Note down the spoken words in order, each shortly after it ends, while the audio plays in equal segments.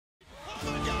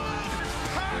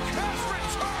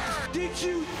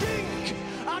you think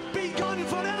I'd be gone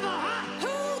forever, huh?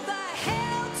 Who the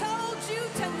hell told you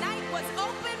tonight was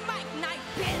open mic night,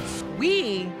 bitch?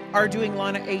 We are doing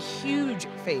Lana a huge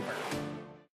favor.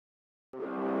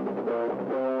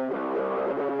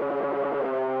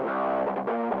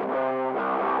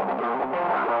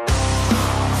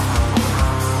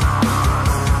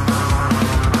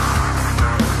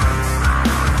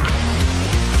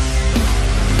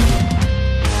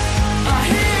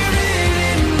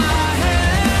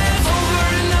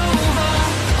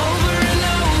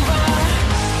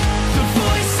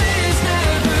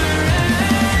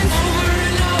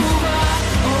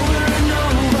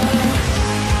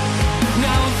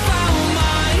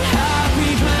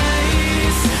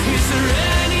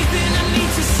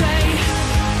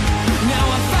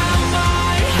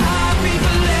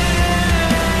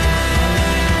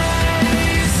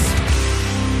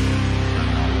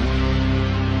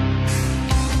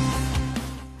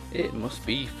 It must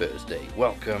be Thursday.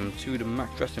 Welcome to the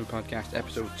Max Wrestling Podcast,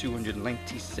 episode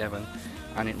 297,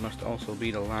 and it must also be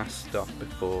the last stop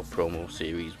before promo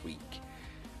series week.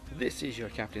 This is your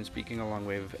captain speaking along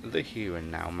with the here and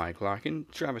now Mike Larkin,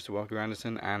 Travis Walker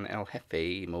Anderson, and El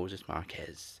Jefe Moses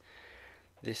Marquez.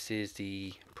 This is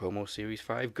the promo series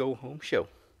 5 go home show.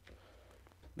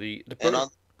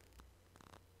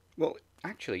 Well,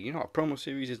 actually, you know what? Promo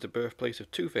series is the birthplace of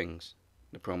two things: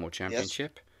 the promo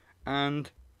championship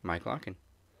and Mike Larkin.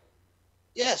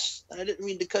 Yes, I didn't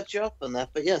mean to cut you off on that,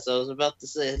 but yes, I was about to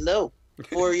say hello.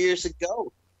 4 years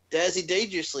ago, Dazzy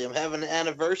Dangerously, I'm having an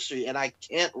anniversary, and I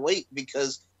can't wait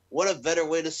because what a better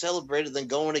way to celebrate it than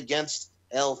going against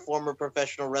El, former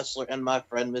professional wrestler, and my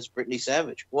friend, Miss Brittany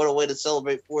Savage. What a way to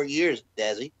celebrate 4 years,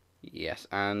 Dazzy. Yes,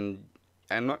 and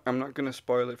I'm not going to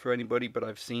spoil it for anybody, but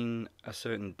I've seen a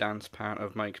certain dance part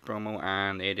of Mike's promo,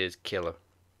 and it is killer.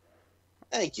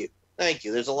 Thank you. Thank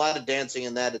you. There's a lot of dancing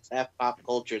in that. It's half pop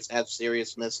culture. It's half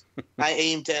seriousness. I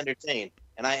aim to entertain,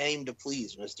 and I aim to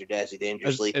please, Mr. Dazzy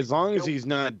Dangerously. As long as he's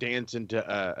not dancing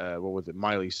to, what was it,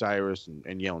 Miley Cyrus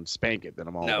and yelling "Spank It," then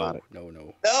I'm all about it.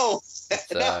 No.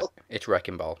 It's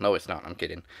Wrecking Ball. No, it's not. I'm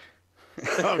kidding.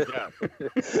 Oh, God.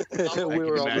 We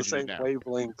were on the same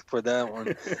wavelength for that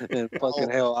one. And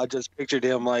fucking hell, I just pictured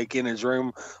him like in his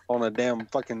room on a damn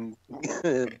fucking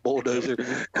bulldozer.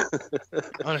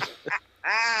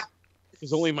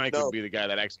 Because only Mike would be the guy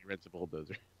that actually rents a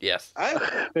bulldozer. Yes.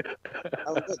 That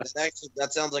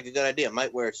sounds like a good idea.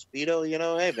 Might wear a Speedo, you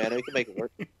know? Hey, man, we can make it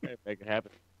work. Hey, make it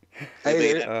happen.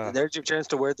 Hey, there's your chance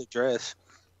to wear the dress.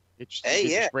 Get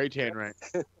your spray tan right.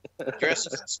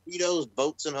 Dresses, Speedos,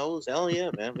 boats, and hose. Hell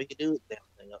yeah, man. We can do the damn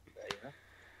thing up there, you know?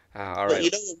 All right. But you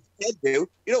know what we can do?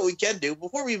 You know what we can do?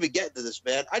 Before we even get into this,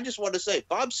 man, I just want to say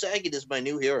Bob Saget is my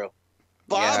new hero.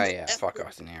 Bob fuck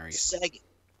Austin Aries. Saget.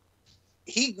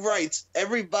 He writes,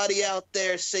 everybody out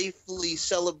there safely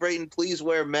celebrating, please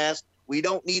wear masks. We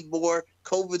don't need more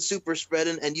COVID super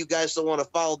spreading, and you guys don't want to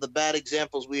follow the bad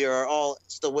examples we are all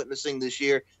still witnessing this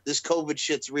year. This COVID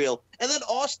shit's real. And then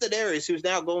Austin Aries, who's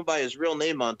now going by his real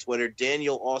name on Twitter,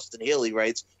 Daniel Austin Haley,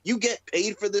 writes, you get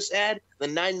paid for this ad? The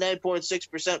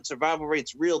 99.6% survival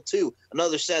rate's real, too.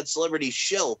 Another sad celebrity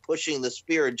shill pushing the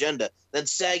spear agenda. Then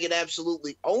Saget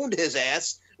absolutely owned his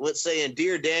ass with saying,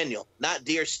 Dear Daniel, not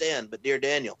Dear Stan, but Dear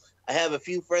Daniel. I have a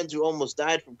few friends who almost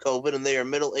died from COVID, and they are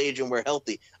middle-aged and we're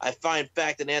healthy. I find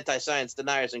fact and anti-science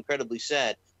deniers incredibly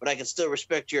sad, but I can still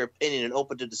respect your opinion and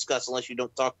open to discuss unless you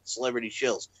don't talk to celebrity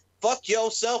shills. Fuck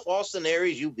yourself, Austin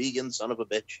Aries, you vegan son of a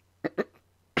bitch.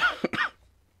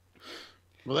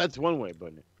 Well, that's one way,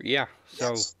 but Yeah, so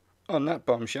Yes. On that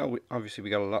bombshell, we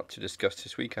got a lot to discuss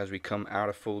this week as we come out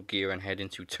of full gear and head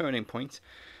into Turning Point.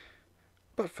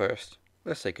 But first,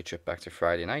 let's take a trip back to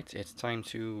Friday night. It's time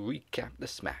to recap the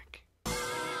smack.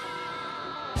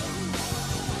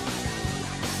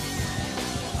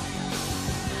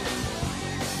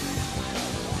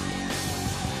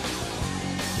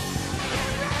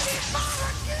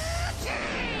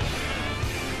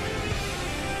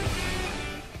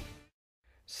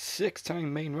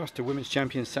 Six-time main roster women's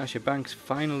champion Sasha Banks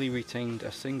finally retained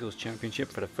a singles championship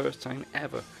for the first time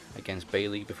ever against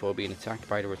Bayley before being attacked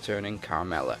by the returning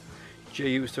Carmella. Jey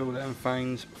Uso then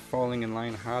finds falling in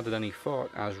line harder than he thought,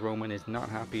 as Roman is not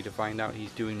happy to find out he's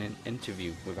doing an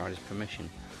interview without his permission.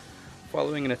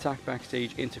 Following an attack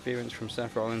backstage, interference from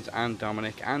Seth Rollins and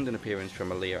Dominic, and an appearance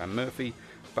from Aaliyah and Murphy,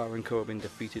 Baron Corbin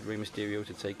defeated Rey Mysterio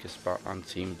to take a spot on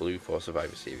Team Blue for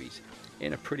Survivor Series.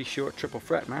 In a pretty short triple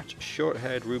threat match,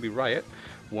 short-haired Ruby Riott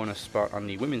won a spot on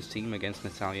the women's team against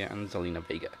Natalya and Zelina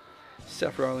Vega.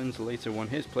 Seth Rollins later won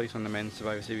his place on the men's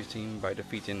Survivor Series team by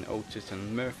defeating Otis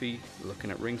and Murphy, looking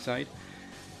at ringside.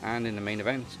 And in the main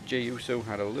event, Jey Uso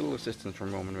had a little assistance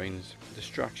from Roman Reigns'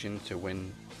 distraction to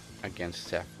win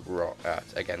against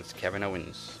against Kevin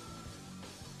Owens,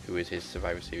 who is his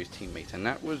Survivor Series teammate, and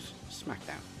that was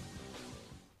SmackDown.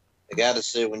 I gotta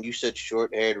say, when you said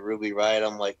short-haired Ruby Riott,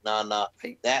 I'm like, nah,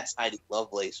 that's Heidi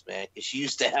Lovelace, man, because she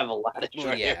used to have a lot of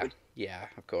short hair. Yeah,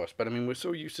 of course. But I mean, we're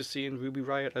so used to seeing Ruby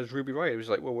Riott as Ruby Riott. It was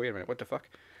like, well, wait a minute, what the fuck?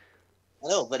 I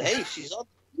know, but hey, she's on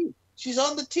the team. She's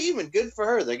on the team, and good for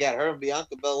her. They got her and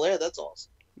Bianca Belair. That's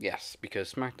awesome. Yes,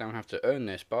 because SmackDown have to earn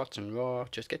their spots, and Raw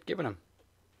just get given them.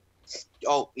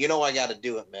 Oh, you know I got to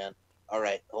do it, man. All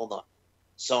right, hold on.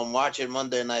 So I'm watching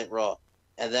Monday Night Raw,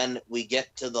 and then we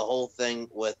get to the whole thing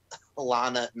with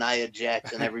Lana, Nia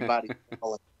Jax, and everybody.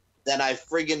 Then I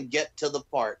friggin' get to the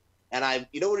part, and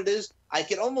you know what it is? I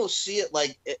can almost see it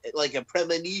like a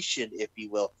premonition, if you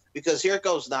will, because here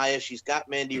goes Nia. She's got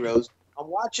Mandy Rose. I'm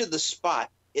watching the spot.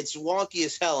 It's wonky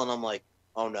as hell, and I'm like,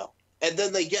 oh no. And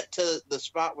then they get to the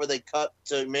spot where they cut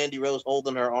to Mandy Rose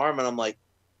holding her arm, and I'm like,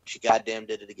 she goddamn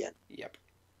did it again. Yep.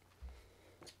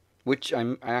 Which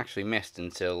I actually missed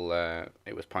until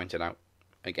it was pointed out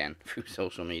again through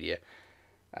social media.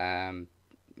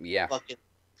 Yeah.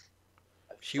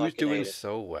 She was doing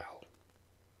so well.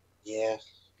 Yeah.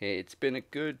 It's been a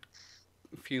good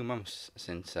few months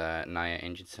since Nia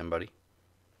injured somebody.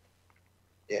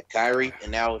 Yeah, Kyrie,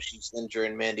 and now she's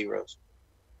injuring Mandy Rose.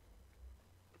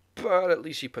 But at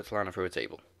least she puts Lana through a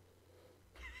table.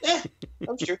 Yeah,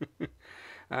 I'm sure.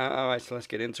 Alright, so let's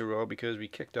get into Raw, because we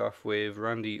kicked off with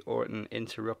Randy Orton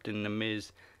interrupting The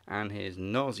Miz and his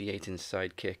nauseating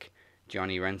sidekick,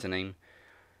 Johnny Rent-A-Name.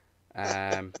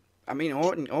 I mean,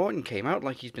 Orton came out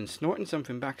like he's been snorting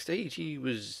something backstage. He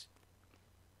was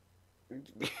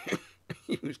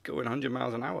going 100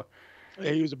 miles an hour.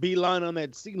 Hey, he was a beeline on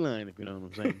that C line, if you know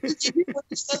what I'm saying. Did you hear what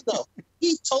he said, though?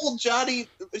 He told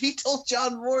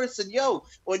John Morrison, yo,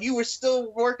 when you were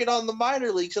still working on the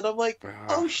minor leagues, and I'm like,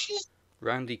 oh shit.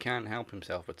 Randy can't help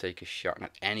himself but take a shot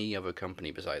at any other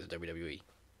company besides WWE.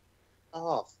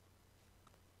 Oh.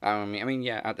 I mean,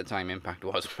 yeah, at the time Impact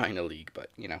was minor league, but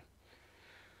you know.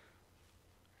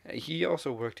 He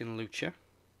also worked in Lucha.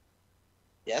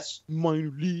 Yes.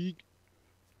 Minor league.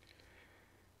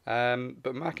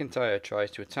 But McIntyre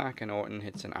tries to attack and Orton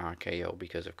hits an RKO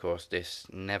because, of course, this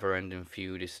never-ending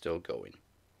feud is still going.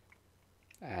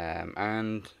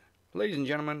 And, ladies and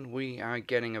gentlemen, we are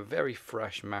getting a very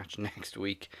fresh match next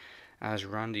week as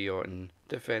Randy Orton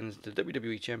defends the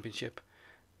WWE Championship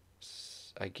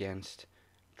against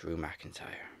Drew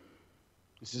McIntyre.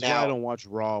 This is why I don't watch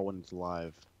Raw when it's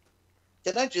live.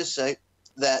 Can I just say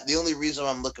that the only reason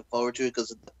I'm looking forward to it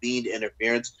because of the Fiend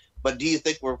interference? But do you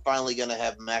think we're finally going to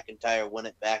have McIntyre win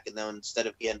it back, and then instead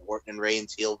of getting Orton and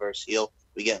Reigns heel versus heel,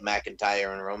 we get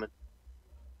McIntyre and Roman?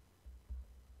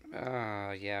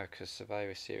 Yeah, because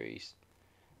Survivor Series.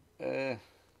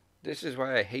 This is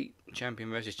why I hate champion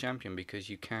versus champion, because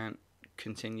you can't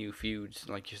continue feuds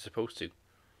like you're supposed to.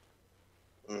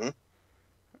 Mm-hmm.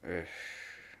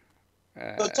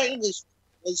 So technically,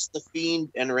 is the Fiend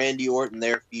and Randy Orton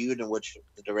their feud in which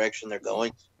the direction they're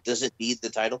going? Does it need the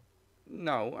title?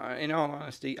 No, in all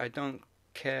honesty, I don't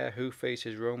care who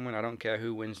faces Roman. I don't care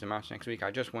who wins the match next week.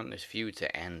 I just want this feud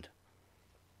to end.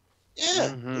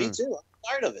 Yeah, me too. I'm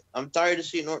tired of it. I'm tired of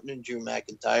seeing Orton and Drew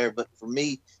McIntyre. But for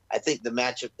me, I think the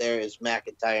matchup there is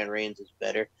McIntyre and Reigns is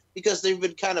better because they've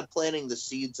been kind of planting the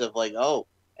seeds of like, oh,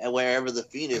 and wherever the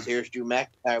Fiend is, here's Drew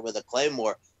McIntyre with a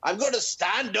Claymore. I'm going to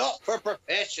stand up for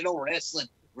professional wrestling.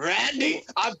 Randy,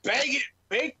 I'm begging,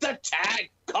 make the tag.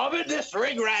 Come in this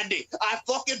ring, Randy. I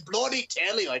fucking bloody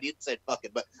tell you. I didn't say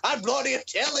fucking, but I'm bloody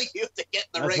telling you to get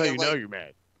in the ring. That's how you know you're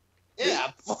mad.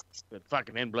 Yeah, I'm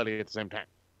fucking and bloody at the same time.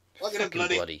 Fucking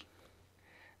bloody.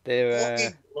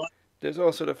 There's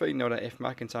also the thing, though, that if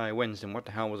McIntyre wins, then what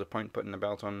the hell was the point putting the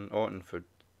belt on Orton for,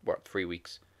 3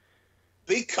 weeks?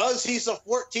 Because he's a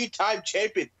 14-time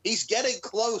champion. He's getting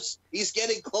close. He's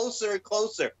getting closer and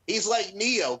closer. He's like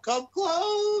Neo. Come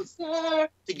closer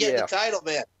to get the title,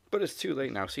 man. But it's too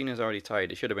late now. Cena's already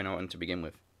tied. It should have been Orton to begin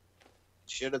with.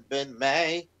 Should have been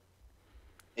May.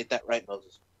 Ain't that right,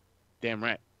 Moses? Damn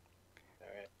right. All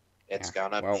right. It's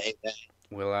gonna be May.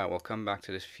 We'll come back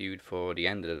to this feud for the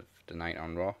end of the night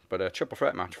on Raw. But a triple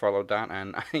threat match followed that,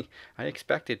 and I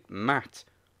expected Matt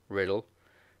Riddle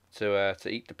to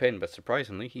eat the pin, but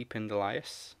surprisingly he pinned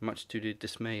Elias, much to the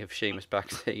dismay of Sheamus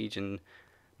backstage, and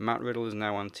Matt Riddle is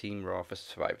now on Team Raw for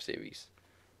Survivor Series.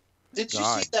 Did you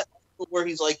see that where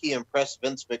he's like he impressed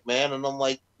Vince McMahon, and I'm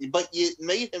like, but you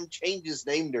made him change his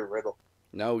name to Riddle.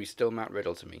 No, he's still Matt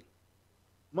Riddle to me.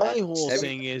 My whole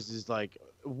thing is like,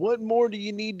 what more do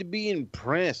you need to be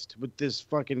impressed with this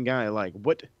fucking guy? Like,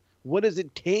 what does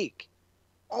it take?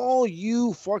 all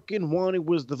you fucking wanted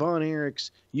was the Von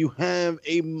Erichs. You have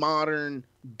a modern,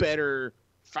 better,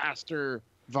 faster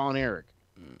Von Erich.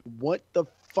 What the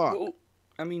fuck? Well,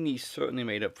 I mean, he certainly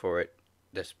made up for it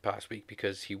this past week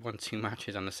because he won 2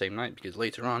 matches on the same night. Because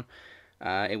later on,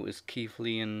 it was Keith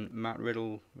Lee and Matt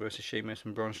Riddle versus Sheamus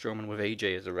and Braun Strowman with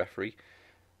AJ as the referee.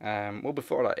 Well,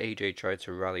 before that, AJ tried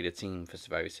to rally the team for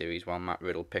Survivor Series while Matt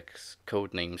Riddle picks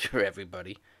code names for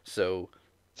everybody. So,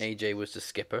 AJ was the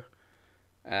skipper.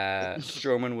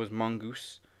 Strowman was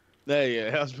Mongoose.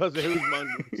 Yeah, I was supposed to say who's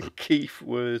Mongoose. Keith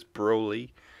was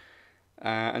Broly.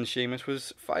 And Sheamus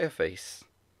was Fireface.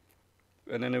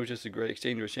 And then there was just a great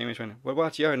exchange where Sheamus went, well,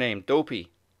 what's your name? Dopey.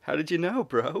 How did you know,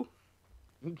 bro?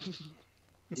 Do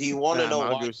you want to know why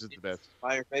Mongoose is the best.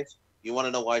 Fireface? You want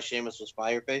to know why Sheamus was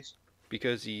Fireface?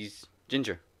 Because he's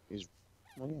ginger.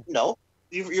 No.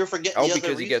 You're forgetting Oh, the other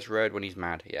because he reason. gets red when he's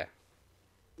mad, yeah.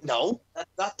 No, that's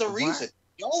not the reason.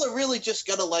 Y'all are really just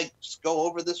going to, just go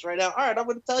over this right now? All right, I'm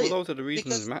going to tell Well, you. those are the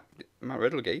reasons Matt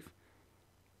Riddle gave.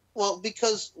 Well,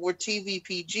 because we're TV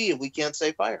PG and we can't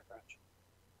say Firecrotch.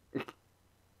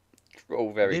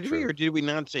 Oh, very Did true. we or did we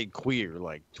not say queer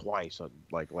twice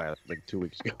like 2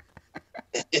 weeks ago?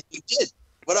 You did.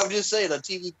 But I'm just saying on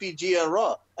TV PG on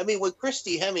Raw. I mean, when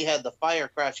Christy Hemme had the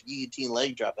Firecrotch guillotine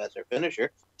leg drop as her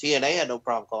finisher, TNA had no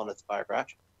problem calling it the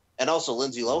Firecrotch. And also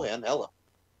Lindsay Lohan, hello.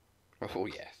 Oh,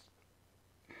 yes.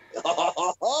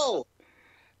 Oh,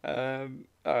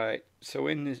 Alright, so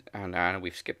in this, and I know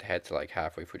we've skipped ahead to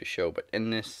halfway through the show, but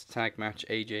in this tag match,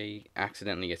 AJ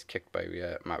accidentally gets kicked by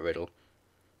Matt Riddle,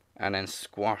 and then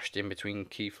squashed in between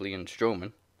Keith Lee and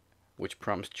Strowman, which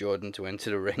prompts Jordan to enter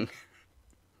the ring.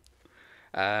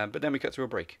 But then we cut to a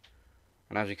break,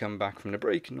 and as we come back from the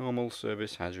break, normal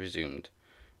service has resumed.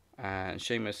 And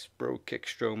Sheamus bro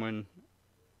kicks Strowman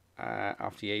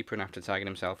off the apron after tagging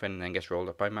himself in, and then gets rolled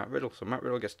up by Matt Riddle. So Matt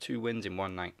Riddle gets 2 wins in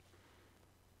one night.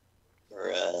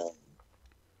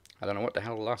 I don't know what the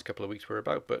hell the last couple of weeks were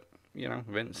about, but,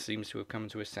 Vince seems to have come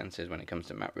to his senses when it comes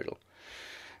to Matt Riddle.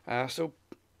 So,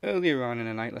 earlier on in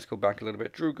the night, let's go back a little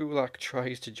bit, Drew Gulak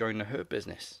tries to join the Hurt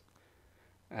Business,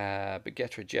 but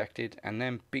gets rejected, and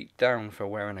then beat down for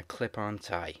wearing a clip-on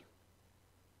tie.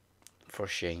 For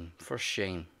shame,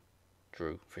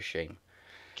 Drew, for shame.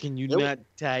 Can you not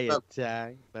tie a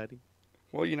tie, buddy?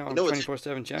 Well, I'm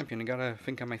 24/7 champion, I gotta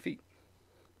think on my feet.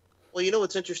 well, you know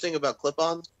what's interesting about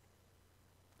clip-ons?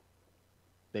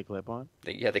 They clip on?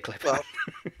 They clip Well, on.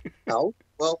 No.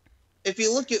 Well, if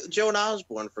you look at Joan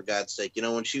Osborne, for God's sake,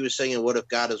 when she was singing "What If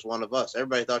God Is One of Us,"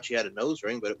 everybody thought she had a nose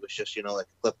ring, but it was just, like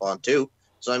a clip-on too.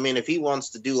 So, I mean, if he wants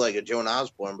to do like a Joan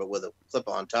Osborne, but with a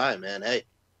clip-on tie, man, hey,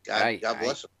 God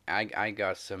bless him. I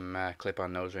got some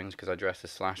clip-on nose rings because I dressed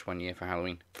as Slash one year for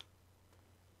Halloween.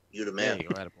 You the man. Yeah,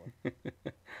 you're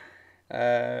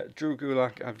right. Drew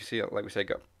Gulak, obviously, like we said,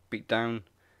 got beat down.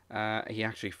 He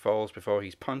actually falls before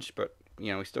he's punched, but,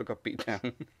 he still got beat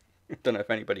down. Don't know if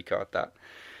anybody caught that.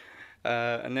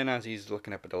 And then as he's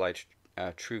looking up at the light,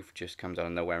 Truth just comes out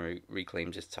of nowhere and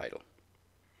reclaims his title.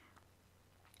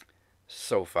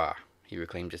 So far, he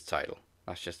reclaimed his title.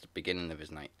 That's just the beginning of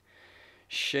his night.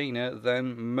 Shayna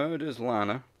then murders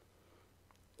Lana.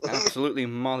 Absolutely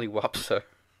mollywops her.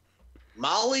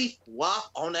 Molly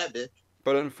wop on that bitch.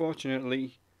 But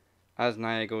unfortunately, as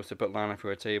Nia goes to put Lana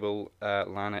through a table,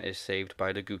 Lana is saved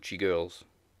by the Gucci girls.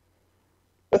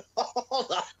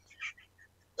 Hold on.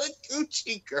 The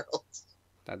Gucci girls.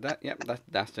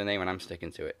 That's the name, and I'm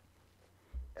sticking to it.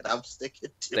 And I'm sticking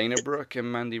to Dana it. Brooke and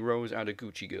Mandy Rose are the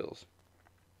Gucci girls.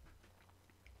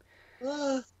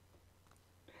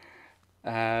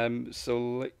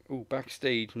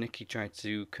 Backstage, Nikki tried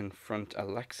to confront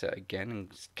Alexa again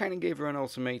and kind of gave her an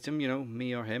ultimatum,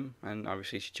 me or him, and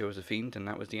obviously she chose the Fiend, and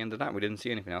that was the end of that. We didn't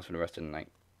see anything else for the rest of the night.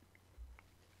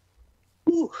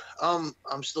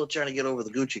 I'm still trying to get over the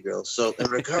Gucci girls. So in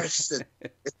regards to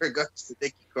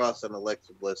Nikki Cross and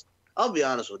Alexa Bliss, I'll be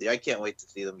honest with you, I can't wait to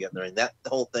see them get in the ring. That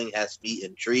whole thing has me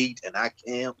intrigued, and I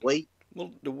can't wait.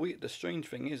 Well, the strange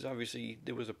thing is, obviously,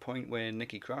 there was a point where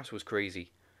Nikki Cross was crazy,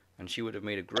 and she would have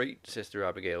made a great Sister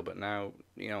Abigail, but now,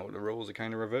 the roles are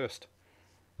kind of reversed.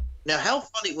 Now, how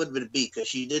funny would it be? Because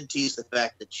she did tease the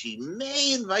fact that she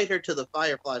may invite her to the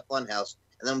Firefly Funhouse,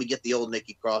 and then we get the old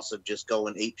Nikki Cross of just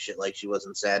going ape shit like she was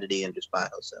in Saturday and just by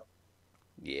herself.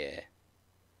 Yeah.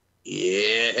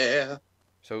 Yeah.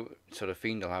 So the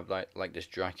Fiend will have like this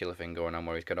Dracula thing going on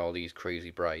where he's got all these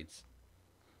crazy brides.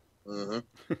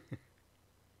 Mm-hmm.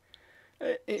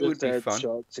 It would be fun.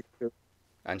 Shotzi.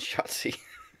 And Shotzi.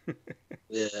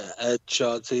 Yeah, add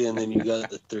Shotzi, and then you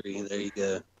got the 3. There you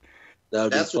go. That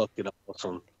would be fucking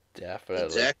awesome. Definitely.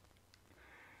 Exactly.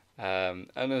 And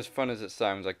as fun as it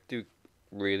sounds,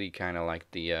 really kind of like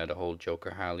the whole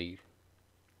Joker Harley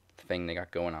thing they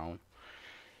got going on.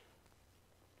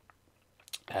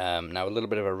 Now a little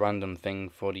bit of a random thing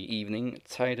for the evening.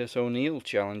 Titus O'Neil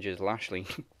challenges Lashley.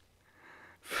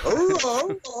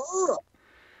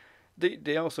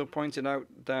 They also pointed out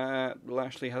that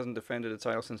Lashley hasn't defended the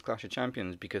title since Clash of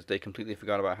Champions because they completely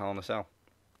forgot about Hell in a Cell.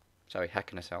 Sorry,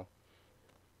 Heck in a Cell.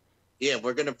 Yeah,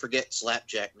 we're gonna forget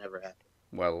Slapjack never happened.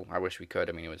 Well, I wish we could.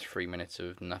 I mean, it was 3 minutes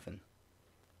of nothing.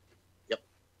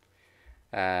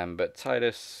 Yep. But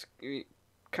Titus, he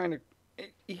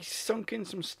sunk in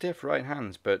some stiff right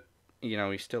hands, but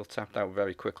he still tapped out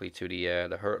very quickly to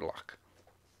the hurt lock.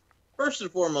 First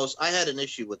and foremost, I had an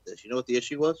issue with this. You know what the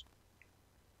issue was?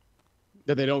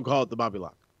 That they don't call it the Bobby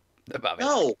Lock. The Bobby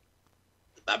No. Lock.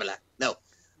 The Bobby Lock. No.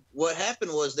 What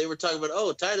happened was they were talking about,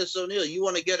 oh, Titus O'Neil, you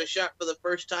want to get a shot for the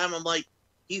first time? I'm like,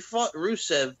 he fought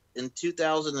Rusev in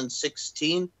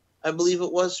 2016, I believe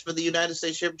it was, for the United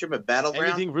States Championship at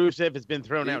Battleground. Anything Rusev has been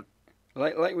thrown out.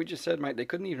 Like we just said, Mike, they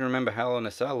couldn't even remember Hell in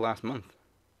a Cell last month.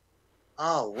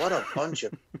 Oh, what a bunch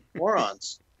of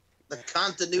morons. The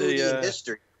continuity in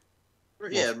history.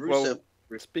 Yeah, Rusev.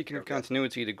 Speaking of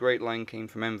continuity, the great line came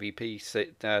from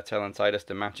MVP telling Titus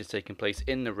the match is taking place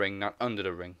in the ring, not under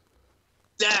the ring.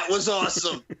 That was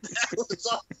awesome. That was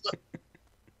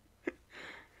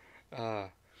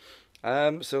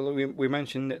awesome. So we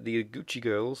mentioned the Gucci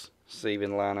girls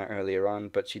saving Lana earlier on,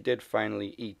 but she did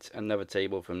finally eat another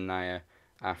table from Nia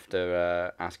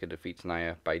after Asuka defeats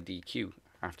Nia by DQ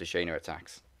after Shayna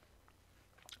attacks.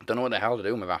 Don't know what the hell to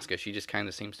do with Asuka. She just kind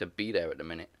of seems to be there at the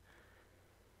minute.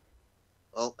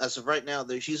 Well, as of right now,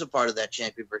 she's a part of that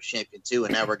champion versus champion too,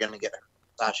 and now we're going to get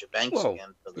Sasha Banks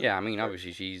again. Yeah, I mean,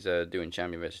 obviously she's doing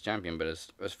champion versus champion, but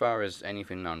as far as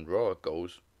anything on Raw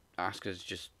goes, Asuka's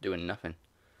just doing nothing.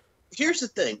 Here's the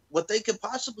thing. What they could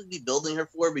possibly be building her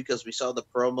for, because we saw the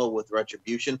promo with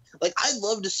Retribution. Like, I'd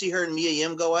love to see her and Mia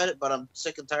Yim go at it, but I'm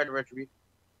sick and tired of Retribution.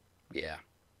 Yeah.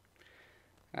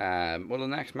 Well, the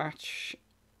next match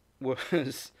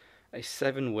was a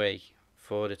 7-way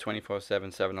for the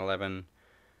 24/7 7-Eleven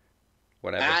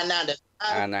whatever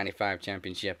 95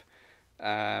 championship.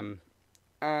 And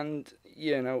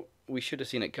we should have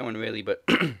seen it coming really, but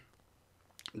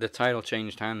the title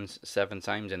changed hands 7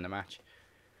 times in the match.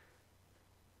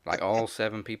 Like, all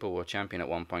 7 people were champion at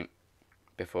one point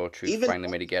before Truth finally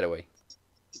made a getaway.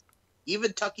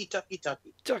 Even Tucky.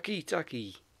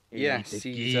 Yes,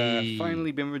 he's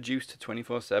finally been reduced to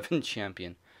 24/7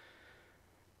 champion.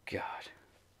 God.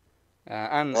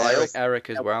 And Eric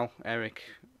as well. Eric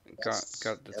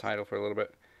got the title for a little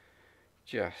bit.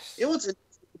 Just. You know what's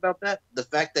interesting about that? The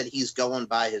fact that he's going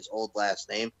by his old last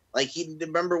name. Like,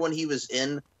 remember when he was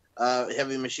in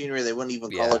Heavy Machinery, they wouldn't even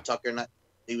call it Tucker.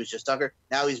 He was just Tucker.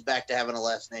 Now he's back to having a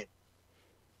last name.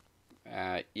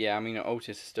 Yeah, I mean,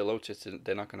 Otis is still Otis.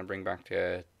 They're not going to bring back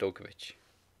Dokovic.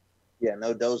 Yeah,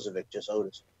 no Dozovic, just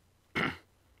Otis.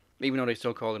 Even though they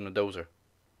still call him the Dozer.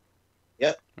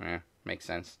 Yep. Yeah, makes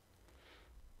sense.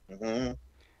 Mm-hmm.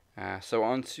 So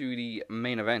on to the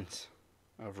main event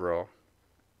of Raw.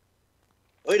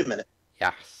 Wait a minute.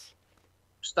 Yes.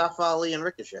 Mustafa Ali and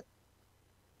Ricochet.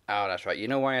 Oh, that's right. You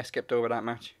know why I skipped over that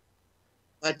match?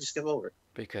 Why'd you skip over it?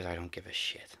 Because I don't give a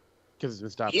shit. Because it's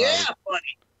Mustafa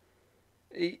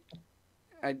Ali.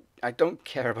 I don't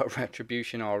care about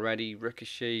Retribution already.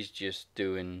 Ricochet's just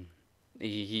doing...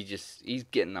 He's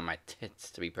getting on my tits,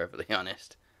 to be perfectly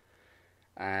honest.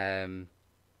 And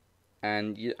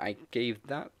I gave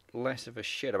that less of a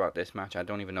shit about this match. I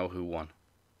don't even know who won.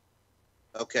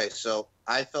 Okay, so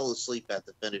I fell asleep at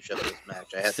the finish of this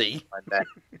match. I had to find back.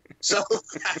 So,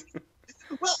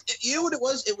 well, you know what it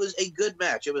was? It was a good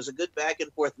match. It was a good back and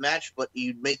forth match, but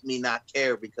you'd make me not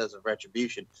care because of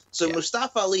Retribution. So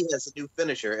Mustafa Ali has a new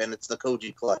finisher, and it's the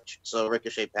Koji Clutch. So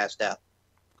Ricochet passed out.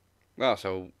 Well,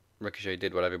 so Ricochet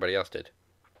did what everybody else did.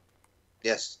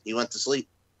 Yes, he went to sleep.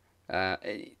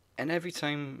 And every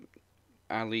time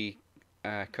Ali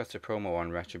cuts a promo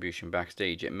on Retribution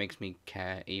backstage, it makes me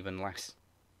care even less.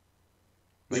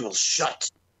 We will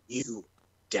shut you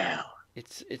down.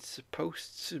 It's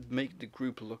supposed to make the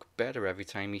group look better every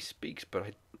time he speaks, but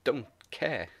I don't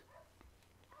care.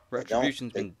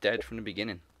 Retribution's been dead from the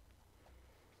beginning.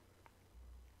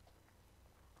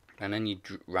 And then you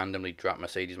randomly drop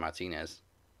Mercedes Martinez.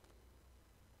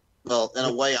 Well, in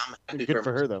a way, I'm happy good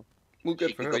for her, though. Well,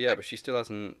 good for her, yeah, but she still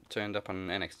hasn't turned up on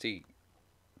NXT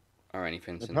or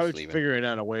anything since probably leaving. Figuring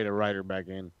out a way to ride her back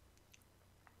in.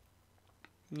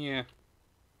 Yeah.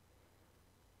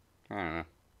 I don't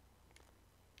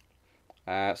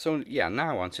know. So, yeah,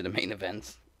 now on to the main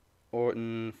event.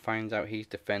 Orton finds out he's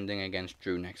defending against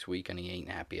Drew next week, and he ain't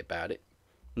happy about it.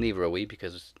 Neither are we,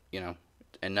 because,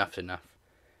 enough's enough.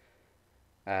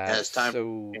 It's time.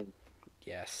 So,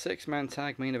 yeah, 6-man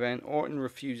tag main event. Orton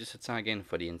refuses to tag in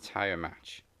for the entire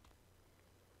match,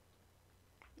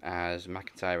 as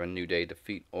McIntyre and New Day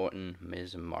defeat Orton,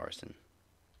 Miz, and Morrison.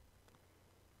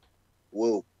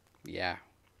 Whoa. Yeah,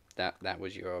 that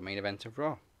was your main event of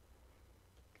Raw.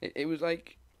 It was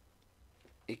like,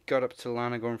 it got up to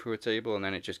Lana going through a table, and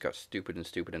then it just got stupid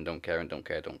and don't care.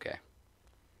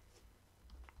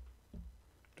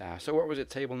 So what was it,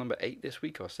 table number 8 this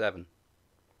week, or 7?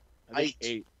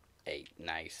 8. 8,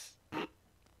 nice.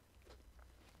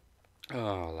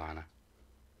 Oh, Lana.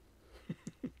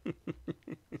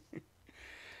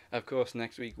 Of course,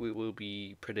 next week we will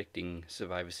be predicting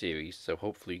Survivor Series, so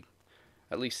hopefully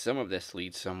at least some of this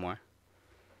leads somewhere.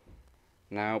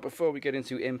 Now, before we get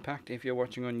into Impact, if you're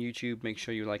watching on YouTube, make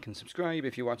sure you like and subscribe.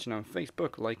 If you're watching on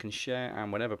Facebook, like and share,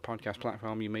 and whatever podcast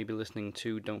platform you may be listening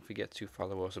to, don't forget to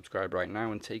follow or subscribe right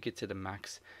now and take it to the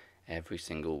max every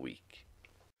single week.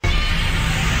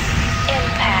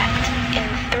 Impact in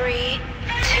 3,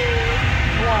 2,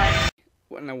 1.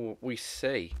 Well, now we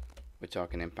say we're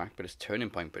talking Impact, but it's Turning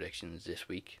Point predictions this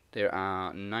week. There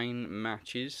are 9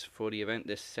 matches for the event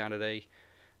this Saturday,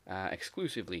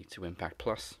 exclusively to Impact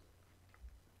Plus.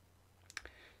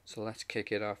 So let's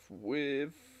kick it off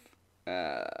with,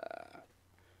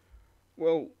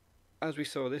 well, as we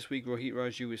saw this week, Rohit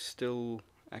Raju is still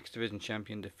X Division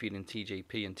champion, defeating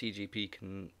TJP, and TJP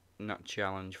can not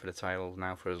challenge for the title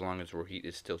now for as long as Rohit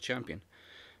is still champion.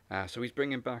 So he's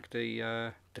bringing back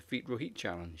the Defeat Rohit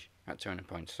challenge at Turning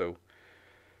Point. So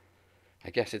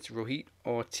I guess it's Rohit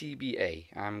or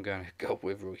TBA. I'm going to go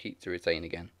with Rohit to retain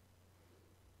again.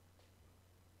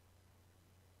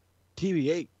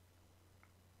 TBA.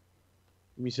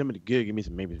 Give me somebody good. Give me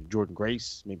some Jordan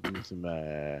Grace. Maybe give me some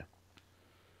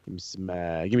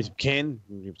Ken.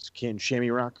 Give me some Ken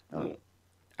Shamrock.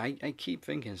 I keep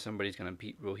thinking somebody's gonna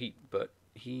beat Rohit, but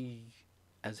he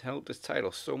has held this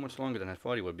title so much longer than I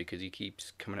thought he would, because he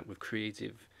keeps coming up with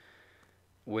creative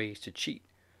ways to cheat.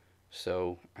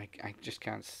 So I just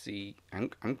can't see.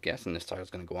 I'm guessing this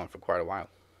title's gonna go on for quite a while.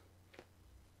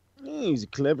 Yeah, he's a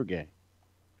clever guy.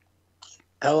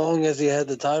 How long has he had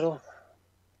the title?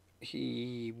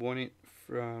 He won it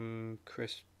from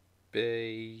Chris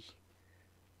Bay.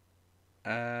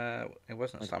 It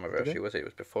wasn't Slammiversary, was it? It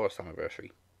was before Slammiversary.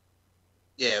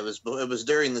 Yeah, it was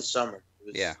during the summer.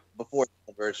 It was before the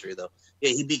anniversary, though.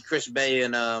 Yeah, he beat Chris Bay,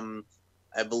 and I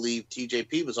believe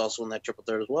TJP was also in that triple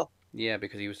threat as well. Yeah,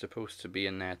 because he was supposed to be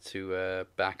in there to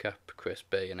back up Chris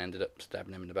Bay, and ended up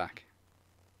stabbing him in the back.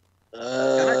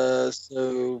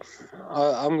 So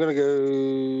I'm gonna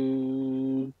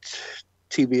go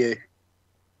TBA.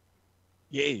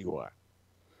 Yeah, you are.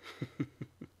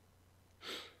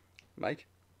 Mike?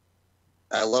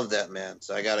 I love that, man.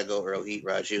 So I got to go Rohit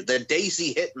Raju. The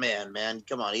Daisy Hitman, man.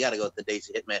 Come on, you got to go with the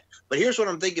Daisy Hitman. But here's what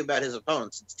I'm thinking about his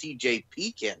opponent. Since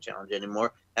TJP can't challenge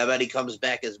anymore, how about he comes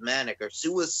back as Manic or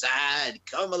Suicide?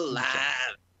 Come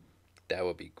alive. That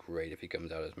would be great if he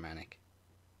comes out as Manic.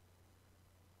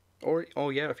 Or, oh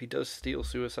yeah, if he does steal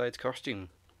Suicide's costume.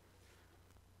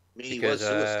 He was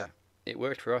Suicide. It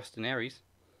worked for Austin Aries.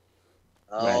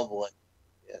 Oh, right. Boy.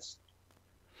 Yes.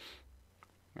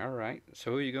 All right.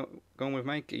 So who are you going with,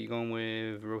 Mike? Are you going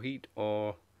with Rohit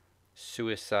or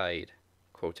Suicide?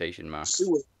 Quotation marks.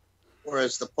 Or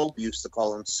as the Pope used to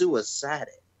call him, Suicide.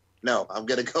 No, I'm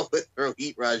going to go with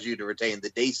Rohit Raju to retain the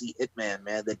Daisy Hitman,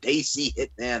 man. The Daisy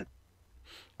Hitman.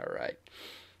 All right.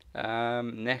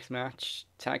 Next match,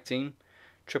 tag team,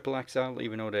 Triple XL,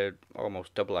 even though they're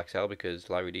almost double XL because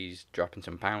Larry D's dropping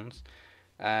some pounds.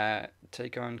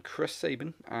 Take on Chris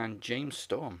Sabin and James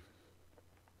Storm.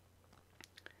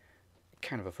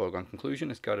 Kind of a foregone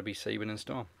conclusion. It's got to be Sabin and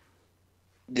Storm.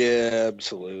 Yeah,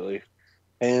 absolutely.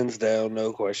 Hands down,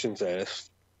 no questions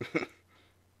asked.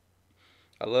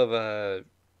 I love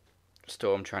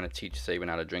Storm trying to teach Sabin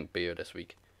how to drink beer this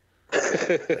week.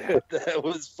 That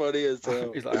was funny as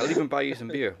hell. He's like, I'll even buy you some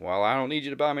beer. Well, I don't need you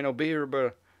to buy me no beer,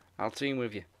 but I'll team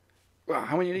with you. Well,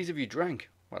 how many of these have you drank?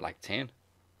 What, like 10?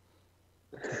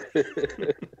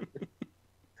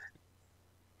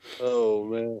 Oh,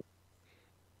 man.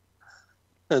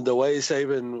 And the way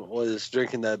Sabin was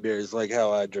drinking that beer is like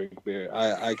how I drink beer.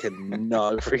 I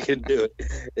cannot freaking do it.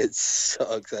 It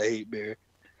sucks. I hate beer.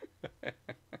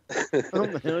 How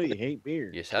the hell you hate beer?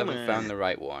 You just haven't found the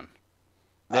right one.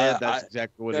 That's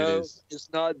exactly what it is.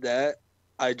 It's not that.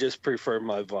 I just prefer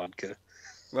my vodka.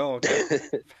 Well, okay.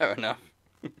 Fair enough.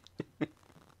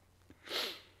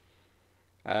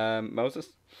 Moses?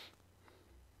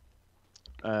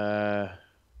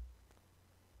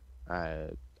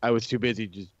 I was too busy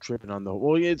just tripping on the...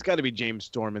 Well, yeah, it's got to be James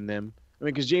Storm and them. I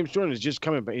mean, because James Storm is just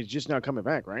coming back. He's just now coming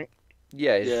back, right?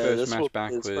 Yeah, his Yeah, first this match will back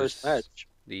be his was first match.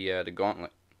 the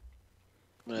Gauntlet.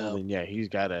 Well, then, yeah, he's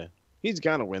gotta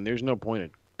win. There's no point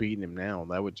in beating him now.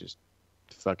 That would just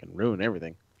fucking ruin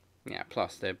everything. Yeah,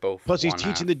 plus they're both. Plus, he's one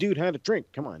teaching half. the dude how to drink.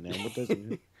 Come on now, what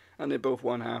doesn't? And they're both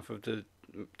one half of the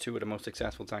two of the most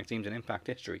successful tag teams in Impact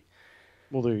history.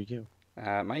 Well, there you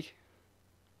go. Mike,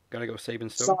 gotta go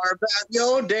Sabin Stone. Sorry about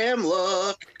your damn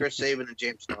luck. Chris Sabin and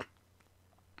James Storm.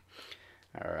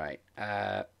 All right.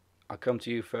 I'll come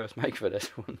to you first, Mike, for this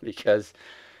one because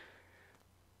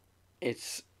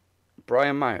it's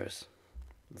Brian Myers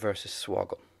versus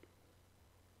Swoggle.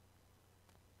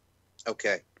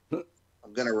 Okay.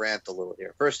 I'm going to rant a little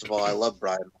here. First of all, I love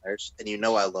Brian Myers, and you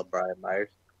know I love Brian Myers.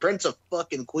 Prince of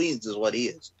fucking Queens is what he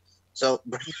is. So,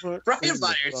 Brian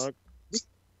Myers, the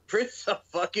Prince of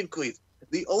fucking Queens.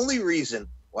 The only reason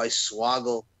why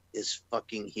Swoggle is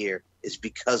fucking here is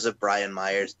because of Brian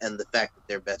Myers and the fact that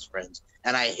they're best friends.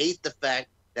 And I hate the fact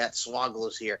that Swoggle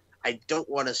is here. I don't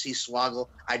want to see Swoggle.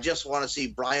 I just want to see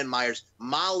Brian Myers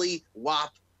molly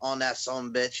whop on that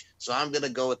son bitch. So I'm going to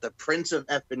go with the Prince of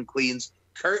effing Queens,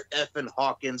 Kurt effing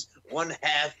Hawkins, one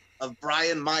half of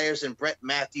Brian Myers and Brett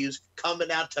Matthews coming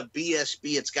out to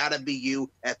BSB. It's got to be you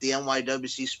at the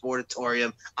NYWC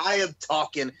Sportatorium. I am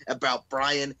talking about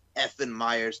Brian effing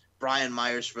Myers. Brian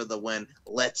Myers for the win.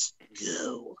 Let's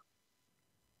go.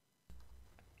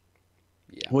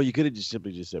 Yeah. Well, you could have just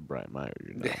simply said Brian Myers.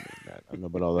 You know, I don't know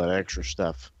about all that extra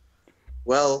stuff.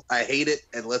 Well, I hate it,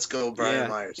 and let's go Brian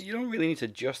Myers. You don't really need to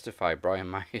justify Brian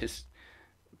Myers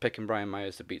picking Brian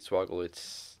Myers to beat Swoggle.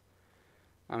 It's,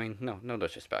 I mean, no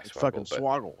disrespect, It's Swoggle. fucking but,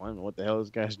 Swoggle. I don't know what the hell this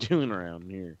guy's doing around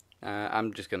here.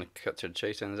 I'm just gonna cut to the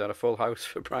chase. And is that a full house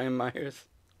for Brian Myers?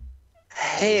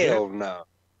 Hell no.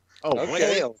 Oh,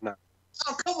 Okay. Hell no.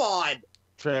 Oh, come on.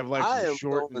 Trav likes I to am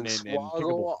shorten going and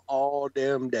Swoggle all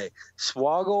damn day.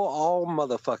 Swoggle all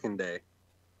motherfucking day.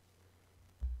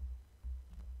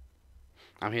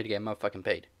 I'm here to get motherfucking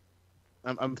paid.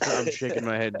 I'm shaking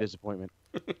my head in disappointment.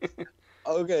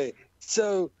 Okay,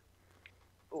 so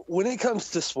when it comes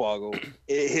to Swoggle,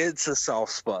 it hits a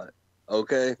soft spot.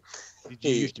 Okay, Did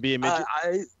you used to be a midget?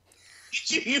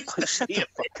 You used to Shut be the a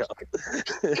fuck up.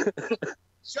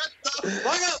 Shut the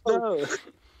fuck up. No,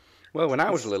 Well, when I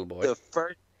was a little boy. the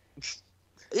first,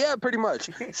 yeah, pretty much.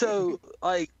 So,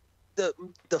 like, the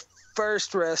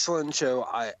first wrestling show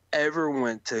I ever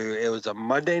went to, it was a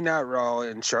Monday Night Raw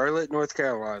in Charlotte, North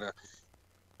Carolina,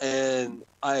 and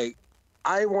I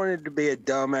wanted to be a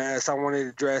dumbass. I wanted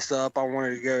to dress up. I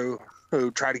wanted to go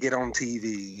try to get on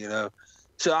TV, you know.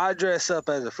 So I dressed up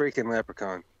as a freaking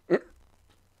leprechaun.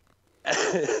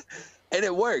 And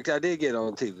it worked. I did get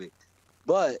on TV.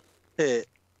 But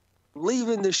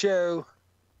leaving the show,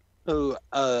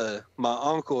 my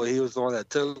uncle, he was the one that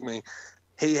took me.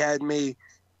 He had me,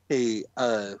 he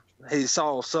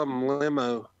saw some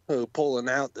limo pulling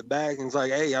out the back and was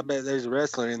like, hey, I bet there's a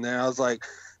wrestler in there. I was like,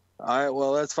 all right, well,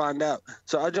 let's find out.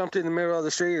 So I jumped in the middle of the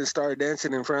street and started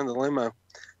dancing in front of the limo.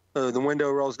 The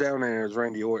window rolls down and it was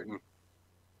Randy Orton.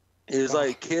 He was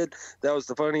like, kid, that was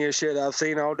the funniest shit I've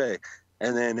seen all day.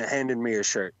 And then handed me a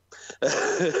shirt.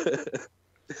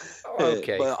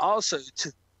 Okay. But also,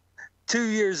 2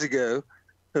 years ago,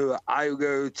 I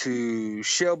go to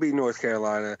Shelby, North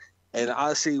Carolina, and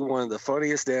I see one of the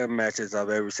funniest damn matches I've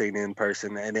ever seen in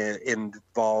person. And it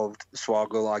involved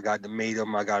Swoggle. I got to meet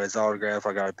him. I got his autograph.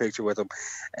 I got a picture with him.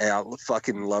 And I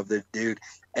fucking love the dude.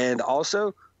 And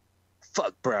also,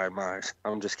 fuck Brian Myers.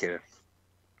 I'm just kidding.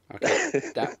 Okay,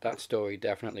 that story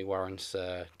definitely warrants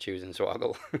choosing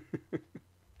Swoggle.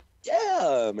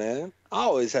 Yeah, man. I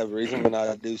always have a reason when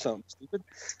I do something stupid.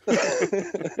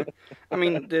 I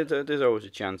mean, there's always a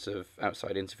chance of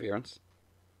outside interference.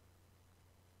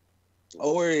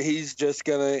 Or he's just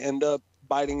going to end up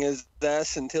biting his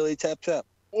ass until he taps out.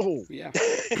 Oh, Yeah.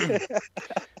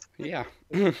 Yeah.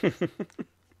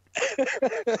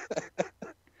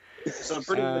 So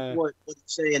pretty much what he's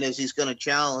saying is he's going to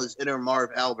challenge his inner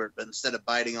Marv Albert, but instead of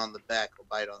biting on the back, he'll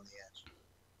bite on the ass.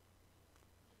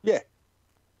 Yeah.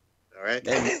 All right?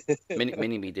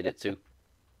 Mini-Me did it too.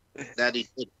 That he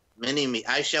did. Mini-Me.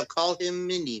 I shall call him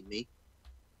Mini-Me.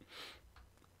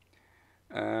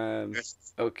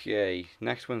 Okay,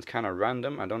 next one's kind of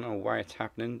random. I don't know why it's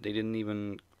happening. They didn't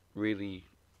even really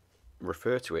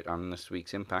refer to it on this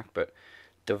week's Impact, but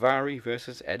Daivari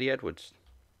versus Eddie Edwards.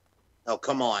 Oh,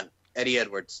 come on. Eddie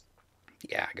Edwards.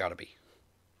 Yeah, gotta be.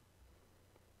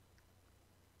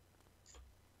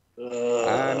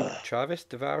 Travis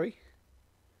Daivari?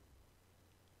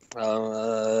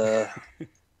 Or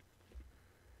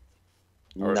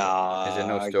Nah. Is there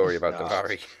no story about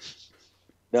Daivari?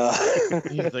 No.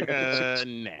 he's like,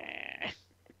 nah.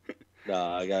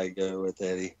 Nah, I gotta go with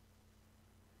Eddie.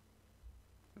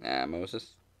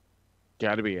 Moses.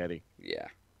 Gotta be Eddie. Yeah.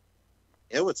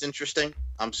 You know what's interesting?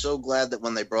 I'm so glad that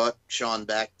when they brought Sean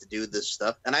back to do this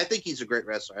stuff, and I think he's a great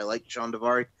wrestler. I like Sean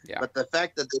Davari, Yeah. but the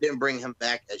fact that they didn't bring him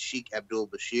back as Sheik Abdul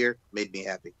Bashir made me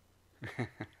happy.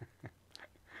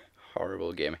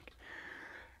 Horrible gimmick.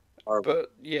 Horrible.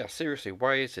 But yeah, seriously,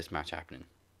 why is this match happening?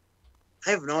 I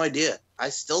have no idea. I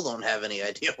still don't have any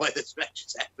idea why this match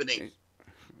is happening.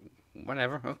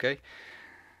 Whatever, okay.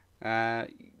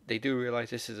 They do realize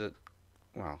this is a,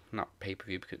 well, not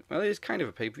pay-per-view, because, well, it is kind of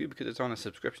a pay-per-view because it's on a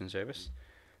subscription service.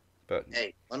 But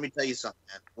Hey, let me tell you something,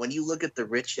 man. When you look at the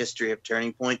rich history of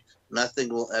Turning Point, nothing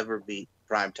will ever beat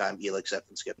primetime heel except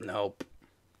and Skipper. nope.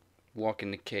 Walk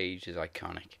in the Cage is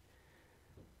iconic.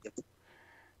 Yep.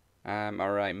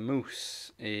 Alright,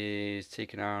 Moose is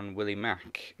taking on Willie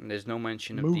Mack. And there's no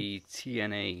mention of the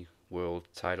TNA World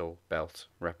Title Belt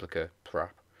replica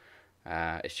prop.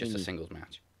 It's just a singles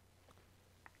match.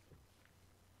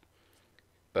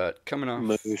 But coming off,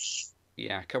 Moose.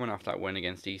 coming off that win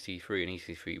against EC3 and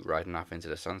EC3 riding off into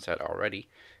the sunset already,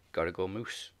 gotta go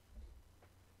Moose.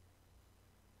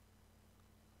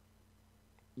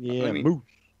 Yeah, I mean, Moose.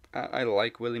 I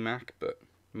like Willie Mack, but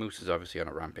Moose is obviously on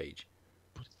a rampage.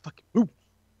 Fucking Moose.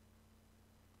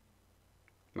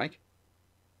 Mike?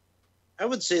 I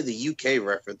would say the UK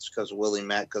reference because of Willie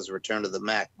Mack, because of Return to the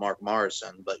Mac, Mark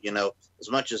Morrison. But, you know, as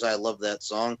much as I love that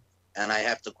song, and I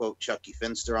have to quote Chucky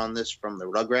Finster on this from the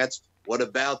Rugrats, what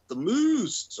about the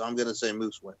Moose? So I'm going to say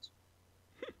Moose wins.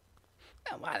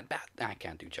 Oh, what about... I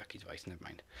can't do Chucky's voice, never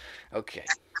mind. Okay.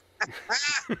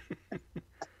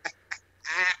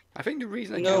 I think the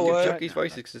reason I You can't know do what? Chucky's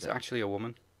voice is because it's actually a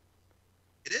woman.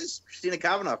 It is. Christina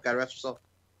Kavanaugh. Got to rest herself.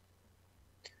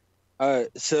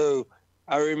 So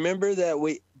I remember that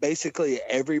we basically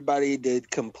everybody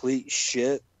did complete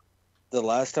shit the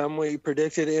last time we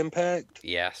predicted Impact.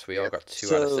 Yes, we all got 2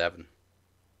 out of So- 7.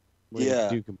 We Yeah.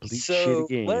 do complete So,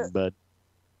 shit again, but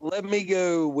Let me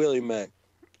go Willie Mack.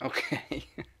 Okay.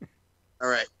 All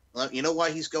right. Well, you know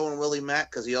why he's going Willie Mack?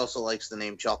 Because he also likes the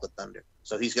name Chocolate Thunder.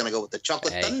 So he's going to go with the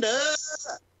Chocolate Hey. Thunder.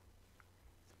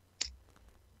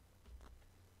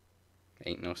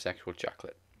 Ain't no sexual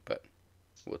chocolate, but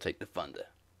we'll take the thunder.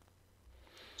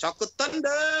 Chocolate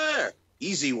Thunder.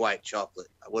 Easy white chocolate.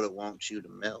 I wouldn't want you to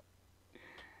melt.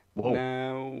 whoa.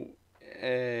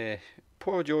 Now,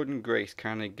 poor Jordan Grace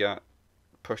kind of got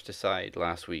pushed aside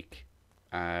last week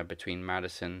between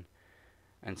Madison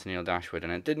and Tennille Dashwood,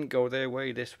 and it didn't go their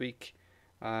way this week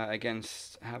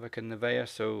against Havoc and Nevaeh,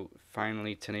 so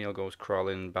finally Tennille goes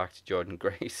crawling back to Jordan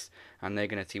Grace, and they're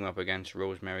going to team up against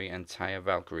Rosemary and Taya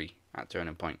Valkyrie at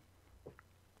Turning Point.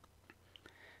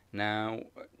 Now,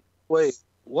 Wait,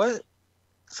 what?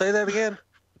 Say that again?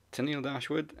 Tennille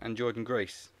Dashwood and Jordan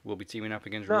Grace will be teaming up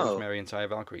against No. Rosemary and Taya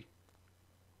Valkyrie.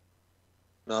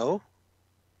 No.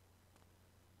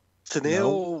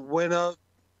 Tennille went up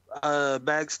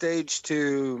backstage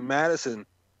to Madison,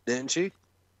 didn't she?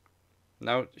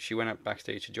 No, she went up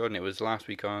backstage to Jordan. It was last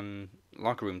week on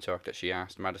Locker Room Talk that she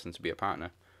asked Madison to be a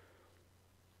partner.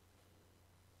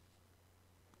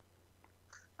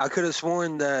 I could have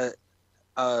sworn that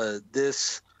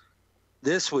this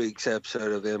week's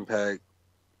episode of Impact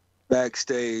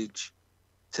backstage,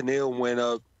 Tennille went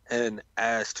up and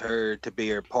asked her to be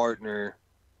her partner,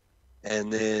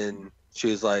 and then she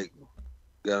was like,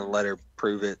 gonna let her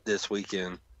prove it this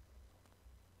weekend.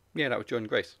 Yeah, that was Jordan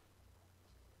Grace.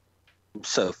 I'm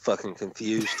so fucking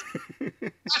confused.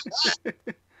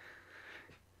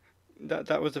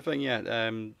 That was the thing,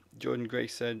 yeah. Jordan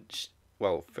Grace said,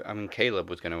 Caleb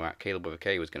with a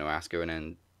K was going to ask her, and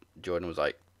then Jordan was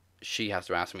like, she has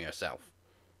to ask me herself.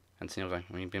 And Tennille was like,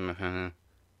 will you be my...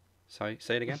 Sorry,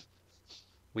 say it again?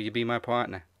 Will you be my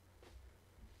partner?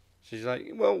 She's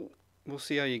like, well, we'll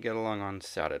see how you get along on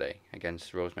Saturday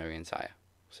against Rosemary and Taya.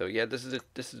 So yeah, this is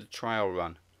a trial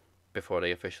run before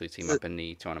they officially team up in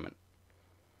the tournament.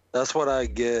 That's what I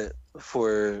get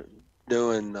for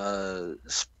doing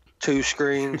 2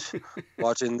 screens,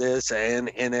 watching this and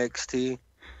NXT.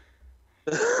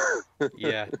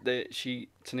 Yeah,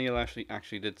 Tennille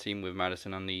actually did team with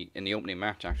Madison in the opening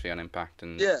match actually on Impact,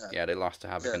 and Yeah. they lost to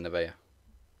Havoc Yeah. and Nevaeh.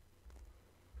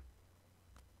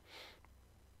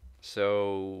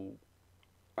 So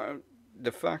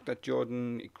the fact that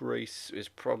Jordan Grace is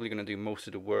probably going to do most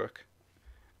of the work,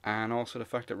 and also the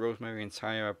fact that Rosemary and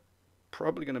Taya are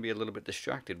probably going to be a little bit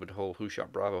distracted with the whole Who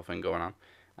Shot Bravo thing going on,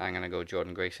 I'm going to go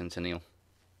Jordan Grace and Tennille.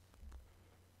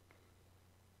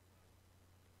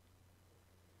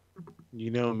 You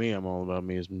know me, I'm all about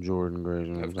me some Jordan Grace.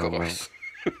 Of course.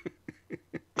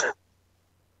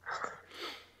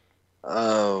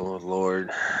 Oh, Lord.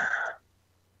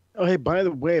 hey, by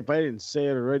the way, if I didn't say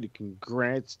it already,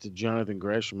 congrats to Jonathan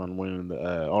Gresham on winning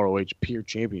the ROH Peer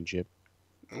Championship.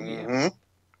 Oh,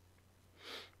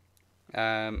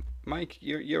 yeah. Mike,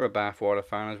 you're a Bathwater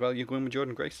fan as well. You going with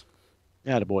Jordan Grace?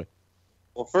 Yeah, the boy.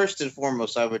 Well, first and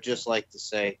foremost, I would just like to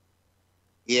say,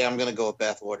 yeah, I'm going to go with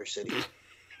Bathwater City.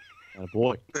 A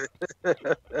boy.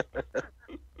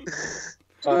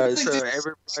 All right, so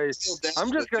everybody's.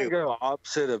 I'm just gonna go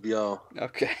opposite of y'all.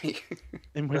 Okay.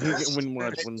 And when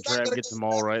Trav gets them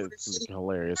all right, it's gonna be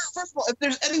hilarious. First of all, if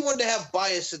there's anyone to have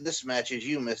bias in this match, is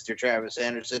you, Mr. Travis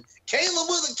Anderson. Caleb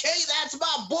with a K, that's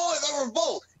my boy, the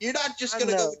Revolt. You're not just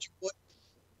going to go with your boy.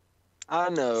 I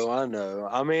know.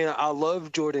 I mean, I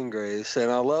love Jordan Grace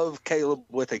and I love Caleb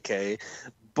with a K,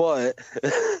 but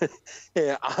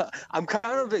yeah, I'm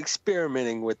kind of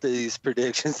experimenting with these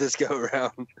predictions this go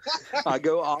around. I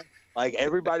go off, like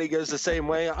everybody goes the same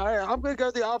way. I'm going to go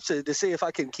the opposite to see if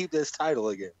I can keep this title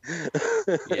again.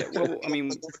 Yeah, well, I mean,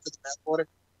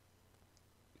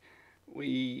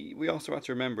 we also have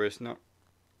to remember it's not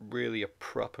really a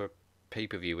proper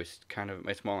pay-per-view. It's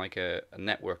more like a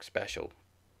network special.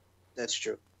 That's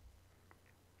true.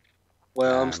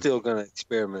 Well, I'm still going to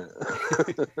experiment.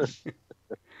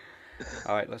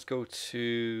 All right, let's go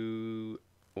to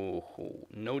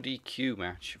no DQ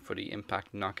match for the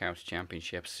Impact Knockouts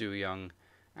Championship. Su Yung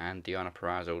and Deonna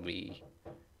Purrazzo, the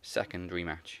second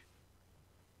rematch.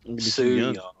 Su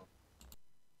Yung.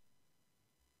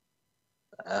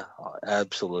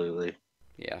 Absolutely.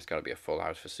 Yeah, it's got to be a full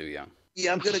house for Su Yung.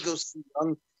 Yeah, I'm going to go Su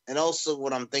Yung. And also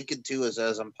what I'm thinking, too, is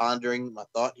as I'm pondering my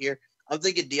thought here, I'm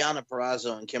thinking Deonna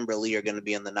Purrazzo and Kimberly are going to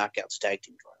be in the Knockouts Tag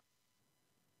Team Tournament.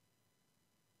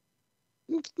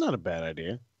 It's not a bad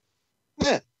idea.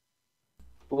 Yeah.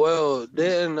 Well,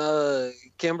 didn't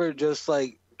Kimber just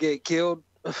like get killed?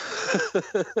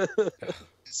 It's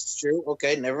true.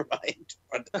 Okay, never mind.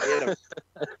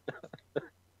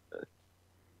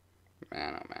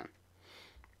 Man, oh man.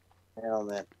 Oh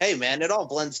man. Hey man, it all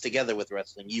blends together with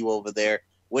wrestling. You over there.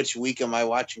 Which week am I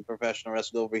watching professional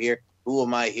wrestling over here? Who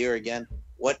am I here again?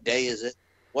 What day is it?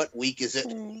 What week is it?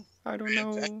 I don't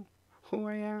know who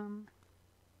I am.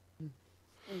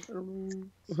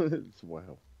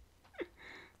 Wow.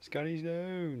 Scotty's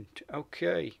don't.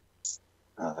 Okay.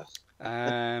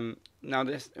 Now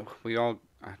this we all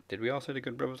did we all say the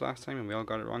Good Brothers last time and we all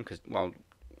got it wrong?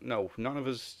 No, none of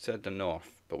us said the North,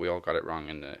 but we all got it wrong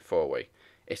in the 4-way.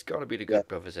 It's got to be the Good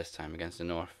Brothers this time against the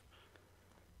North.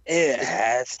 It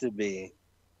has to be.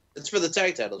 It's for the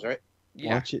tag titles, right?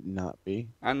 Yeah. Watch it not be.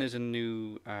 And there's a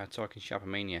new Talking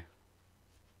Shopomania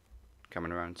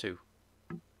coming around too.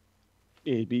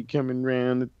 It'd be coming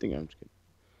round. I'm just kidding.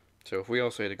 So if we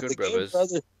all say the Good Brothers,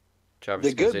 Travis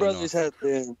the Good Brothers have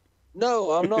been.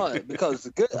 No, I'm not because the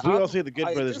Good. If we all say the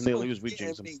Good Brothers and they lose, we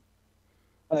jinx them.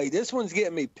 Like this one's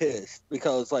getting me pissed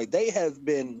because like they have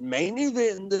been main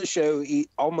eventing the show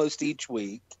almost each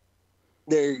week.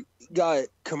 They got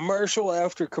commercial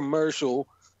after commercial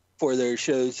for their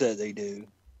shows that they do.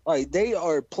 Like they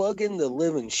are plugging the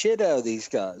living shit out of these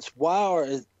guys. Why are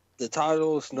the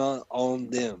titles not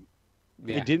on them?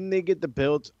 Yeah. Hey, didn't they get the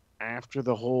belts after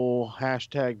the whole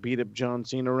hashtag beat up John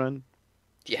Cena run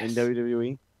in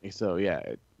WWE? So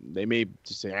yeah, they may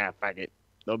just say, fuck it,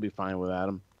 they'll be fine without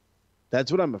him.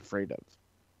 That's what I'm afraid of.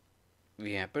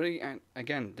 Yeah, but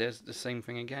again, there's the same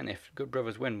thing again. If Good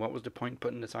Brothers win, what was the point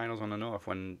putting the titles on the North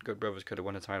when Good Brothers could have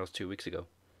won the titles 2 weeks ago?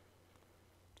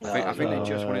 I think they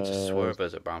just wanted to swerve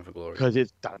us at Bound for Glory. Because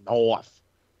it's the North.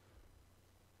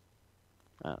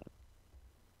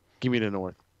 Give me the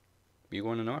North. You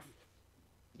going to North?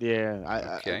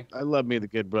 Yeah, Okay. I love me the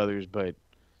Good Brothers, but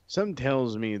something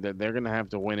tells me that they're going to have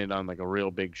to win it on like a real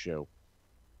big show.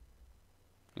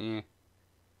 Yeah.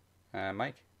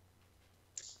 Mike?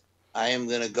 I am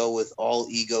going to go with All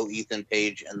Ego Ethan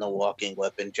Page and the Walking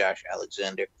Weapon Josh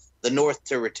Alexander. The North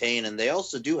to retain, and they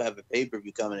also do have a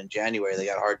pay-per-view coming in January. They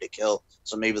got Hard to Kill,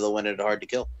 so maybe they'll win it at Hard to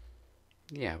Kill.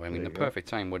 Yeah, well, I mean, the perfect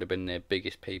time would have been their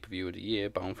biggest pay-per-view of the year,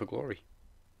 Bound for Glory.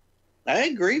 I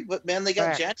agree, but man, they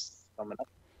got January coming up.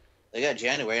 They got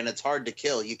January, and it's Hard to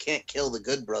Kill. You can't kill the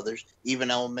Good Brothers, even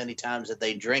how many times that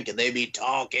they drink, and they be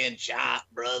talking shop,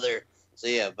 brother. So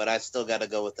yeah, but I still got to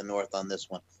go with the North on this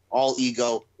one. All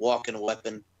Ego, Walking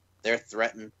Weapon, they're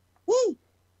threatened. Woo!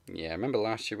 Yeah, I remember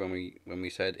last year when we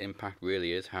said Impact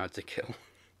really is hard to kill.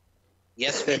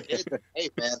 Yes, we did. Hey,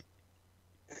 man.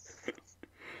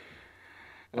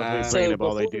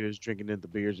 All they do is drinking in the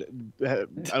beers. I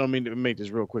don't mean to make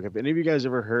this real quick. Have any of you guys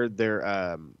ever heard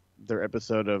their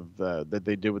episode of that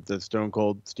they did with the Stone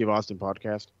Cold Steve Austin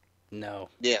podcast? No.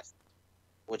 Yes.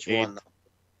 Which one?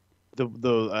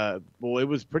 Well, it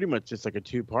was pretty much just like a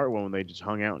 2-part one when they just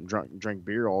hung out and drank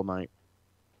beer all night.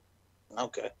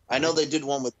 Okay. I know they did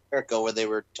one with Jericho where they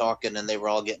were talking and they were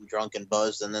all getting drunk and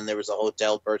buzzed, and then there was a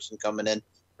hotel person coming in,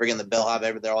 bringing the bellhop.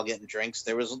 They're all getting drinks.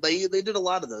 They did a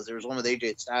lot of those. There was one with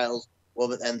AJ Styles, one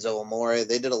with Enzo Amore.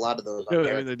 They did a lot of those. No,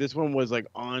 I mean, this one was like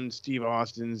on Steve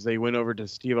Austin's. They went over to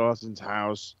Steve Austin's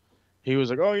house. He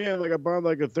was like, "Oh yeah, like I bought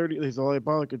like a 30." He's like, "I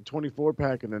bought like a 24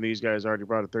 pack," and then these guys already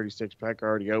brought a 36 pack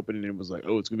already open, and it was like,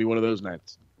 "Oh, it's gonna be one of those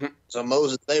nights." So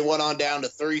Moses, they went on down to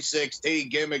 316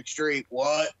 Gimmick Street.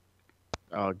 What?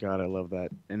 Oh God, I love that.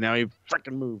 And now he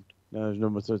freaking moved. No, there's no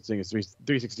more such thing as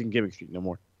 316 Gimmick Street no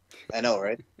more. I know,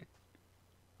 right?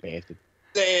 Bastard.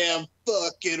 Damn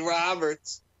fucking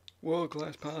Roberts. World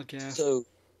class podcast. So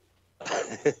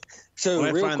when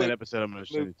I real find quick, that episode, I'm gonna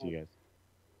send it to you guys.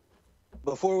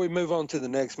 before we move on to the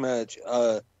next match,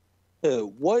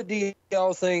 what do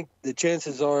y'all think the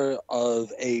chances are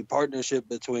of a partnership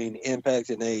between Impact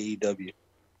and AEW?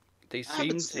 They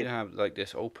seem to have like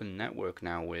this open network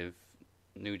now with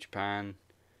New Japan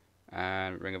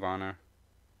and Ring of Honor.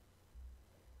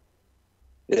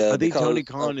 Yeah, I think Tony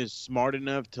Khan is smart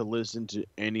enough to listen to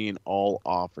any and all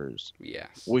offers.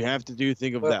 Yes. We have to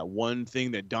think of that one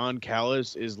thing that Don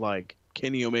Callis is like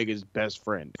Kenny Omega's best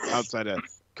friend outside of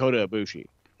Kota Ibushi.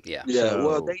 Yeah. Yeah. So-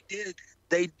 Well, they did.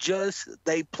 They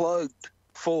plugged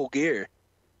Full Gear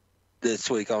this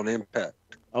week on Impact.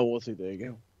 Oh, we'll see. There you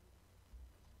go.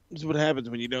 This is what happens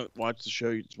when you don't watch the show.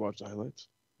 You just watch the highlights.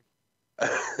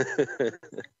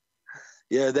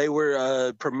 Yeah, they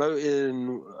were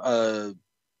promoting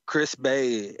Chris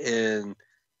Bay and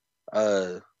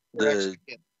the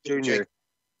junior.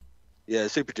 Yeah,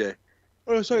 Super J.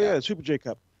 Oh, sorry. Yeah, Super J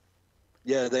Cup.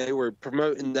 Yeah, they were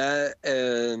promoting that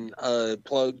and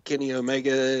plugged Kenny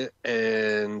Omega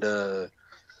and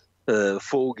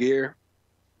Full Gear.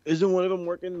 Isn't one of them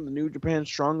working the New Japan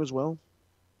Strong as well?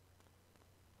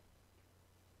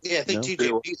 Yeah, I think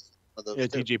No? TJP. Yeah,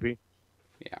 TJP.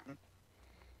 Yeah.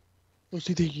 Well,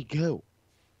 see, there you go.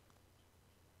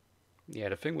 Yeah,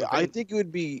 the thing with I think it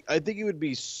would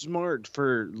be smart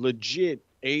for legit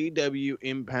AEW,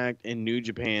 Impact, and New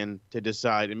Japan to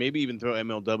decide, and maybe even throw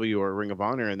MLW or Ring of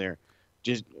Honor in there.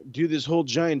 Just do this whole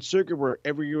giant circuit where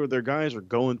every year their guys are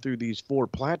going through these 4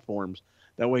 platforms.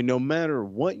 That way, no matter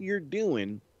what you're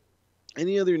doing,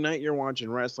 any other night you're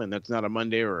watching wrestling that's not a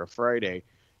Monday or a Friday,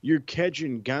 you're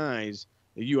catching guys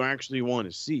that you actually want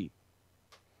to see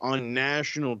on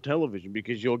national television,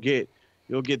 because you'll get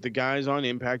the guys on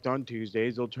Impact on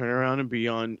Tuesdays. They'll turn around and be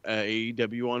on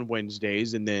AEW on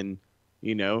Wednesdays, and then,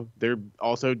 they're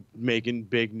also making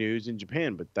big news in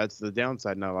Japan. But that's the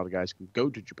downside. Not a lot of guys can go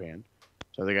to Japan,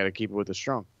 so they got to keep it with the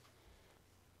strong.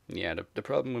 Yeah, the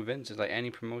problem with Vince is like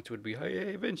any promoter would be,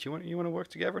 hey Vince, you want to work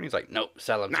together? And he's like, nope,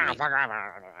 sell him to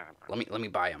me. Let me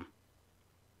buy him.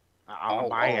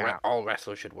 All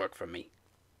wrestlers should work for me.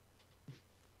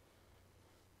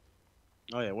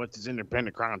 Oh yeah, what's this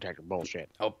independent contractor bullshit?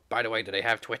 Oh, by the way, do they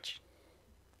have Twitch?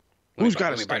 Who's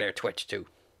got Let me buy their Twitch too.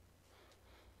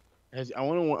 I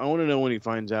want to know when he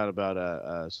finds out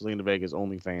about Selena Vega's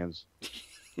OnlyFans.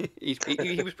 he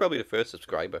was probably the first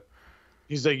subscriber.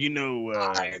 He's like, I'm gonna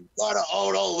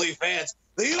own OnlyFans.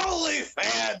 The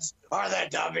OnlyFans are the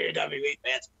WWE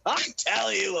fans. I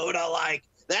tell you who to like.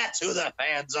 That's who the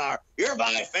fans are. You're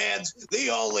my fans. The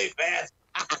OnlyFans.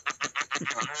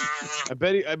 I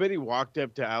bet he walked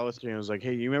up to Alistair and was like,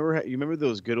 "Hey, you remember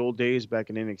those good old days back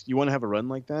in NXT? You want to have a run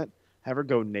like that? Have her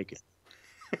go naked."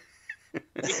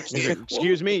 He's like,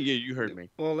 excuse me, you heard me.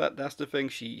 Well, that's the thing.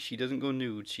 She doesn't go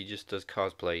nude. She just does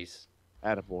cosplays.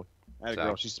 Attaboy.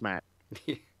 Girl, she's smart.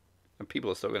 And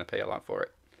people are still gonna pay a lot for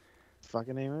it.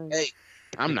 Fucking A, right? Hey,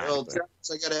 I'm not. Well,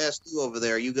 Travis, I gotta ask you over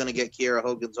there. Are you gonna get Kiera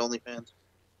Hogan's OnlyFans?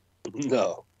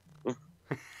 No.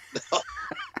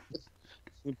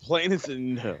 Plain as a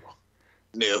no.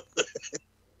 No.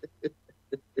 I'm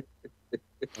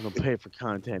gonna pay for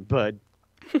content, bud.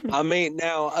 I mean,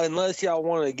 now, unless y'all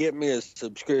want to get me a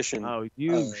subscription Oh,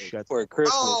 you shut for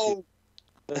Christmas. Oh,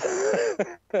 This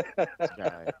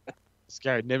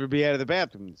guy would never be out of the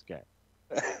bathroom. This guy.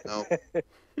 no. So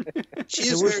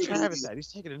She's where's very Travis booty. at? He's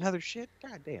taking another shit.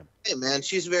 God damn. Hey man,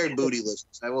 she's very bootyless.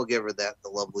 I will give her that. The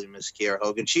lovely Miss Kiera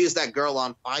Hogan. She is that girl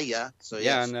on fire. So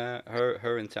Yeah, yes. and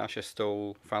her and Tasha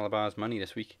stole Falabar's money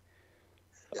this week.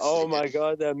 Yes, Oh they my did.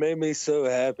 God, that made me so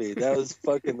happy. That was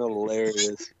fucking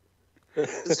hilarious.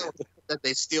 That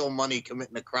they steal money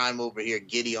committing a crime over here.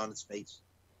 Giddy on his face.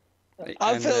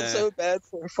 I And, felt so bad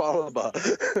for Falaba,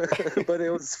 but it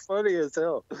was funny as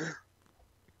hell.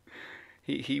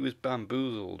 He was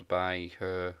bamboozled by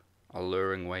her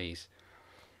alluring ways.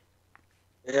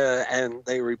 Yeah, and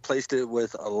they replaced it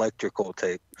with electrical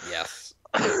tape. Yes.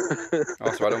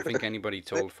 Also, I don't think anybody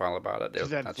told Fal about it.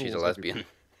 That she's a lesbian.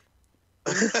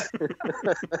 I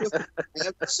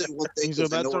have to say one thing. So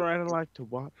that's all right. I like to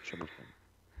watch.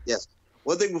 Yes.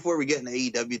 One thing before we get into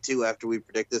AEW too, after we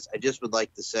predict this, I just would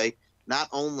like to say, not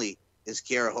only is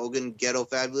Kiera Hogan ghetto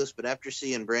fabulous, but after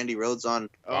seeing Brandi Rhodes on,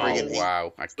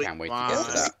 wow, I can't wait to get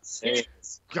to that.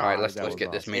 God, all right, let's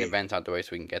get this main event out of the way so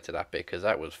we can get to that bit, because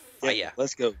that was fire. Yeah,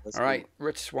 let's go. All right,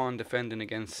 Rich Swann defending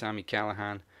against Sami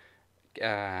Callihan.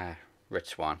 Rich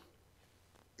Swann.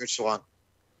 Rich Swann.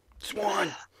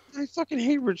 Swann. I fucking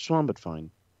hate Rich Swann, but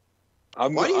fine.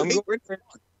 Why do you hate Rich Swann?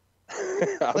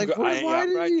 Why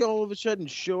did he all of a sudden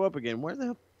show up again? Where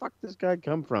the fuck does this guy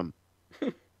come from?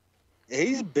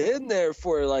 He's been there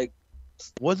for like.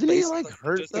 Wasn't he like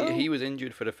hurt though? He was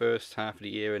injured for the first half of the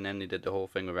year, and then he did the whole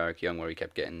thing with Eric Young where he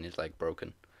kept getting his leg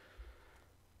broken.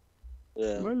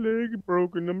 Yeah. My leg is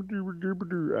broken. I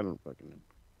don't fucking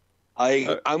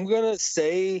know. I'm gonna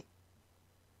say,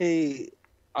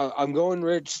 I'm going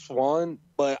Rich Swann,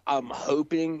 but I'm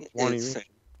hoping it's.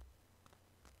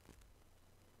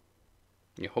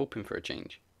 You're hoping for a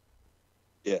change?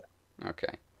 Yeah.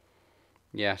 Okay.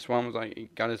 Yeah, Swann was like, he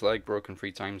got his leg broken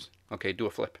 3 times. Okay, do a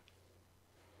flip.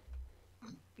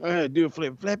 Do a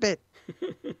flip. Flip it.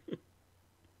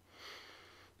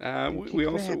 We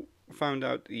also found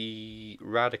out the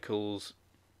Radicals,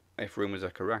 if rumors are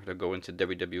correct, are going to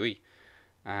WWE.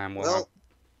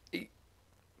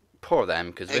 Poor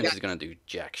them, because Vince is going to do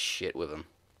jack shit with them.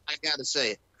 I gotta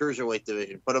say it. Cruiserweight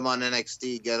division. Put him on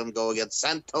NXT. Get him go against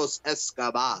Santos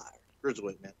Escobar.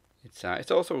 Cruiserweight, man.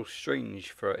 It's also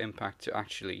strange for Impact to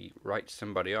actually write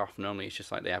somebody off. Normally it's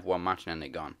just like they have one match and then they're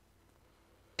gone.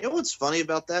 You know what's funny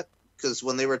about that? Because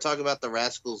when they were talking about the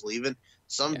Rascals leaving,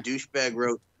 some douchebag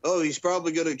wrote, "Oh, he's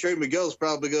probably going to, Trey Miguel's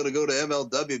probably going to go to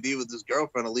MLW, be with his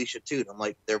girlfriend Alicia too." And I'm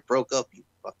like, they're broke up, you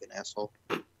fucking asshole.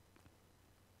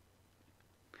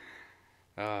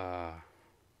 How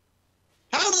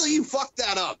do you fuck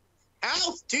that up?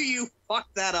 How do you fuck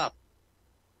that up?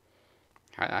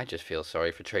 I just feel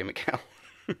sorry for Trey Miguel.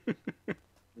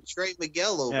 Trey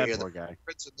Miguel over here, poor the guy.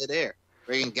 Prince of Midair.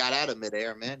 Friggin' got out of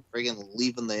midair, man. Friggin'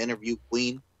 leaving the interview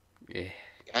queen. Yeah.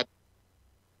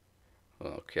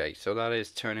 Okay, so that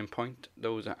is Turning Point.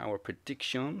 Those are our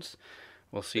predictions.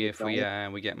 We'll see if we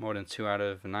get more than 2 out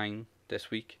of 9 this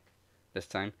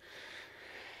time.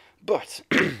 But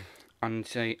on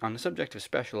the subject of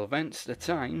special events, the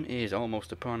time is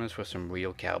almost upon us for some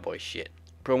real cowboy shit.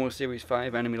 Promo Series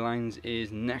 5 Enemy Lines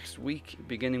is next week,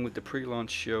 beginning with the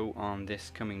pre-launch show on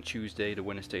this coming Tuesday. The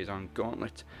winner stays on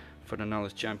Gauntlet. For the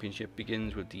Knowledge Championship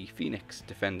begins with the Phoenix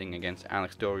defending against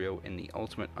Alex Dorio in the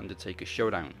Ultimate Undertaker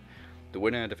Showdown. The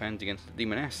winner defends against the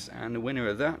Demoness, and the winner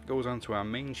of that goes on to our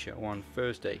main show on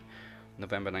Thursday,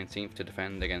 November 19th, to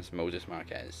defend against Moses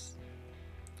Marquez.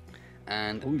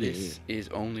 And this is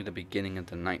only the beginning of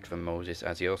the night for Moses,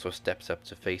 as he also steps up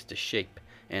to face the Shape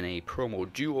in a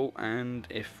promo duel, and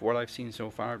if what I've seen so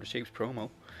far of the Shape's promo,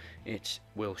 it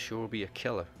will sure be a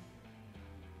killer.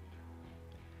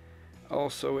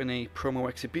 Also in a promo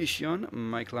exhibition,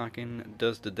 Mike Larkin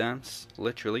does the dance,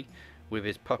 literally, with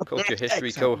his pop culture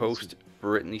history co-host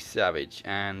Brittany Savage,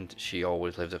 and she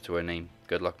always lives up to her name.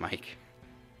 Good luck, Mike.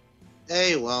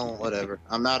 Hey, well, whatever.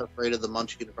 I'm not afraid of the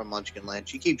Munchkin from Munchkinland.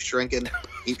 She keeps shrinking,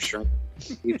 keeps on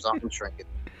shrinking.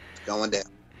 It's going down.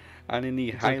 And in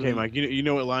the okay, Mike, you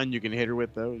know what line you can hit her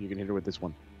with, though? You can hit her with this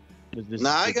one.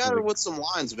 I got her with some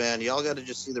lines, man. Y'all got to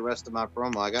just see the rest of my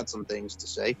promo. I got some things to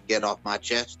say. Get off my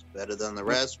chest. Better than the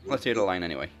rest. Let's hear the line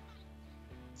anyway.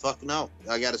 Fuck no.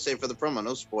 I got to say for the promo.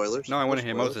 No spoilers. No, I want to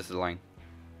hear Moses' line.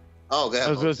 Oh, go ahead.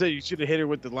 I was going to say, you should have hit her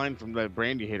with the line from that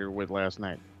Brandi hit her with last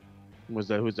night. Who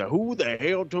the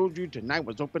hell told you tonight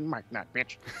was open mic night,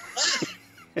 bitch?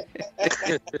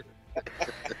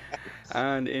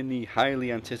 And in the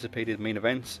highly anticipated main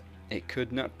event, it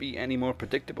could not be any more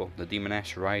predictable. The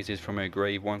Demoness rises from her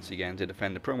grave once again to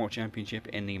defend the promo championship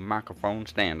in the microphone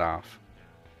standoff.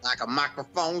 Like a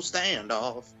microphone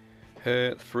standoff.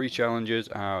 Her 3 challengers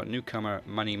are newcomer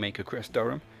Moneymaker Chris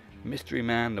Durham, Mystery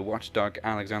Man the Watchdog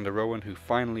Alexander Rowan, who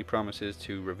finally promises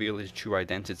to reveal his true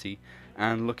identity,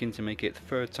 and looking to make it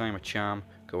 3rd time a charm,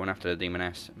 going after the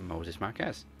Demoness, Moses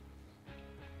Marquez.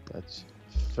 That's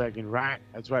fucking right.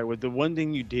 That's right. Well, the one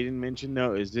thing you didn't mention,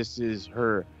 though, is this is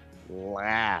her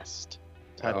last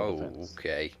title defense.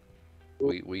 Okay.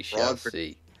 We shall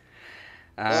see.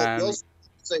 Well,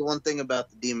 say one thing about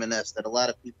the Demoness that a lot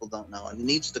of people don't know, and it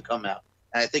needs to come out.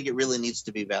 And I think it really needs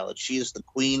to be valid. She is the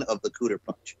queen of the cooter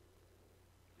punch.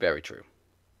 Very true.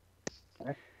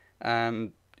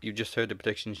 And you just heard the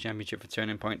predictions championship for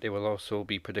Turning Point. There will also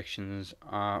be predictions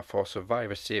for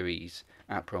Survivor Series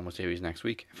at Promo Series next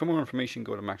week. For more information,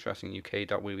 go to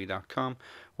maxwrestlinguk.weebly.com.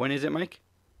 When is it, Mike?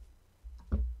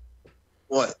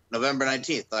 What? November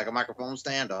 19th, like a microphone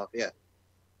standoff, yeah.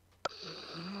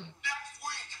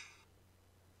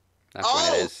 That's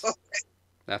when it is. Okay.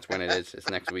 That's when it is. It's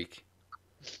next week.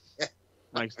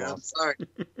 Thanks, I'm sorry.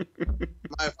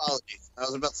 My apologies. I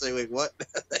was about to say, wait, what?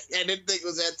 I didn't think it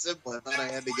was that simple. I thought I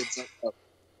had to get something up.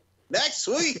 Next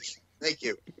week. Thank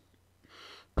you.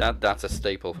 That's a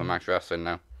staple for Max Wrestling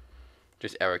now.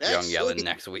 Just Eric Young yelling week.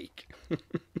 Next week.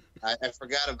 I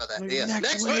forgot about that. Yes.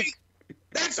 Next week.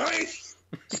 Next week.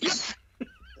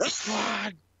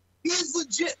 He's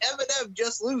legit Eminem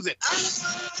just losing.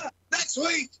 Next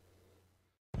week.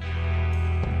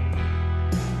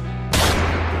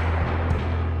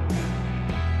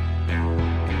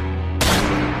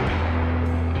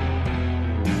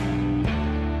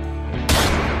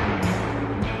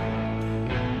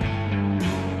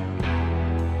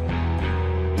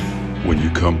 When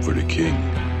you come for the king,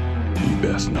 you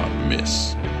best not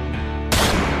miss.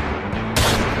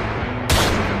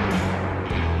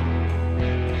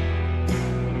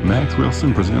 Max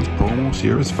Wrestling presents Promo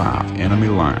Series 5 Enemy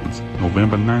Lines,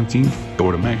 November 19th.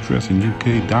 Go to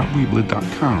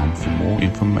maxwrestlinguk.weebly.com for more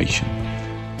information.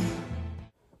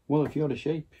 Well, if you're the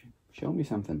shape, show me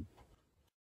something.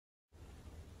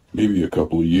 Maybe a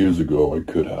couple of years ago I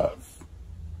could have.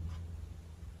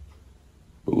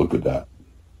 But look at that.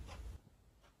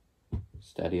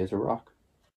 Steady as a rock.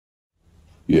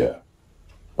 Yeah,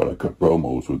 but I cut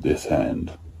promos with this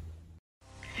hand.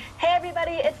 Hey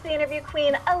everybody, it's the interview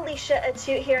queen Alicia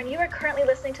Atute here, and you are currently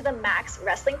listening to the Max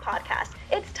Wrestling Podcast.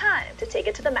 It's time to take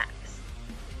it to the max.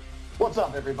 What's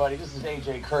up everybody, this is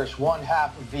AJ Kirsch, one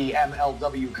half of the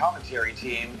MLW commentary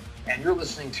team, and you're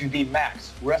listening to the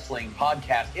Max Wrestling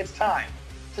Podcast. It's time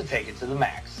to take it to the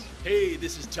max. Hey,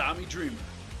 this is Tommy Dreamer,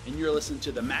 and you're listening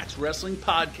to the Max Wrestling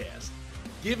Podcast,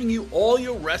 giving you all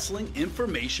your wrestling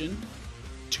information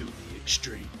to the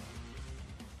extreme.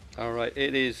 Alright,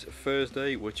 it is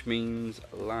Thursday, which means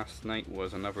last night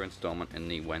was another installment in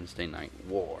the Wednesday Night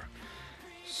War.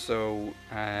 So,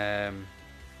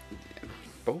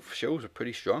 both shows are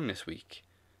pretty strong this week.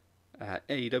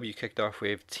 AEW kicked off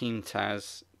with Team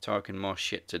Taz talking more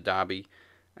shit to Darby.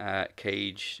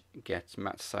 Cage gets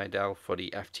Matt Sydal for the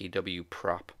FTW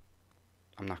prop.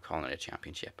 I'm not calling it a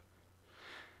championship.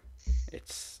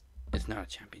 It's not a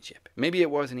championship. Maybe it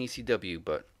was an ECW,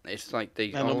 but it's like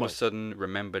they all of a sudden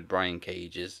remembered Brian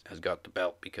Cage has got the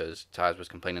belt because Taz was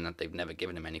complaining that they've never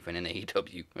given him anything in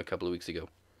AEW a couple of weeks ago.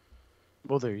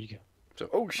 Well, there you go. So,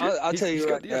 oh shit, I'll tell you he's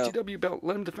right got the now, FTW belt.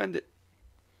 Let him defend it.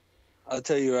 I'll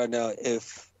tell you right now,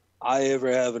 if I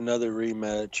ever have another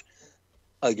rematch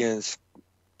against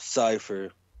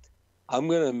Cypher, I'm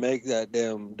going to make that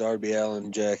damn Darby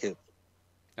Allin jacket.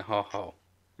 Oh.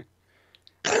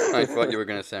 I thought you were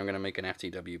going to say I'm going to make an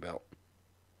FTW belt.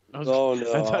 Oh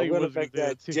no, I'm going to make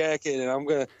that jacket, and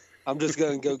I'm just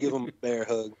going to go give him a bear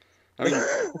hug. I mean,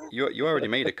 you already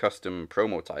made a custom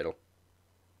promo title.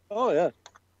 Oh yeah.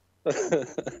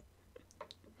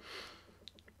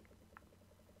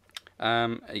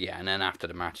 Yeah, and then after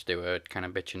the match, they were kind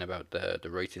of bitching about the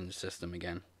rating system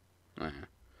again.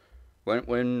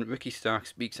 When Ricky Stark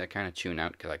speaks, I kind of tune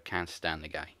out because I can't stand the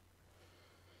guy.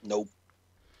 Nope.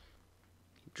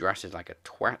 Dresses like a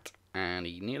twat, and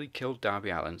he nearly killed Darby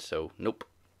Allin, so nope.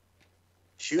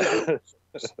 Shoes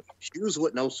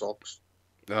with no socks.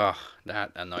 Ugh,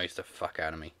 that annoys the fuck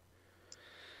out of me.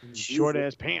 Short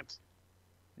ass pants.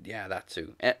 Yeah, that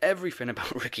too. Everything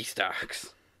about Ricky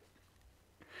Starks.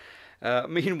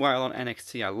 Meanwhile, on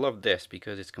NXT, I love this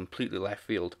because it's completely left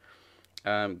field.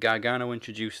 Gargano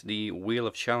introduced the Wheel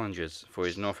of Challengers for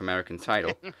his North American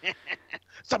title.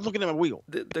 Stop looking at my wheel.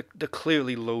 The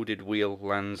clearly loaded wheel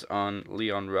lands on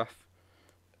Leon Ruff.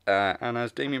 And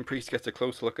as Damian Priest gets a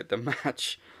close look at the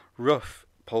match, Ruff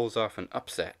pulls off an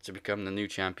upset to become the new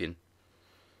champion.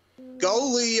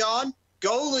 Go Leon!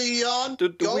 Go Leon!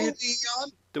 Go Leon!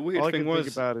 The weird thing was... All I can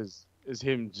think about is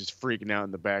him just freaking out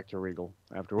in the back to Regal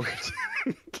afterwards.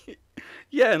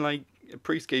 Yeah, and like,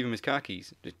 Priest gave him his car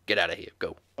keys. Just get out of here,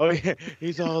 go. Oh yeah,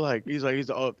 he tries to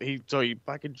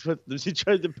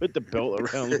put the belt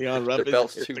around Leon Ruff. The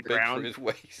belt's too big for his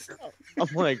waist. I'm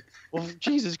like, well,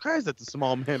 Jesus Christ, that's a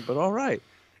small man, but all right.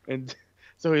 And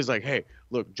so he's like, hey,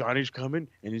 look, Johnny's coming,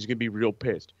 and he's gonna be real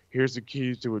pissed. Here's the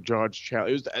keys to a Dodge Challenger.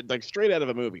 It was like straight out of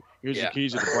a movie. Here's the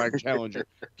keys to the Black Challenger.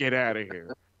 Get out of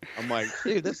here. I'm like,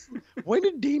 dude, when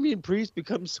did Damian Priest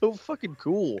become so fucking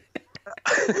cool?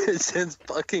 Since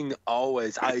fucking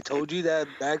always. I told you that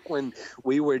back when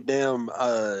we were damn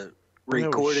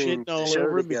recording shitting all the show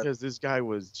over him together. because this guy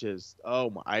was just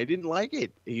I didn't like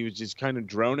it. He was just kind of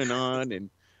droning on, and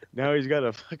now he's got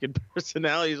a fucking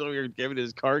personality. He's over here giving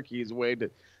his car keys away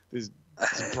to this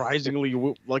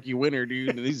surprisingly lucky winner, dude,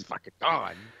 and he's fucking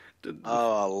gone.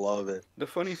 Oh, I love it. The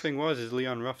funny thing is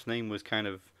Leon Ruff's name was kind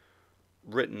of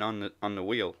written on the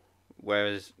wheel,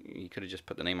 whereas you could have just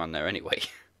put the name on there anyway.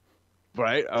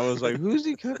 Right? I was like, who's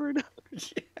he covering up?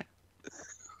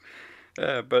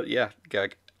 Yeah. But yeah,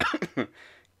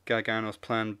 Gargano's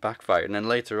plan backfired, and then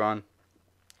later on,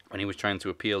 when he was trying to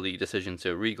appeal the decision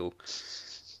to Regal,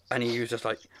 and he was just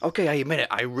like, "Okay, I admit it.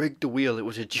 I rigged the wheel. It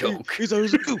was a joke." He's like, "It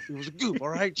was a goof. It was a goof. All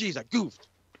right, jeez, I goofed.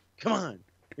 Come on."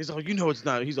 He's all, "You know it's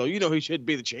not." He's all, "You know he should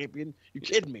be the champion. You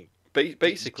kidding me?"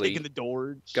 Basically, taking the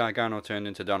doors. Gargano turned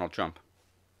into Donald Trump.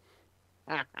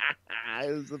 It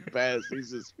was the best.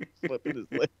 He's just flipping his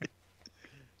leg.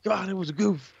 God, it was a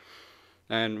goof.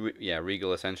 And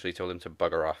Regal essentially told him to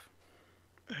bugger off.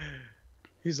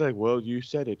 He's like, "Well, you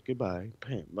said it. Goodbye."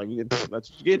 Bam. Like, that's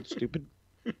what you get, stupid.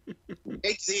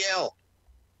 HCL.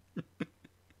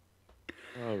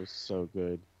 Oh, it was so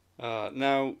good.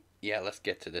 Now, let's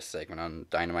get to this segment on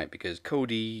Dynamite, because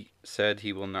Cody said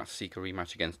he will not seek a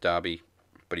rematch against Darby,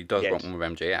 but he does want one with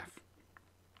MJF.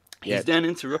 He's then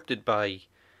interrupted by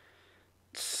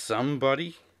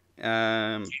somebody.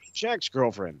 Shaq's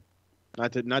girlfriend.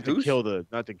 Not to kill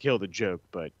the joke,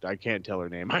 but I can't tell her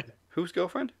name either. Whose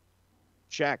girlfriend?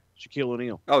 Shaq, Shaquille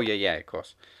O'Neal. Oh yeah, of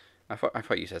course. I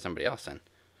thought you said somebody else then.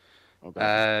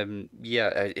 Okay.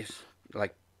 It's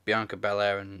like Bianca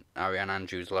Belair and Ariane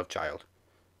Andrews' love child.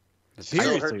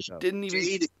 Seriously, didn't even.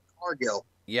 Jade Cargill.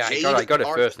 Yeah, I got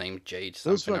her first name, Jade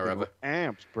something or other.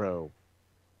 Amps, bro.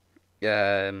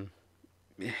 Promo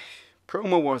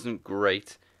wasn't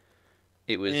great.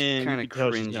 It was kind of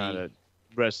cringy. She's not a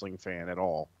wrestling fan at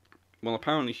all. Well,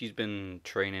 apparently she's been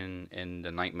training in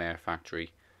the Nightmare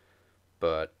Factory,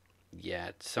 but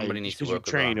somebody needs to work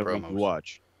with her on promos.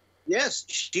 Watch. Yes,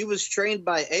 she was trained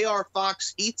by A.R.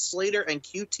 Fox, Heath Slater, and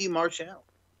QT Marshall.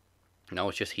 No,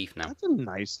 it's just Heath now. That's a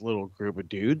nice little group of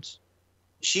dudes.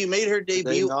 She made her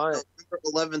debut on November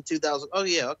 11, 2000. Oh,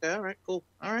 yeah. Okay. All right. Cool.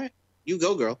 All right. You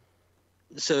go, girl.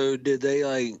 So did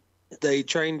they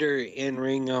trained her in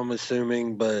ring, I'm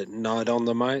assuming, but not on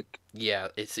the mic? Yeah,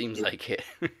 it seems like it.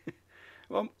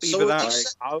 Well, So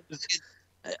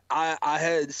I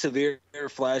had severe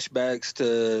flashbacks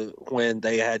to when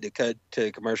they had to cut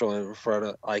to commercial in front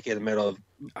of, like, in the middle of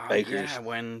Baker's. Yeah,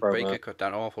 when promo. Baker cut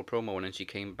that awful promo and then she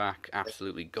came back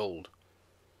absolutely gold.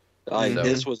 Like,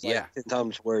 this was 10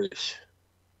 times worse.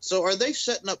 So are they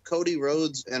setting up Cody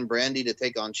Rhodes and Brandi to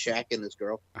take on Shaq and his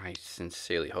girl? I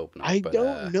sincerely hope not. I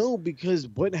don't know, because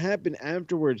what happened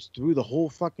afterwards threw the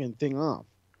whole fucking thing off.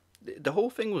 The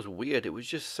whole thing was weird. It was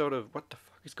just sort of, what the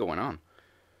fuck is going on?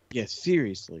 Yeah,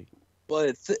 seriously.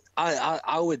 But I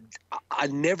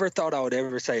never thought I would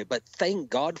ever say it, but thank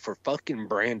God for fucking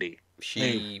Brandi.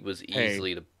 She was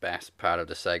easily the best part of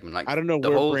the segment. Like, I don't know the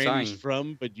where whole Brandi's time,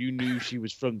 from, but you knew she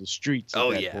was from the streets at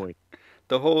that point.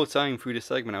 The whole time through the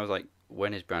segment, I was like,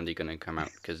 when is Brandi going to come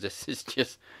out? Because this is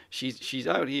just, she's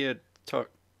out here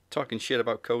talking shit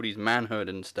about Cody's manhood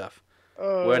and stuff.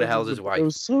 Where the hell's his wife? It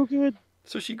was so good.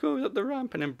 So she goes up the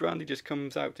ramp, and then Brandi just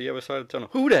comes out the other side of the tunnel.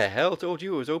 Who the hell told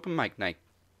you it was open mic night?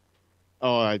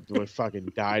 Oh, I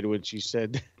fucking died when she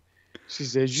said, she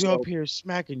says, "You up here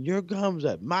smacking your gums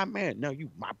at my man. No, you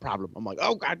my problem." I'm like,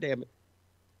 oh, God damn it.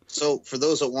 So for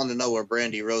those that want to know where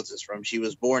Brandi Rhodes is from, she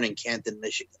was born in Canton,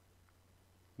 Michigan.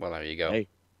 Well, there you go. Hey,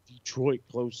 Detroit,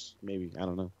 close, maybe. I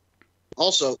don't know.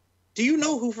 Also, do you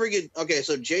know who okay,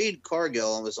 so Jade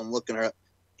Cargill, as I'm looking her up,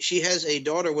 she has a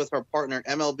daughter with her partner,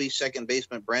 MLB second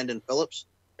baseman Brandon Phillips.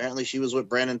 Apparently she was with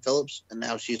Brandon Phillips, and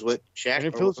now she's with Shaq.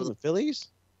 Brandon Phillips from the Phillies?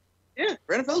 Yeah,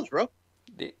 Brandon Phillips, bro.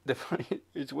 The funny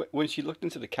is when she looked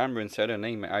into the camera and said her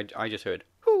name, I just heard,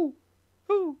 who?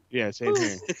 Yeah, same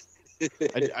here.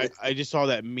 I just saw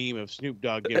that meme of Snoop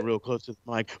Dogg getting real close to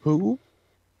the mic. Who?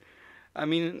 I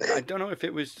mean, I don't know if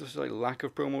it was just like lack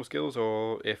of promo skills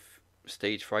or if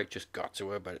stage fright just got to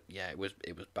her, but yeah, it was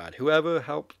bad. Whoever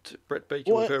helped Britt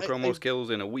Baker with her promo skills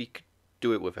in a week,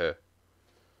 do it with her.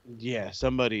 Yeah,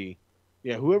 somebody.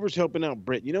 Yeah, whoever's helping out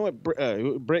Britt. You know what?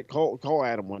 Britt call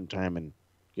Adam one time and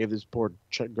gave this poor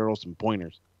girl some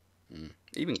pointers.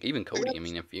 Even Cody. I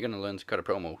mean, if you're gonna learn to cut a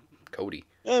promo, Cody.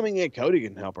 I mean, yeah, Cody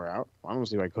can help her out. I don't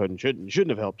see why Cody shouldn't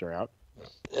have helped her out.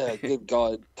 Yeah, good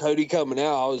God. Cody coming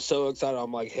out, I was so excited.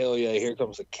 I'm like, hell yeah, here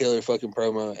comes a killer fucking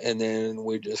promo. And then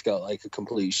we just got like a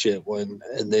complete shit one.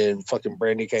 And then fucking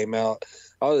Brandi came out.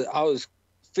 I was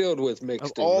filled with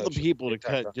mixed Of all the emotions. people to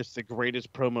cut just the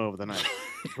greatest promo of the night.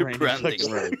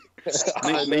 Brandi.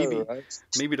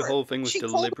 Maybe the whole thing was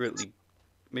deliberately.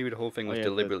 Maybe the whole thing was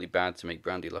deliberately bad to make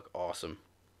Brandi look awesome.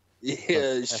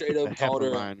 Yeah, straight up called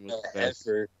her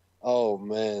heifer. Oh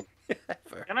man.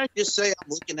 Can I just say, I'm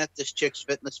looking at this chick's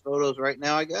fitness photos right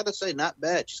now. I gotta say, not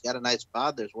bad. She's got a nice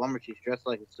bod. There's one where she's dressed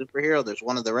like a superhero. There's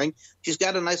one in the ring. She's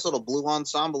got a nice little blue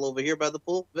ensemble over here by the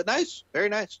pool. But nice, very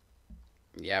nice.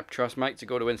 Yeah, trust Mike to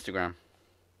go to Instagram.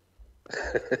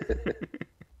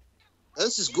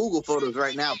 This is Google photos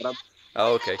right now, but I'm.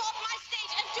 Oh, okay.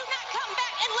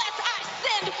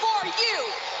 Do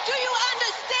you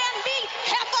understand me,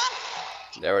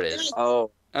 heifer? There it is.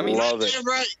 Oh, I mean, love it.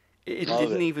 It Love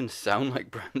didn't it. even sound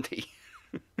like Brandi.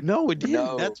 No, it didn't.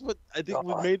 No. That's what I think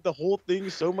what made the whole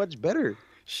thing so much better.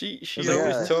 She Yeah.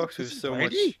 always talks with so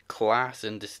much Brandi? class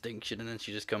and distinction, and then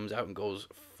she just comes out and goes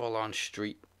full on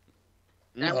street.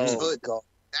 That was good. God.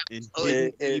 And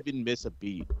It- didn't even miss a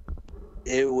beat.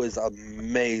 It was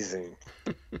amazing.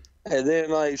 And then,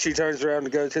 like, she turns around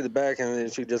to go to the back, and then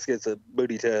she just gets a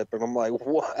booty tap, and I'm like,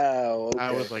 wow. Okay.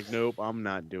 I was like, nope, I'm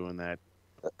not doing that.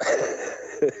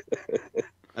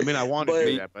 I mean, I want to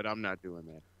do that, but I'm not doing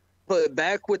that. But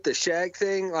back with the Shaq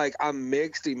thing, like, I'm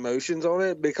mixed emotions on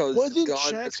it because Wasn't God,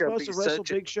 Shaq it's gonna supposed be to wrestle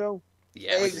such a- Big Show?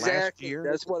 Yeah, like last exactly. year?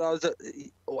 That's what I was.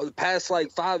 The past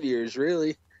like 5 years,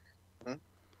 really.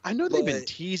 I know they've been But-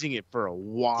 teasing it for a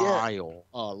while,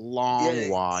 a long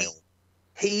while.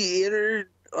 He entered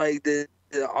like the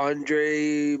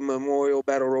Andre Memorial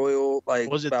Battle Royal. Like,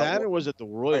 Was it about that or what- was it the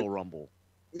Royal Rumble?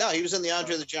 No, he was in the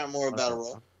Andre the Giant Memorial Battle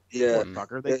Royal. Yeah, Poor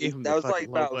fucker. They gave him that the was fucking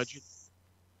like low about. budget.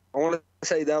 I want to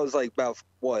say that was like about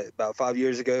 5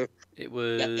 years ago. It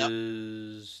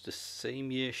was the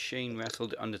same year Shane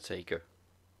wrestled Undertaker.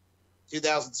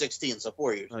 2016, so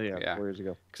 4 years. Oh yeah, Yeah. 4 years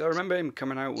ago. Because I remember him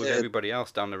coming out with Yeah. everybody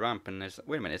else down the ramp, and there's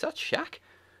wait a minute, is that Shaq?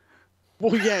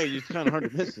 Well, yeah, it's kind of hard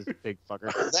to miss this big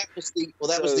fucker. That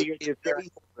was the year that Barry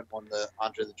Corbin won the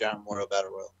Andre the Giant Memorial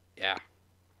Battle Royal. Yeah.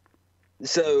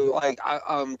 So like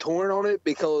I'm torn on it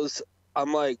because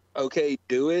I'm like, okay,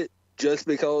 do it just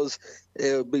because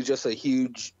it would be just a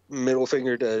huge middle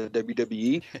finger to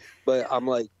WWE. But I'm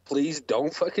like, please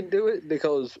don't fucking do it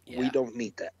because we don't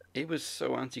need that. It was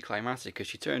so anticlimactic because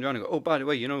she turned around and go, "Oh, by the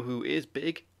way, you know who is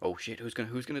big? Oh shit, who's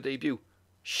gonna debut?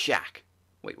 Shaq."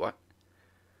 Wait, what?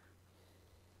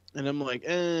 And I'm like,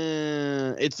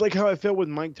 it's like how I felt when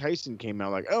Mike Tyson came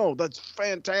out. Like, oh, that's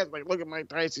fantastic. Look at Mike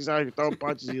Tyson. He's out here throwing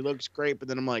punches. He looks great. But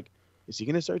then I'm like, is he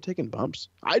going to start taking bumps?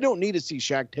 I don't need to see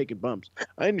Shaq taking bumps.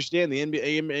 I understand the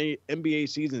NBA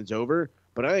season's over,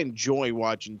 but I enjoy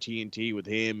watching TNT with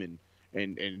him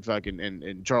and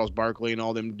fucking Charles Barkley and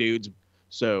all them dudes.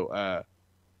 So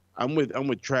I'm with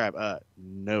Trav.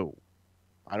 No.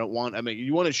 I don't want. I mean,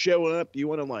 you want to show up? You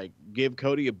want to like give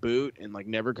Cody a boot and like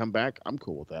never come back? I'm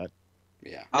cool with that.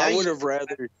 Yeah. I would have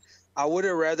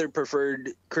rather preferred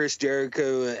Chris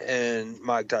Jericho and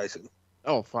Mike Tyson.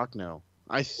 Oh fuck no!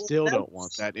 I still don't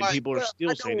want that, and people are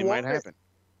still saying it might happen.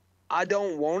 I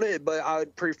don't want it, but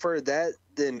I'd prefer that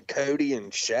than Cody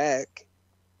and Shaq.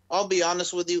 I'll be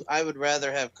honest with you. I would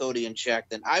rather have Cody and Shaq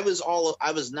than I was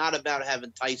not about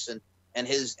having Tyson and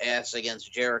his ass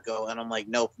against Jericho. And I'm like,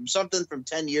 no, from something from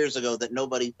 10 years ago that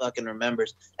nobody fucking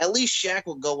remembers. At least Shaq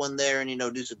will go in there and,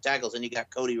 do some tackles. And you got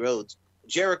Cody Rhodes.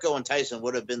 Jericho and Tyson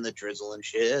would have been the drizzle and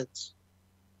shits.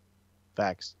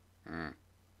 Facts.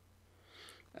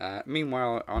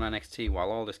 Meanwhile, on NXT,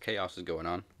 while all this chaos is going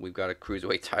on, we've got a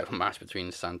cruiserweight title match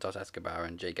between Santos Escobar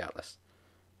and Jake Atlas.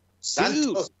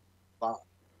 Santos.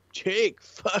 Jake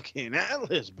fucking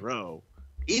Atlas, bro.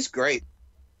 He's great.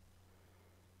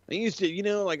 I used to,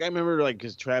 I remember,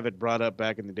 because Trav had brought up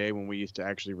back in the day when we used to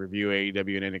actually review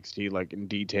AEW and NXT, in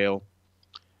detail.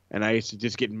 And I used to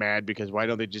just get mad because why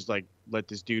don't they just, let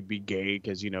this dude be gay?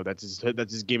 Because, that's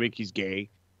his gimmick. He's gay.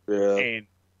 Yeah.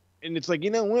 And it's like, you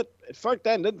know what? Fuck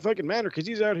that. It doesn't fucking matter because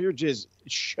he's out here just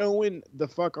showing the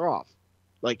fuck off.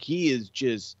 He is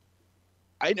just...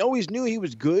 I always knew he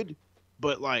was good,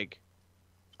 but,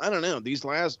 I don't know. These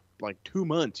last, 2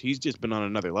 months, he's just been on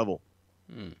another level.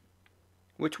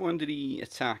 Which one did he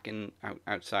attack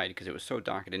outside? Because it was so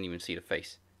dark I didn't even see the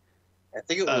face. I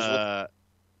think it was...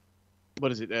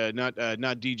 what is it? Not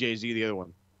DJZ, the other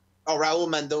one. Oh, Raul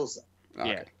Mendoza. Okay.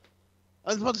 Yeah.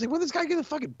 I was about to say, when this guy get a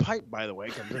fucking pipe, by the way,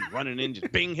 comes in running in,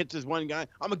 just bing, hits this one guy.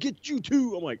 I'm going to get you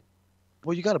too. I'm like,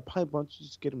 well, you got a pipe, why don't you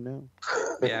just get him now?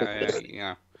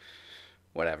 Yeah.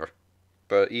 Whatever.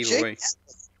 But either way,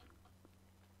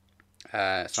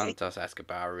 Santos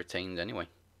Escobar retained anyway.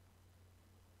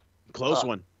 Close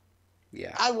one.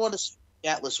 Yeah. I want to see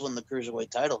Atlas win the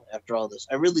Cruiserweight title after all this.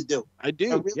 I really do. I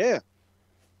do, yeah.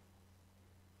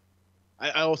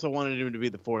 I also wanted him to be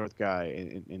the fourth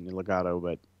guy in the Legato,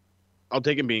 but I'll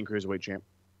take him being cruiserweight champ.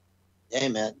 Hey,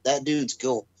 man, that dude's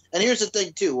cool. And here's the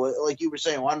thing, too. Like you were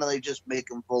saying, why don't they just make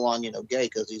him full on, gay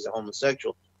because he's a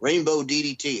homosexual? Rainbow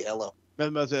DDT, hello.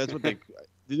 That's what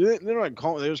they're like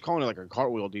calling. They're just calling it like a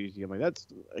cartwheel DDT. I'm like,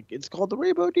 it's called the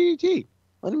Rainbow DDT.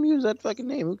 Let him use that fucking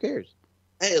name. Who cares?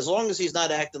 Hey, as long as he's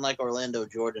not acting like Orlando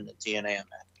Jordan at TNA, I'm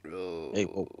happy. Oh,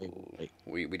 hey.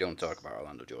 We don't talk about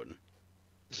Orlando Jordan.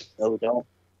 No, we don't.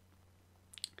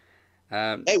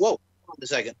 Hey, whoa.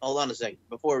 Hold on a second.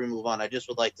 Before we move on, I just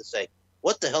would like to say,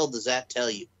 what the hell does that tell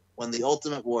you? When the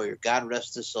Ultimate Warrior, God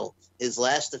rest his soul, his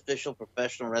last official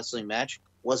professional wrestling match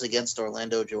was against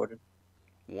Orlando Jordan.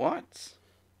 What?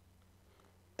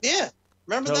 Yeah.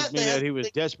 Remember Tells me that he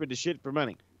was desperate to shit for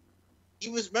money.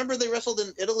 Remember they wrestled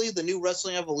in Italy, the new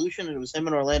Wrestling Evolution, and it was him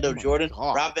and Orlando Jordan.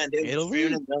 God. Rob Van Dam was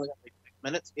feuding in like 6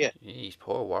 minutes. Yeah. Jeez,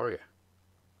 poor Warrior.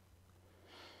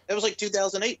 That was like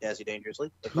 2008, Dazzy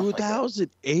Dangerously.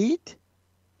 2008?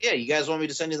 Yeah, you guys want me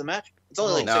to send you the match? It's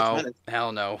only 6 minutes.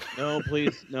 Hell no. No,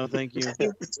 please. No, thank you.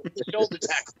 The shoulder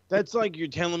tackle. That's like you're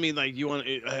telling me, like, you want.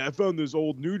 I found this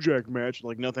old New Jack match.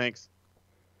 Like, no thanks.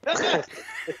 I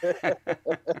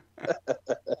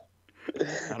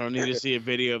don't need to see a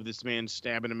video of this man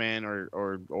stabbing a man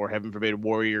or heaven forbid, a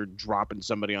warrior dropping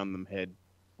somebody on the head.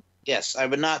 Yes, I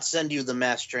would not send you the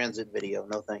mass transit video.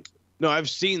 No, thank you. No, I've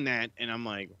seen that, and I'm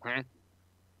like, huh?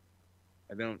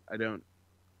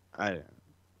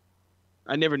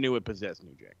 I never knew what possessed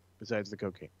New Jack, besides the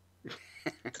cocaine.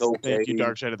 Thank you,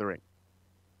 Dark Side of the Ring.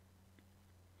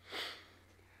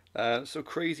 So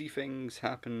crazy things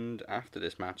happened after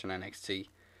this match on NXT.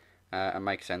 And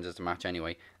Mike sends us the match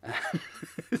anyway.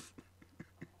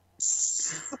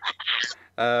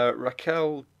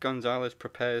 Raquel Gonzalez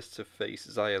prepares to face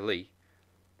Xia Li,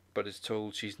 but is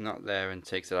told she's not there and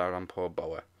takes it out on poor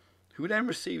Boa, who then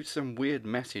receives some weird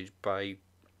message by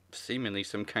seemingly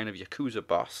some kind of Yakuza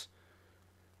boss.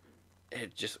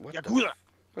 It just what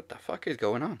the fuck is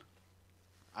going on?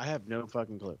 I have no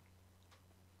fucking clue.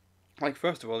 Like,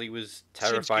 first of all, he was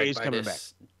terrified by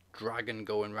this dragon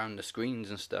going around the screens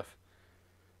and stuff.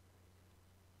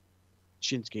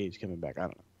 Shinsuke is coming back. I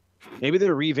don't know. Maybe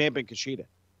they're revamping Kushida.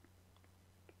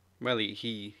 Well,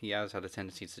 he has had a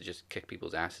tendency to just kick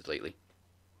people's asses lately.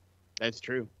 That's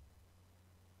true.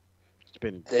 It's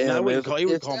been. Damn, I wouldn't call me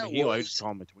heel. Was, I would just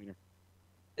call him a tweener.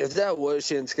 If that was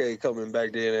Shinsuke coming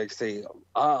back to NXT,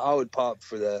 I would pop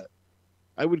for that.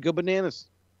 I would go bananas.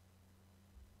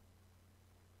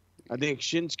 I think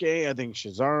Shinsuke, I think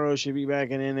Cesaro should be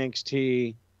back in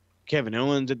NXT. Kevin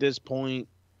Owens at this point.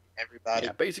 Everybody.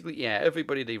 Yeah, basically,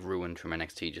 everybody they've ruined from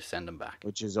NXT, just send them back.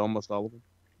 Which is almost all of them.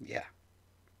 Yeah.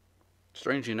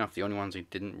 Strangely enough, the only ones they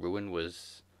didn't ruin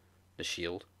was the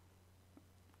Shield.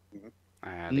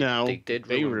 They did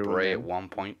ruin Bray at one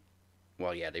point.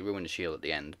 Well, yeah, they ruined the Shield at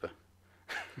the end, but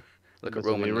look at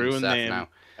Roman and Seth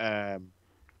now.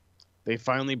 They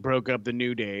finally broke up the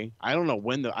New Day. I don't know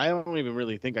when I don't even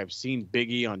really think I've seen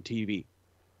Big E on TV.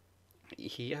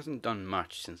 He hasn't done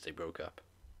much since they broke up.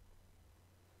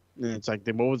 And it's like,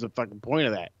 what was the fucking point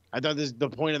of that? I thought the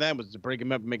point of that was to break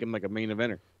him up and make him like a main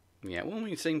eventer. Yeah, well, I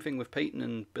mean, same thing with Peyton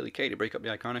and Billy Kay. To break up the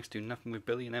Iconics, do nothing with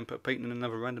Billy, and then put Peyton in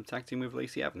another random tag team with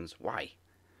Lacey Evans. Why?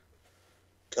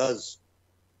 Because.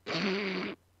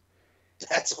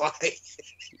 That's why.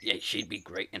 Yeah, she'd be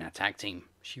great in a tag team.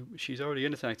 She's already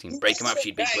in a tag team. Break him up,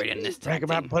 she'd be great in this tag team.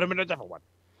 Break him up, put him in a different one.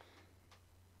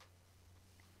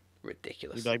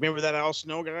 Ridiculous. He's like, remember that Al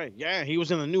Snow guy? Yeah, he was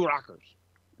in the New Rockers.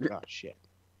 Oh, shit.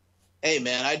 Hey,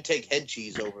 man, I'd take head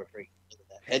cheese over for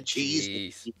head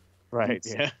cheese. Right,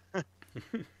 yeah.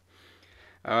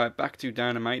 All right, back to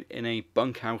Dynamite in a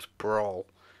bunkhouse brawl.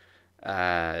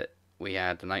 We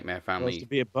had the Nightmare Family. Supposed to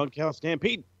be a bunkhouse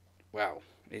stampede. Wow.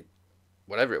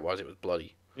 Whatever it was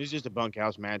bloody. It's just a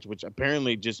bunkhouse match, which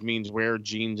apparently just means wear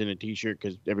jeans and a t-shirt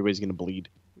because everybody's going to bleed.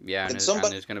 Yeah, and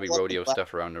there's going to be rodeo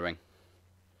stuff around the ring.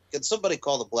 Can somebody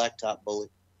call the Blacktop Bully?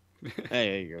 Hey,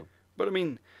 there you go. But, I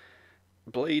mean,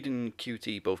 Blade and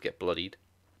QT both get bloodied.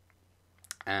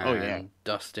 And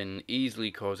Dustin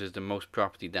easily causes the most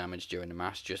property damage during the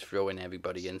match, just throwing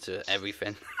everybody into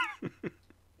everything.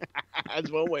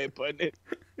 That's one way of putting it.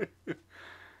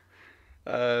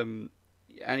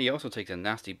 And he also takes a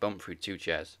nasty bump through two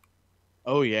chairs.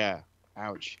 Oh, yeah.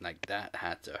 Ouch. Like, that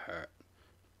had to hurt.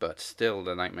 But still,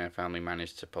 the Nightmare Family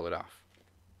managed to pull it off.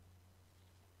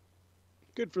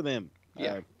 Good for them.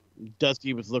 Yeah.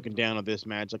 Dusty was looking down at this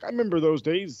match like, I remember those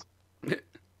days.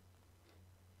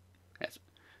 Yes.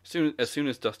 As soon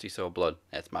as Dusty saw blood,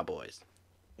 that's my boys.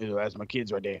 That's my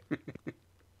kids right there.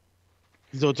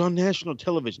 So it's on national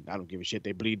television. I don't give a shit.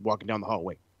 They bleed walking down the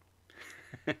hallway.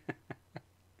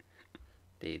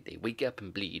 They wake up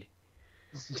and bleed.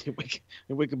 They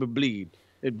wake up and bleed.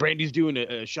 And Brandy's doing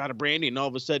a shot of brandy, and all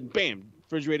of a sudden, bam!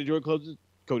 Refrigerator door closes.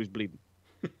 Cody's bleeding.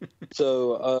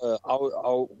 So I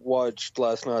watched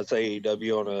last night's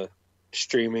AEW on a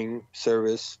streaming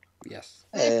service. Yes.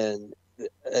 And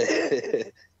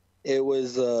it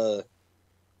was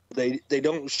they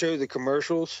don't show the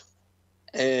commercials,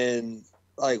 and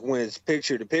like when it's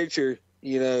picture to picture,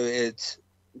 it's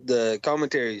the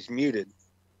commentary is muted.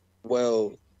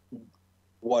 Well,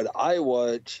 what I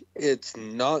watch, it's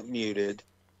not muted,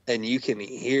 and you can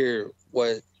hear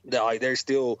they're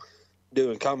still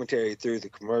doing commentary through the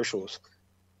commercials.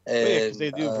 And 'cause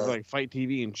they do for like Fight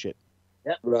TV and shit.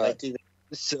 Yep, right. Fight TV.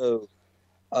 So,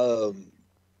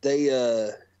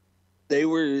 they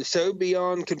were so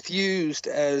beyond confused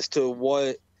as to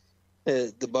what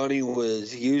the bunny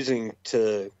was using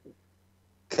to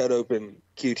cut open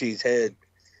QT's head.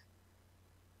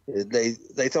 They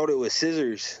thought it was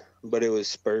scissors, but it was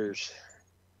spurs.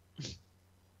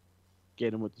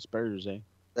 Get him with the spurs, eh?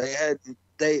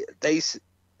 They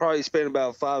probably spent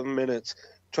about 5 minutes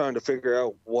trying to figure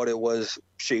out what it was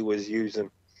she was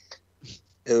using.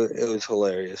 It was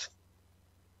hilarious.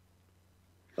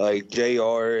 Like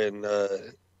JR and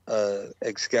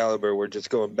Excalibur were just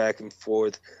going back and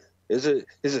forth. Is it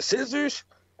scissors?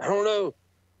 I don't know.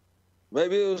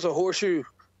 Maybe it was a horseshoe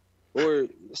or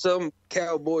some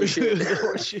cowboy shit.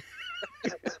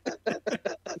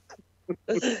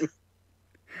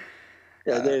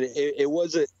 And then it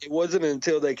wasn't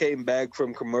until they came back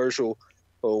from commercial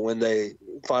or when they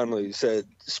finally said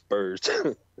spurs.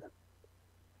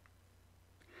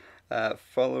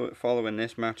 Following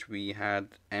this match, we had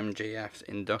MJF's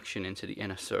induction into the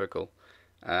Inner Circle.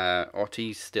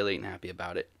 Ortiz still ain't happy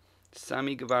about it.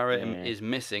 Sammy Guevara is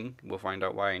missing. We'll find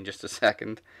out why in just a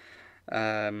second.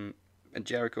 And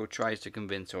Jericho tries to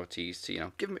convince Ortiz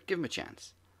to, give him a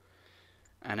chance.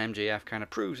 And MJF kind of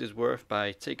proves his worth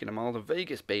by taking them all to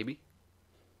Vegas, baby.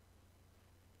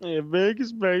 Yeah,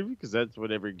 Vegas, baby, because that's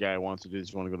what every guy wants to do.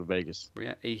 Just want to go to Vegas. But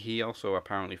yeah, he also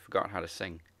apparently forgot how to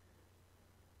sing.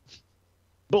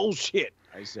 Bullshit,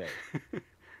 I say.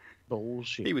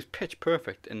 Bullshit. He was pitch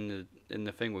perfect in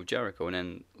the thing with Jericho, and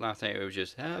then last night it was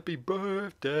just happy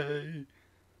birthday.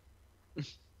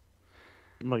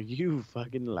 I'm like, you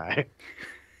fucking lie.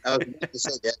 I was about to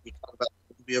say that. You talk about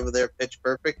the movie over there, Pitch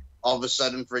Perfect. All of a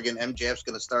sudden, friggin' MJF's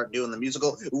going to start doing the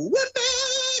musical. Whip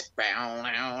it! Bow,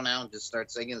 now, now. Just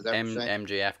start singing. Is that what you're saying?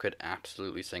 MJF could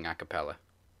absolutely sing a cappella.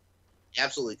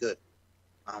 Absolutely could.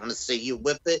 I'm going to see you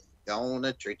whip it.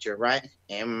 Gonna treat you right.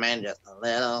 Hey, man, just a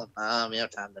little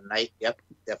time tonight. Yep,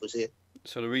 definitely see it.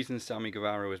 So the reason Sammy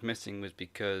Guevara was missing was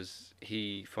because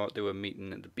he thought they were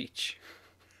meeting at the beach.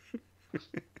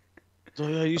 So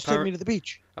you sent me to the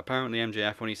beach. Apparently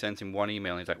MJF only sent him one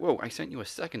email. He's like, whoa, I sent you a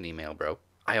second email, bro.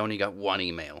 I only got one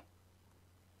email.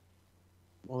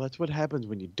 Well, that's what happens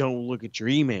when you don't look at your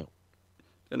email.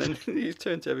 And then he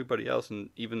turned to everybody else,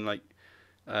 and even like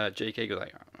JK goes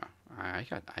like, I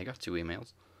got 2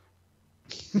 emails.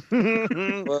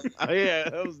 Oh, yeah,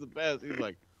 that was the best. He's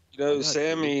like,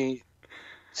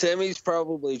 Sammy's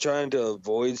probably trying to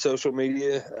avoid social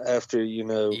media after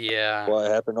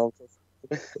what happened on social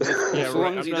media. Yeah, as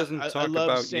long as he doesn't talk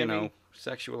about Sammy.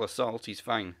 Sexual assault, he's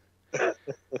fine. I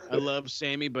love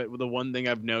Sammy, but the one thing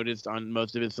I've noticed on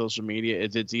most of his social media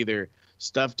is it's either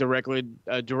stuff directly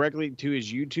to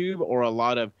his YouTube or a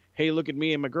lot of, hey, look at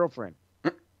me and my girlfriend.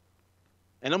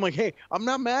 And I'm like, hey, I'm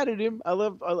not mad at him. I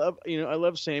love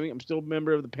Sammy. I'm still a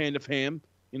member of the Panda Fam.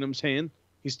 You know what I'm saying?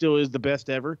 He still is the best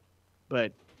ever.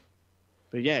 But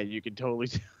yeah, you can totally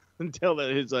tell that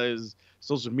his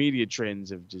social media trends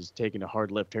have just taken a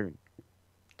hard left turn.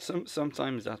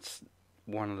 Sometimes that's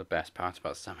one of the best parts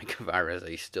about Sammy Guevara is that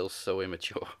he's still so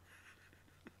immature.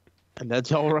 And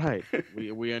that's all right.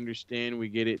 we understand, we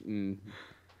get it, and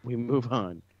we move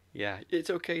on. Yeah, it's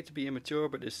okay to be immature,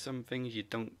 but there's some things you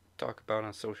don't talk about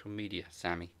on social media,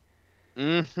 Sammy.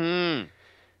 Mm-hmm.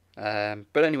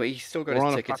 But anyway, he's still got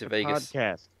his ticket to Vegas.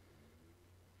 Podcast.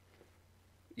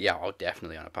 Yeah,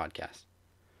 definitely on a podcast.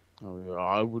 Oh, yeah,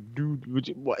 I would do.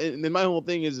 And then my whole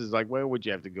thing is like, why would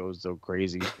you have to go so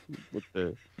crazy with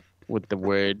the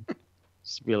word?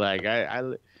 Just be like,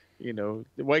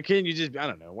 why can't you just? I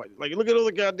don't know. Like, look at all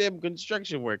the goddamn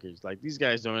construction workers. Like, these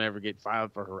guys don't ever get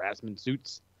filed for harassment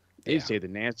suits. They say the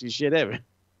nastiest shit ever.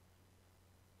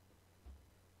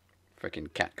 Freaking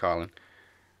catcalling.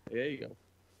 There you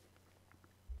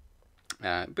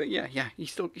go. But yeah,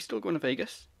 he's still going to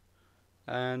Vegas,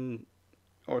 and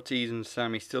Ortiz and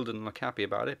Sammy still didn't look happy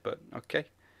about it. But okay.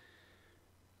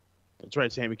 That's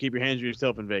right, Sammy. Keep your hands to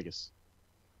yourself in Vegas.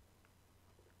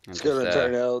 It's going to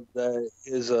turn out that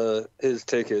his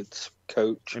ticket's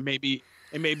Coach. It may be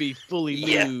fully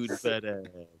nude, but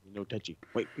no touchy.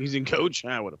 Wait, he's in Coach?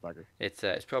 What a fucker.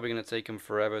 It's probably going to take him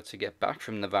forever to get back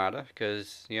from Nevada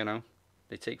because,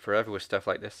 they take forever with stuff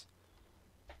like this.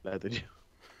 That they do.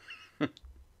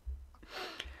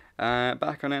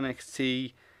 Back on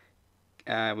NXT,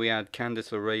 we had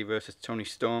Candice LeRae versus Toni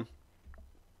Storm.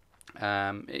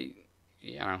 Could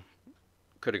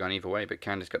have gone either way, but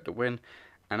Candice got the win.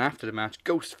 And after the match,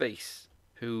 Ghostface,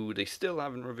 who they still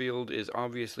haven't revealed is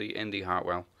obviously Indy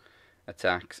Hartwell,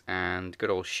 attacks, and good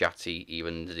old Shotzi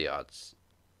evens the odds.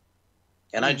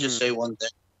 Can I just say one thing?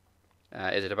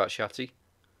 Is it about Shotzi?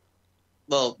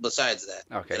 Well, besides that.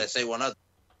 Okay. Can I say one other?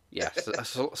 Yes,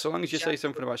 so long as you say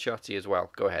something about Shotzi as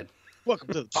well. Go ahead.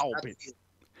 Welcome to the Power Pit.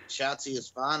 Shotzi is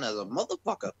fine as a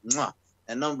motherfucker. Mwah.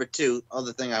 And number two,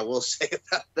 other thing I will say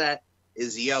about that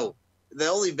is, the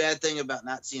only bad thing about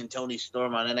not seeing Toni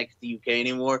Storm on NXT UK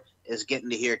anymore is getting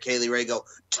to hear Kaylee Ray go,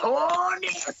 Toni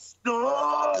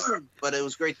Storm! But it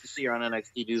was great to see her on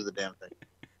NXT do the damn thing.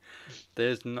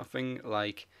 There's nothing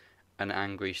like an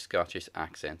angry Scottish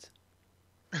accent.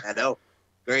 I know.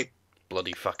 Great.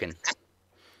 Bloody fucking.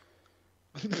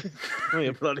 Oh,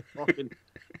 yeah, bloody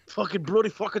fucking bloody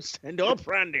fucking stand up,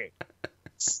 Randy.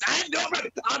 Stand up!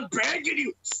 I'm begging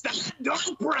you! Stand up,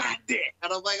 Brandi!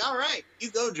 And I'm like, all right,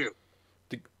 you go, Drew.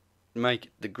 Mike,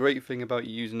 the great thing about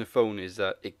you using the phone is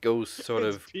that it goes sort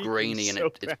of grainy and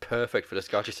it's perfect for the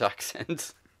Scottish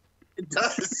accent. It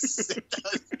does. It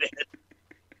does, man.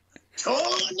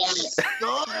 Toni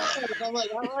Storm! I'm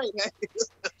like, all right, man.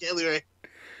 Kaylee Ray.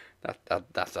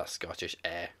 That's that Scottish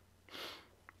air.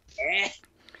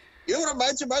 You know what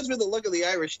reminds me of the look of the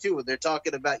Irish too when they're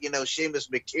talking about Seamus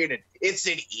McKinnon. It's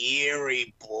an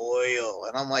eerie boil,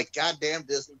 and I'm like, goddamn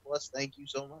Disney Plus, thank you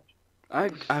so much.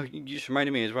 You just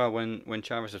reminded me as well when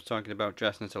Travis was talking about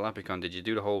dressing as a leprechaun. Did you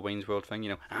do the whole Wayne's World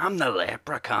thing? I'm the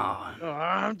leprechaun. Oh,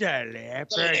 I'm the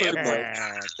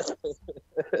leprechaun.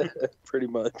 Pretty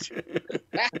much.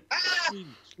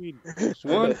 Sweet.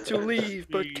 Want to leave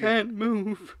but can't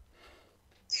move.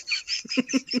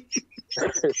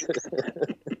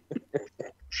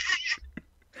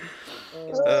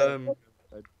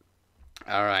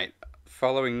 All right.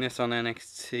 Following this on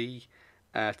NXT,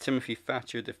 Timothy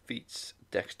Thatcher defeats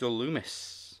Dexter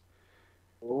Lumis.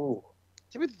 Oh,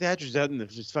 Timothy Thatcher's out and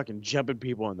just fucking jumping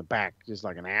people in the back, just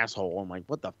like an asshole. I'm like,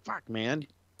 what the fuck, man?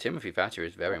 Timothy Thatcher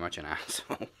is very much an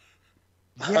asshole.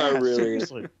 Yeah, really.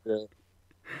 Seriously.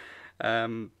 Yeah.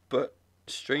 But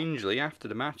strangely, after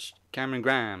the match, Cameron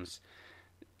Grimes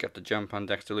got the jump on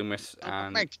Dexter Lumis,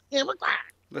 and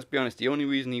let's be honest, the only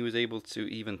reason he was able to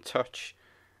even touch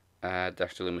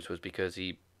Dexter Lumis was because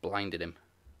he blinded him.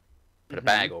 Put a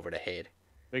bag over the head.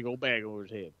 Big old bag over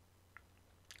his head.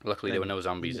 Luckily, there were no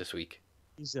zombies this week.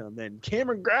 Then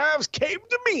Cameron Grimes came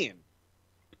to me.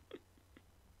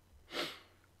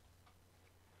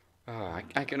 Oh,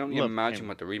 I can only imagine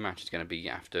what the rematch is going to be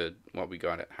after what we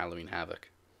got at Halloween Havoc.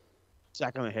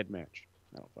 Sack on the head match.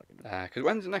 I don't fucking know. Because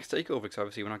when's the next takeover? Because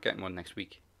obviously we're not getting one next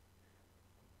week.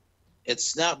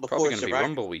 It's not before Probably going to be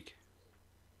Rumble week.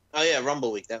 Oh yeah,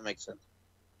 Rumble week. That makes sense.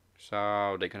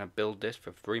 So they're going to build this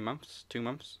for 3 months, 2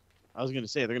 months. I was going to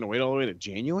say, they're going to wait all the way to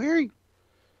January?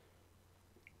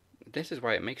 This is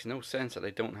why it makes no sense that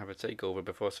they don't have a takeover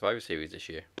before Survivor Series this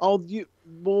year. Oh,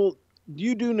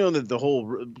 you do know that the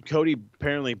whole Cody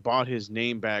apparently bought his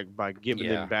name back by giving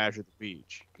them Bash at the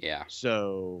beach. Yeah.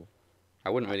 So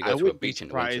I wouldn't really go to a beach in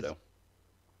the winter though.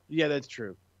 Yeah, that's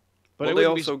true. But well, they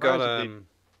also got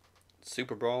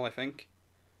Super Brawl, I think.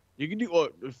 You can do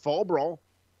Fall Brawl.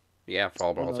 Yeah,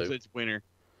 Fall Brawl too. It's winter.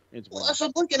 Well, as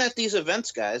I'm looking at these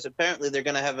events, guys, apparently they're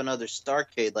going to have another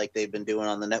Starrcade like they've been doing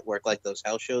on the network, like those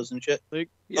house shows and shit. I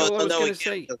was going to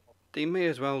say, they may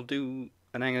as well do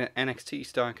an NXT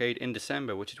Starrcade in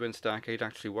December, which is when Starrcade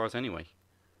actually was anyway.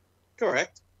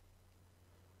 Correct.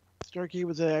 Starrcade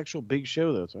was an actual big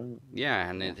show, though. So yeah,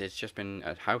 and it's just been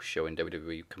a house show in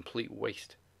WWE. Complete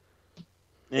waste.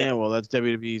 Yeah, well, that's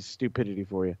WWE's stupidity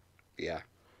for you. Yeah.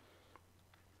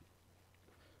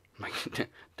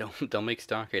 Don't make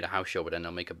Starrcade a house show, but then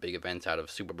they'll make a big event out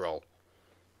of Super Brawl.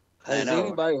 Has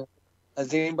anybody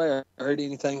heard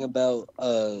anything about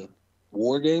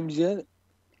War Games yet?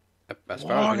 As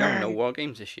far as we know, no War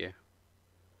Games this year.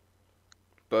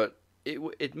 But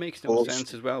it makes no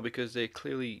sense as well because they've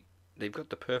got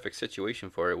the perfect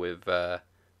situation for it with the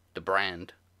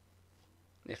brand.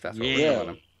 If that's what we're calling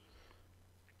them.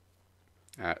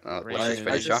 Let's just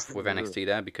finish off with NXT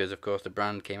there because, of course, the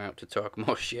brand came out to talk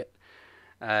more shit.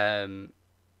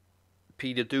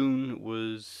 Peter Dunne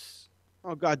was...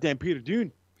 Oh, goddamn Peter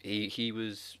Dunne. He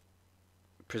was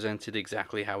presented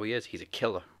exactly how he is. He's a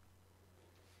killer.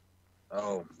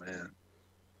 Oh man.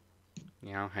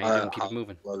 You know, how you doing? Keep it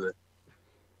moving. Love it.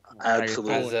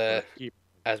 Absolutely.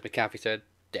 As McAfee said,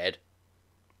 dead.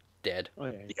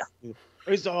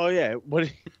 Oh yeah.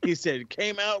 What he said,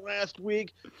 came out last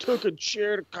week, took a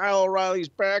chair to Kyle O'Reilly's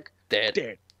back,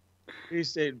 dead. He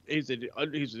said,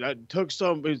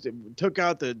 took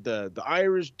out the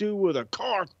Irish dude with a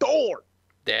car door,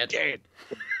 dead.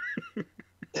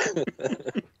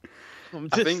 I'm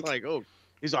just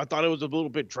I thought it was a little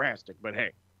bit drastic, but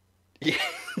hey. Yeah,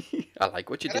 I like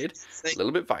what you did. A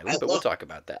little bit violent, but we'll talk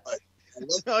about that.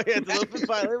 It's a little bit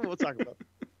violent. We'll talk about it.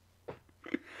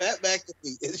 Pat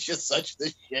McAfee is just such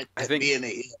the shit at being a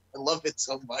heel. I love it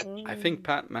so much. I think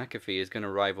Pat McAfee is going to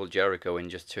rival Jericho in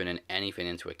just turning anything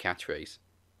into a catchphrase.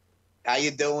 How you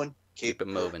doing? Keep it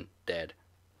moving. Dead.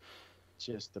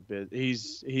 Just a bit.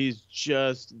 He's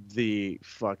just the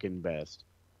fucking best.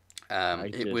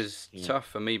 It was tough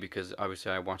for me because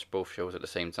obviously I watched both shows at the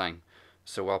same time.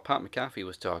 So while Pat McAfee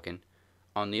was talking,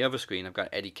 on the other screen I've got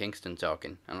Eddie Kingston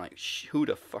talking. I'm like, who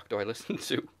the fuck do I listen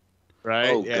to? Right?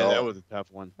 Oh, yeah, God. That was a tough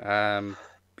one.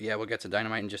 Yeah, we'll get to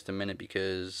Dynamite in just a minute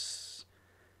because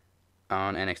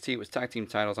on NXT it was tag team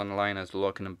titles on the line as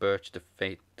Lorcan and Birch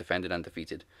defended and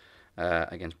defeated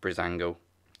against Breezango,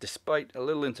 despite a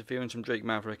little interference from Drake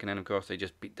Maverick, and then of course they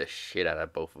just beat the shit out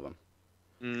of both of them.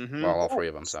 Mm-hmm. Well, all three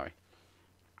of them, sorry.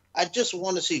 I just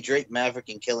want to see Drake Maverick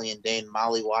and Killian Dane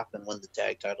mollywop and win the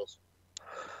tag titles.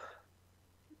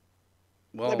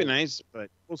 Well, that'd be nice, but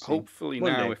we'll see. Hopefully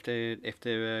now, if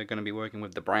they're going to be working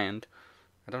with the brand,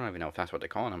 I don't even know if that's what they're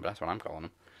calling them, but that's what I'm calling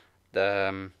them.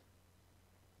 The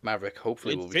Maverick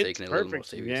hopefully will be taking it a little more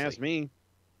seriously. If you ask me.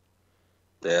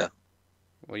 Yeah.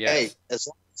 Well, yes. Hey, as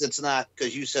long as it's not,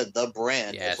 because you said the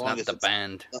brand. Yeah, it's not the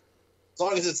band. As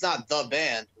long as it's not the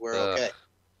band, we're okay.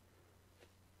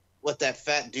 What, that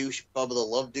fat douche, Bubba the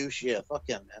Love douche? Yeah, fuck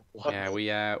him, man. Fuck him.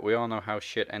 We all know how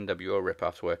shit NWO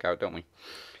ripoffs work out, don't we?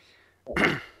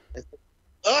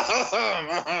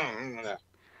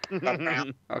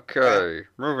 Okay,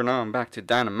 moving on back to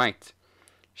Dynamite.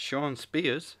 Shawn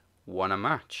Spears won a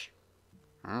match.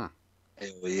 Hell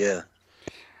yeah.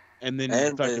 And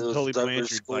then fucking Tully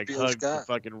Blanchard hugged the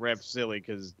fucking ref silly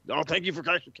because, thank you for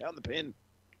counting the pin.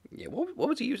 Yeah, what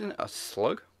was he using? A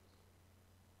slug?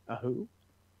 A who?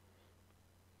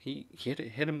 He hit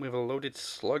him with a loaded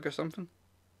slug or something?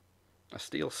 A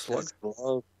steel slug?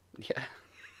 Yeah.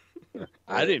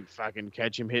 I didn't fucking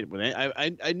catch him hit with it.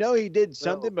 I know he did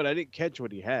something, but I didn't catch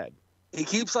what he had. He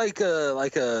keeps like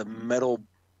a metal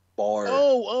bar.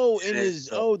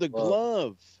 The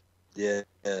glove. Yeah.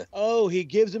 Oh, he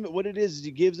gives him what it is. He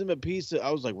gives him a piece of.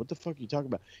 I was like, what the fuck are you talking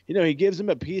about? He gives him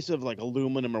a piece of like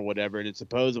aluminum or whatever, and it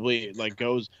supposedly like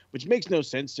goes, which makes no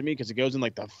sense to me because it goes in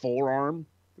like the forearm.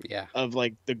 Yeah. Of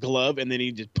like the glove, and then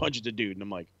he just punches the dude, and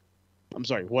I'm like, I'm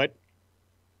sorry, what?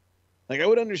 Like I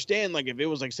would understand like if it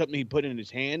was like something he put in his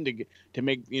hand to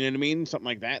make, you know what I mean, something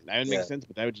like that. That would make sense,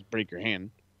 but that would just break your hand.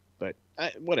 But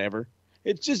whatever.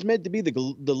 It's just meant to be the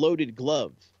loaded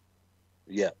glove.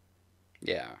 Yeah.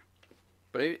 Yeah.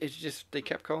 But it's just they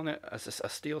kept calling it a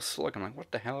steel slug. I'm like, what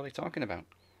the hell are they talking about?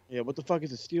 Yeah, what the fuck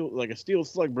is a steel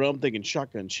slug, bro? I'm thinking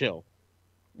shotgun shell.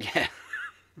 Yeah.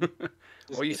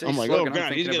 Well, you say I'm like, slug, oh and god,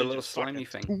 I'm he's thinking got of a little slimy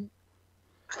thing.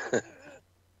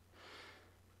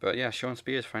 But yeah, Shawn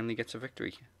Spears finally gets a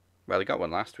victory. Well, he got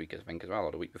one last week, I think, as well,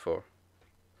 or the week before.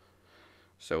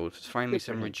 So it's finally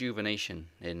some rejuvenation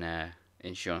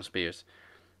in Shawn Spears.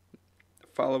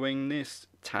 Following this,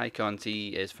 Ty Conti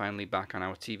is finally back on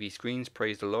our TV screens,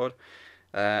 praise the Lord,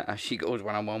 as she goes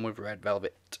one-on-one with Red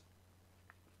Velvet.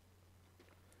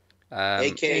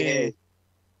 AKA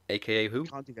who?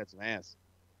 Conti got some ass.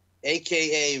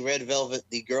 AKA Red Velvet,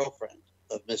 the girlfriend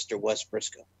of Mr. Wes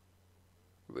Briscoe.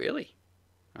 Really?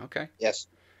 Okay. Yes.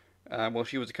 Well,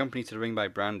 she was accompanied to the ring by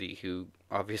Brandi, who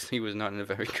obviously was not in a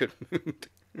very good mood.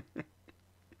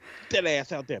 That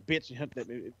ass out there, bitch.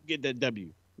 Get that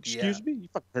W. Excuse me? You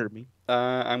fucking heard me.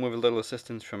 And with a little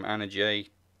assistance from Anna Jay,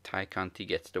 Ty Conti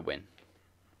gets the win.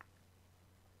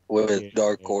 With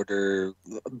Dark Order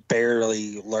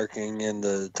barely lurking in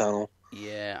the tunnel.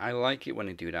 Yeah, I like it when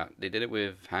they do that. They did it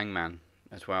with Hangman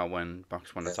as well when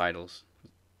Box won the titles.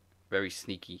 Very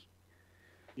sneaky.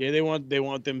 Yeah, they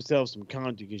want themselves some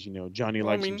Conti because Johnny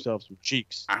likes himself some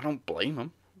cheeks. I don't blame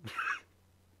him.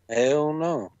 Hell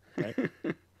no. Right?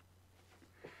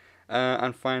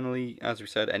 And finally, as we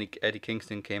said, Eddie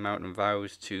Kingston came out and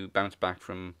vows to bounce back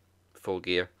from Full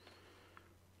Gear.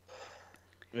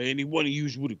 Any one of you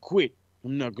would have quit.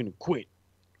 I'm not gonna quit.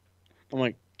 I'm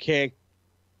like, okay.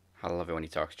 I love it when he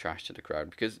talks trash to the crowd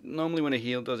because normally when a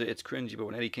heel does it, it's cringy, but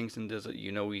when Eddie Kingston does it,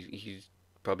 he's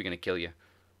probably going to kill you.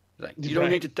 Like, you don't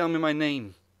need to tell me my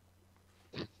name.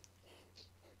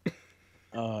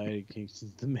 Oh, Eddie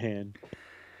Kingston's the man.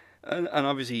 And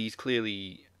obviously he's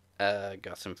clearly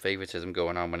got some favoritism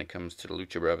going on when it comes to the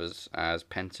Lucha Brothers, as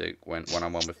Penta went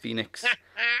one-on-one with Phoenix.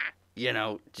 You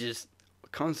know, just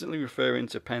constantly referring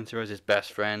to Penta as his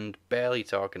best friend, barely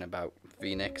talking about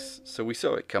Phoenix. So we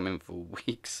saw it coming for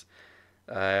weeks.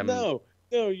 No,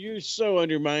 you're so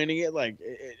undermining it.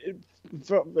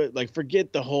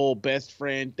 Forget the whole best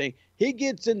friend thing. He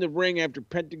gets in the ring after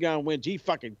Pentagon wins. He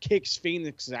fucking kicks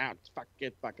Phoenix out.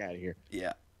 Get the fuck out of here.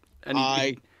 Yeah. And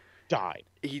I died.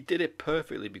 He did it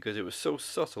perfectly because it was so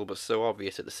subtle but so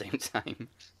obvious at the same time.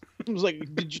 I was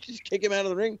like, did you just kick him out of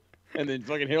the ring? And then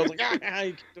fucking Harold's like, you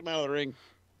kicked him out of the ring.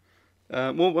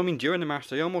 Well, I mean, during the match,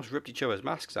 they almost ripped each other's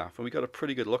masks off, and we got a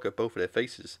pretty good look at both of their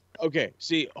faces. Okay,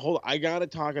 see, hold on. I got to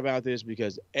talk about this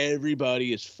because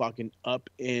everybody is fucking up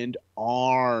in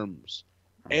arms.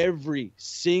 Every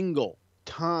single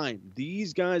time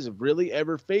these guys have really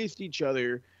ever faced each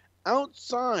other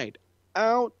outside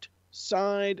of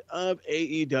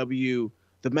AEW,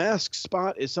 the mask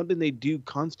spot is something they do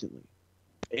constantly.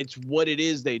 It's what it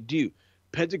is they do.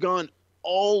 Pentagon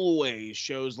always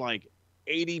shows like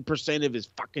 80% of his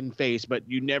fucking face, but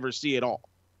you never see it all.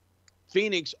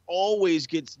 Phoenix always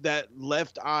gets that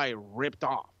left eye ripped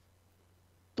off.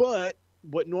 But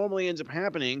what normally ends up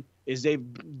happening is they've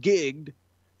gigged,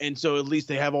 and so at least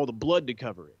they have all the blood to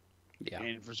cover it. Yeah.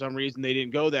 And for some reason they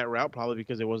didn't go that route, probably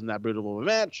because it wasn't that brutal of a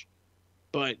match.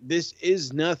 But this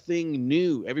is nothing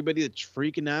new. Everybody that's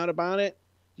freaking out about it,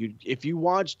 if you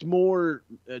watched more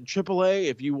AAA,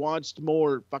 if you watched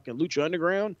more fucking Lucha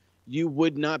Underground, you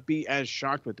would not be as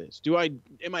shocked with this.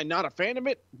 Am I not a fan of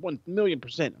it?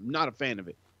 1,000,000%. I'm not a fan of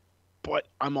it. But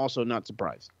I'm also not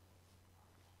surprised.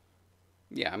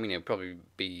 Yeah, I mean, it would probably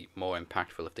be more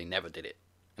impactful if they never did it.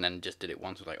 And then just did it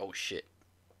once, was like, oh shit.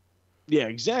 Yeah,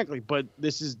 exactly. But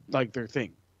this is like their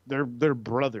thing. They're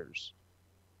brothers.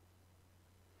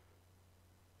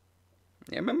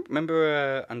 Yeah,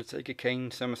 remember Undertaker Kane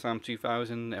SummerSlam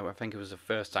 2000? I think it was the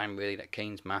first time really that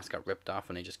Kane's mask got ripped off,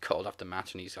 and they just called off the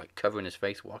match, and he's like covering his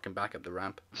face, walking back up the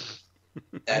ramp.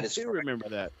 I do remember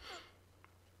that.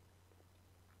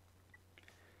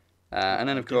 And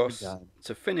then, of course,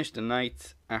 to finish the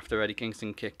night after Eddie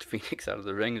Kingston kicked Phoenix out of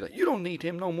the ring, he's like, "You don't need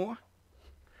him no more."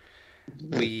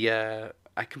 I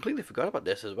completely forgot about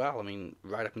this as well. I mean,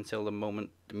 right up until the moment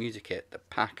the music hit, the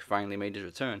Pac finally made his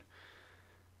return.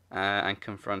 And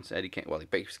confronts Eddie Kingston. Well, he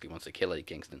basically wants to kill Eddie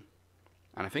Kingston.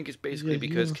 And I think it's basically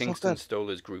because Kingston stole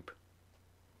his group.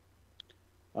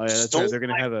 Oh, yeah, that's right. They're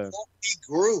going to have a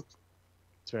group.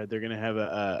 That's right. They're going to have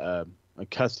a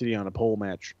custody on a pole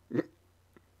match.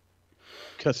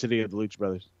 Custody of the Lucha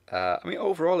Brothers. I mean,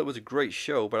 overall, it was a great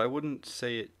show, but I wouldn't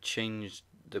say it changed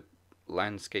the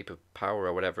landscape of power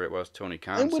or whatever it was Tony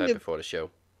Khan said before the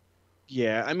show.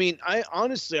 Yeah, I mean, I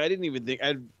didn't even think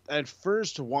at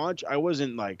first watch, I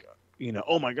wasn't like,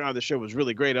 oh my god, the show was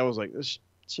really great. I was like, this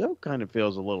show kind of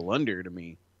feels a little under to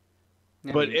me.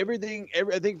 Yeah, but I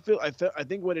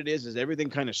think what it is everything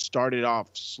kind of started off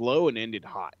slow and ended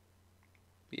hot.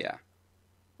 Yeah,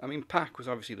 I mean, Pac was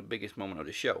obviously the biggest moment of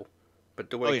the show, but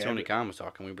the way Tony Khan was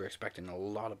talking, we were expecting a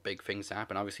lot of big things to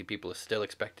happen. Obviously, people are still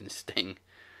expecting Sting.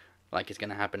 Like it's going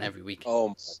to happen every week.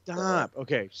 Oh, stop.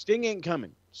 Okay, Sting ain't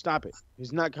coming. Stop it.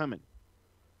 He's not coming.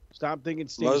 Stop thinking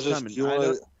Sting's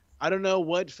coming. I don't know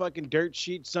what fucking dirt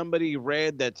sheet somebody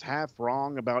read that's half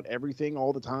wrong about everything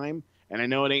all the time. And I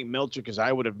know it ain't Meltzer because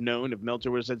I would have known if Meltzer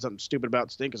would have said something stupid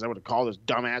about Sting because I would have called his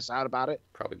dumbass out about it.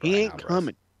 Probably He ain't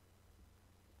coming.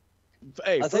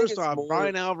 Hey, first off,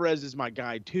 Brian Alvarez is my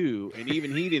guy too, and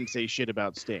even he didn't say shit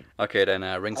about Sting. Okay, then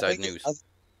ringside news.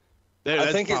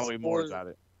 I think probably more about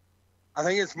it. I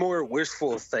think it's more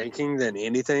wishful thinking than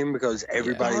anything because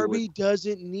everybody. Darby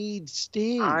doesn't need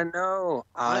Sting. I know.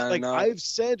 I know. I've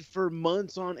said for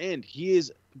months on end, he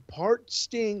is part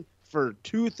Sting for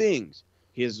two things: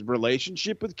 his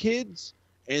relationship with kids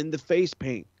and the face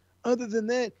paint. Other than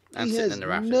that, he's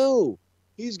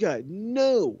got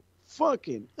no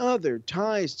fucking other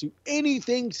ties to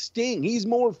anything Sting. He's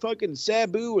more fucking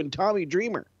Sabu and Tommy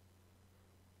Dreamer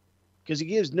because he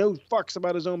gives no fucks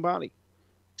about his own body.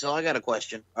 So I got a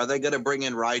question. Are they going to bring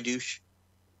in Rydouche?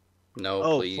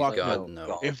 No, please, God,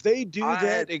 no. If they do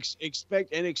that,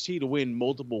 expect NXT to win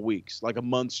multiple weeks, like a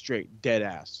month straight, dead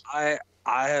ass. I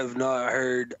have not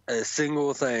heard a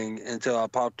single thing until I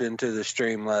popped into the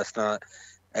stream last night,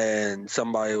 and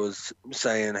somebody was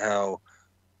saying how,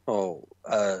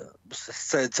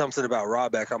 said something about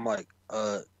Ryback. I'm like,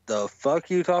 the fuck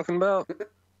you talking about?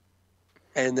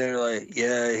 And they're like,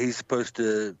 yeah, he's supposed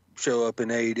to show up in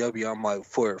AEW, I'm like,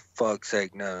 for fuck's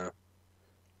sake, no.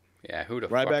 Yeah, who the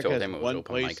fuck Ryback told has him it was one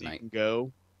open place mic he night? can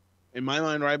go. In my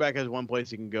mind, Ryback has one place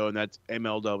he can go, and that's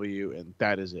MLW, and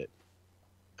that is it.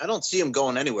 I don't see him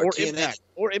going anywhere. Or TNA. Impact.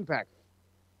 Or Impact.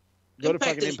 Go to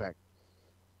fucking is- Impact.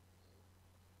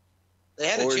 They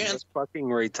had a Or chance. just fucking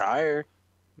retire.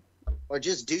 Or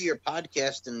just do your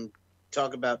podcast and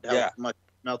talk about how much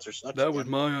Meltzer sucks. That was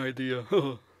my idea.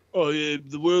 Oh, yeah,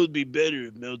 the world would be better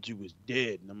if Meltzer was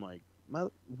dead. And I'm like,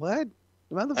 what?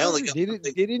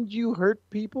 Motherfucker, didn't you hurt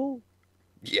people?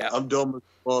 Yeah. I'm dumb as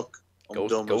fuck. Goes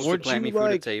to play me through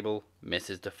the table,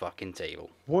 misses the fucking table.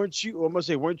 Weren't you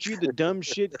the dumb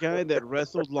shit guy that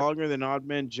wrestled longer than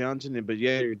Oddman Johnson, but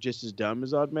yeah, you're just as dumb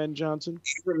as Oddman Johnson?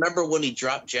 You remember when he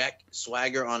dropped Jack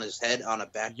Swagger on his head on a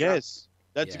backdrop? Yes.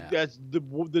 That's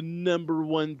the number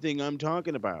one thing I'm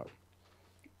talking about.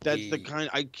 That's the kind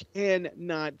I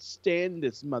cannot stand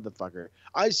this motherfucker.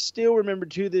 I still remember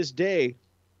to this day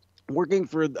working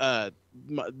for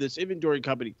this inventory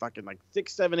company fucking like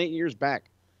 6, 7, 8 years back.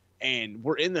 And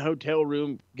we're in the hotel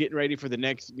room getting ready for the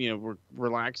next, we're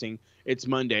relaxing. It's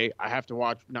Monday. I have to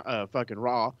watch fucking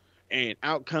Raw. And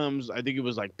out comes, I think it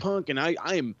was like Punk. And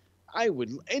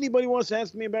anybody wants to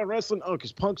ask me about wrestling? Oh,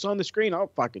 because Punk's on the screen.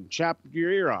 I'll fucking chop your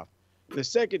ear off. The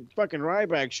second fucking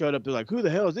Ryback showed up, they're like, who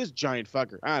the hell is this giant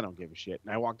fucker? I don't give a shit.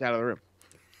 And I walked out of the room.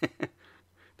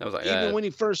 That was like, even when he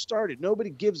first started,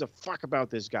 nobody gives a fuck about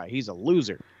this guy. He's a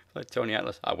loser. Like Tony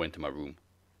Atlas, I went to my room.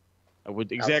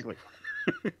 Exactly.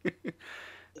 The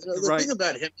thing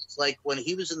about him is like when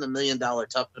he was in the $1 Million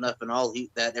Tough Enough and all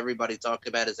that everybody talked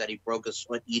about is that he broke a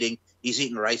sweat eating. He's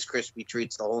eating Rice Krispie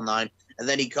treats the whole nine. And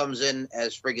then he comes in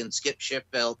as friggin' Skip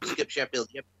Sheffield,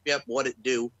 yep, what it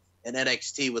do in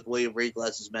NXT with William Regal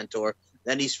as his mentor.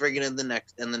 Then he's friggin' in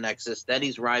the Nexus. Then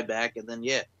he's Ryback. And then,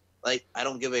 I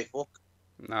don't give a fuck.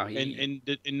 No, and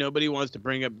nobody wants to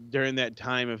bring up during that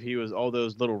time if he was all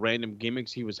those little random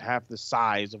gimmicks, he was half the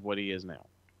size of what he is now.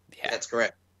 Yeah, that's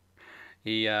correct.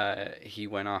 He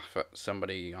went off at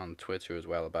somebody on Twitter as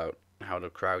well about how the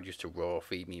crowd used to roar,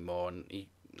 "Feed me more," and he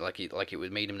it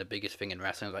was made him the biggest thing in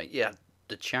wrestling. Like, yeah,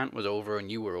 the chant was over and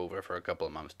you were over for a couple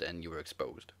of months. Then you were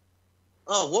exposed.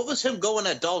 Oh, what was him going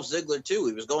at Dolph Ziggler too?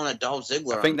 He was going at Dolph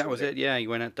Ziggler. I think that was it. Yeah, he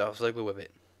went at Dolph Ziggler with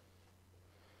it.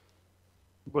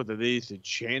 What, they used to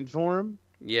chant for him?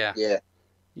 Yeah. Yeah.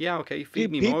 Yeah, okay.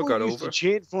 Feed Me More got People used over. to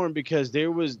chant for him because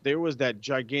there was that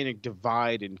gigantic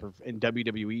divide in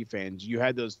WWE fans. You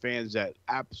had those fans that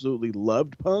absolutely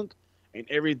loved Punk and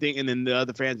everything, and then the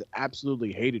other fans that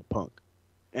absolutely hated Punk.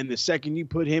 And the second you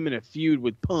put him in a feud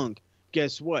with Punk,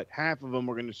 guess what? Half of them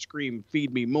were going to scream,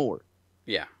 "Feed me more."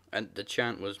 Yeah, and the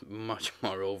chant was much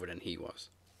more over than he was.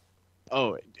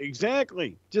 Oh,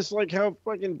 exactly. Just like how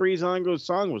fucking Breezango's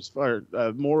song was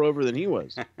more over than he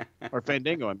was. Or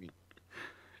Fandango, I mean.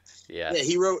 Yeah. Yeah,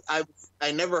 he wrote, I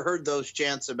never heard those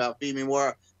chants about Feed Me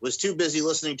More. Was too busy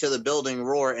listening to the building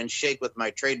roar and shake with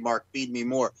my trademark Feed Me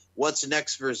More. What's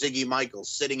next for Ziggy Michaels?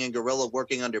 Sitting in Gorilla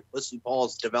working under Pussy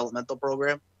Paul's developmental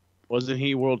program? Wasn't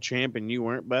he world champ and you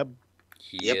weren't, bub?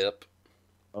 Yep.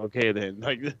 Okay, then.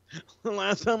 Like, the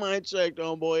last time I checked,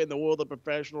 homeboy, in the world of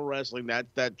professional wrestling,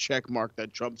 that's that check mark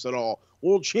that trumps it all.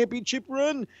 World championship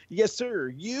run? Yes, sir.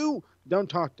 You? Don't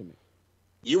talk to me.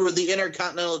 You were the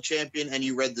Intercontinental Champion and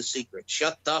you read The Secret.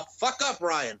 Shut the fuck up,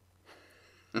 Ryan.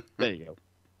 There you go.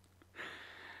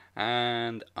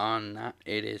 And on that,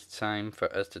 it is time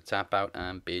for us to tap out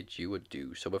and bid you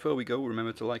adieu. So before we go,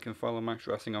 remember to like and follow Max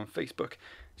Wrestling on Facebook,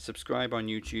 subscribe on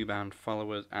YouTube, and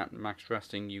follow us at Max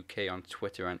Wrestling UK on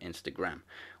Twitter and Instagram.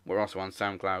 We're also on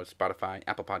SoundCloud, Spotify,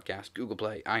 Apple Podcasts, Google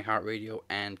Play, iHeartRadio,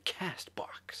 and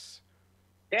CastBox.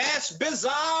 Yes,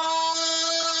 Bizarre!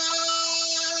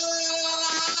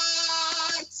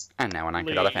 And now on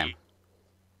Anchor.fm.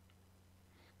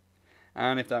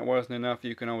 And if that wasn't enough,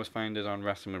 you can always find us on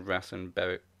Wrestling with Wrestling.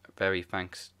 Very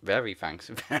thanks.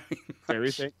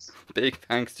 Big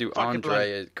thanks to Fucking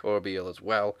Andrea Corbeil as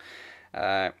well.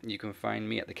 You can find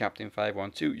me at the Captain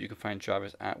 512. You can find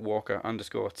Travis at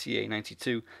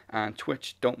Walker_TA92 and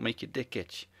Twitch. Don't make your dick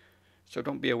itch. So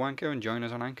don't be a wanker and join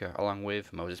us on Anchor along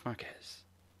with Moses Marquez.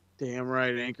 Damn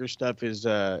right, Anchor stuff is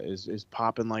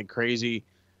popping like crazy.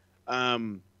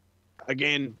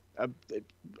 Again,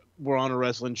 we're on a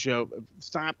wrestling show.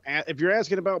 Stop. If you're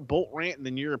asking about Bolt Rant,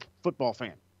 then you're a football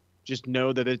fan. Just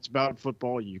know that it's about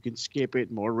football. You can skip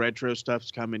it. More retro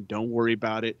stuff's coming. Don't worry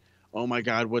about it. Oh my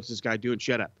God, what's this guy doing?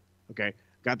 Shut up. Okay.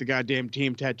 Got the goddamn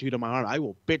team tattooed on my arm. I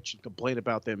will bitch and complain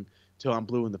about them till I'm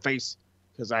blue in the face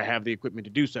because I have the equipment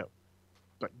to do so.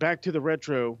 But back to the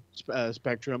retro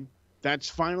spectrum. That's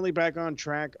finally back on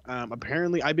track.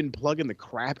 Apparently, I've been plugging the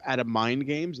crap out of Mind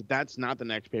Games. That's not the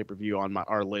next pay-per-view on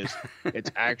our list. It's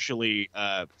actually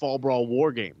Fall Brawl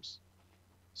War Games.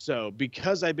 So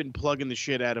because I've been plugging the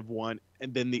shit out of one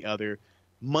and then the other,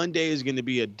 Monday is going to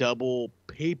be a double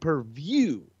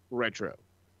pay-per-view retro.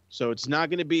 So it's not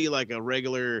going to be like a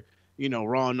regular,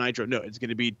 Raw Nitro. No, it's going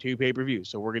to be 2 pay-per-views.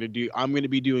 So I'm going to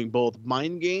be doing both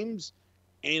Mind Games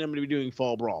and I'm going to be doing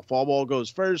Fall Brawl. Fall Brawl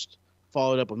goes first,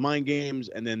 followed up with Mind Games,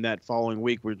 and then that following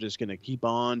week we're just going to keep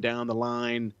on down the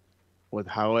line with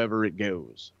however it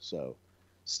goes. So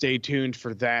stay tuned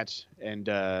for that, and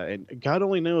God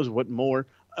only knows what more.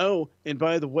 Oh, and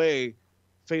by the way,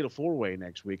 Fatal 4-Way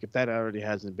next week, if that already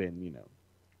hasn't been,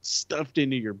 stuffed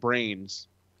into your brains.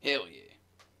 Hell yeah.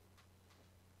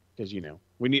 Because,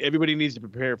 everybody needs to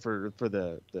prepare for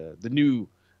the new,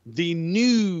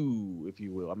 if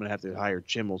you will. I'm going to have to hire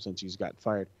Chimmel since he's got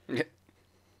fired. Yeah.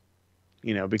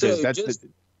 Because so that's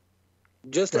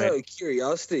just out of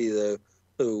curiosity, though,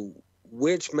 so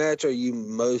which match are you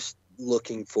most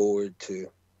looking forward to?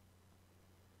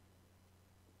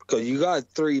 Because you got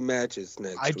 3 matches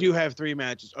next week. I do have 3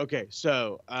 matches. Okay,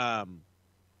 so that's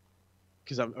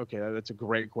a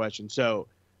great question. So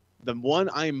the one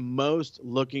I'm most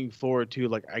looking forward to,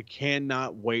 like I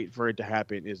cannot wait for it to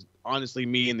happen, is honestly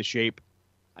Me in the Shape.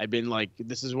 I've been like,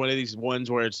 this is one of these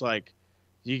ones where it's like,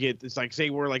 it's like, say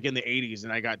we're like in the 80s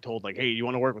and I got told like, hey, you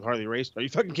want to work with Harley Race? Are you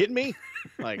fucking kidding me?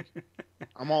 Like,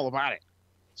 I'm all about it.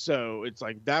 So it's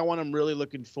like that one I'm really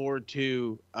looking forward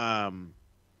to. I'm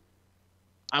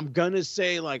going to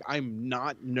say like, I'm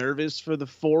not nervous for the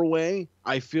 4-way.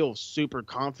 I feel super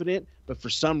confident, but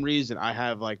for some reason I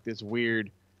have like this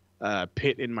weird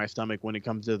pit in my stomach when it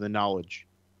comes to the Knowledge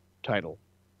title.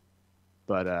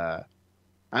 But,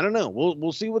 I don't know.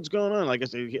 We'll see what's going on. Like I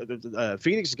said,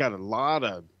 Phoenix has got he's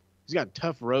got a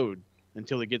tough road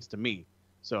until it gets to me.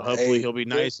 So hopefully he'll be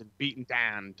nice and beaten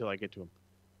down until I get to him.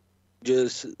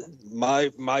 Just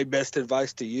my best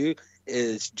advice to you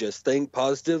is just think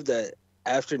positive that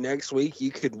after next week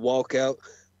you could walk out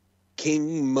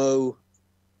King Mo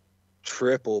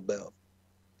triple belt.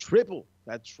 Triple.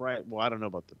 That's right. Well, I don't know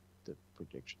about the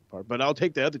prediction part, but I'll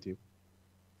take the other 2.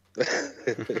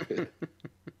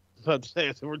 But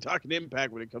so we're talking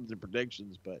Impact when it comes to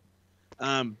predictions, but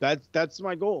that's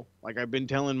my goal. Like I've been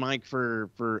telling Mike for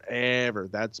forever,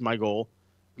 that's my goal.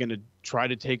 I'm going to try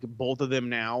to take both of them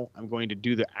now. I'm going to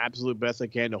do the absolute best I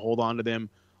can to hold on to them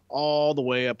all the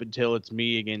way up until it's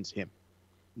me against him.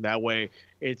 That way,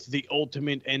 it's the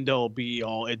ultimate end-all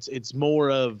be-all. It's more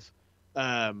of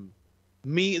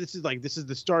me. This is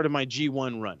the start of my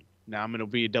G1 run. Now I'm going to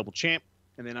be a double champ,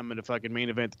 and then I'm going to fucking main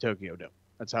event the Tokyo Dome.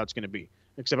 That's how it's going to be.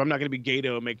 Except I'm not going to be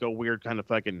Gato and make a weird kind of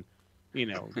fucking,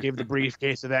 give the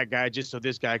briefcase to that guy just so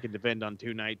this guy can defend on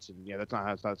 2 nights. And yeah, that's not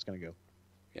how it's going to go.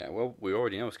 Yeah, well, we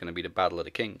already know it's going to be the Battle of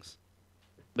the Kings.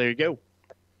 There you go.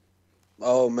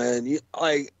 Oh man,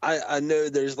 I know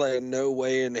there's like no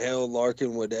way in hell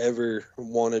Larkin would ever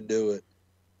want to do it,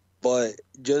 but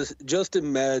just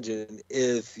imagine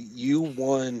if you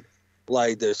won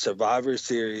like the Survivor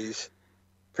Series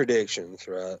predictions,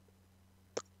 right?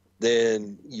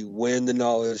 Then you win the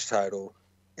Knowledge title,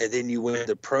 and then you win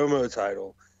the promo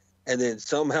title, and then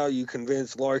somehow you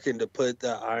convince Larkin to put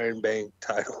the Iron Bank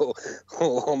title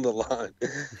on the line.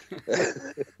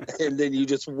 And then you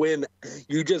just win.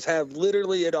 You just have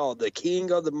literally it all, the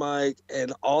king of the mic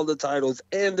and all the titles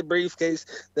and the briefcase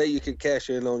that you could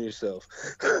cash in on yourself.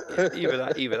 Either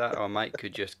that or Mike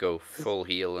could just go full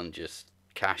heel and just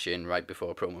cash in right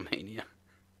before Promo Mania.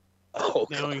 Oh,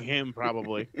 knowing him,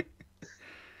 probably.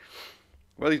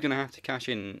 Well, he's going to have to cash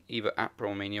in either at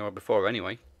Promo Mania or before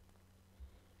anyway.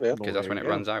 Yeah, because that's when it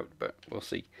runs out, but we'll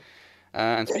see.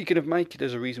 And speaking of Mike,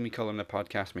 there's a reason we call him the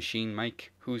podcast machine.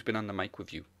 Mike, who's been on the mic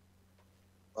with you?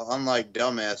 Well, unlike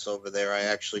dumbass over there, I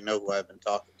actually know who I've been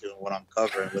talking to and what I'm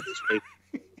covering with this paper.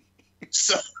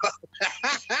 So,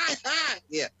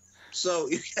 yeah. So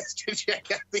you guys can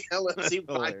check out the LMC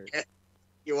podcast.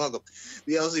 You're welcome.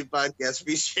 The LMC podcast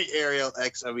featuring Ariel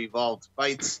X of Evolved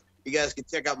Fights. You guys can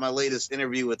check out my latest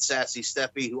interview with Sassy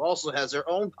Steffi, who also has her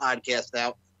own podcast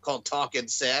out called Talkin'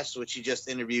 Sass, which she just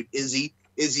interviewed Izzy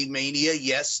Mania.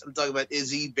 Yes, I'm talking about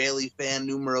Izzy, Bailey fan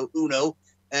numero uno.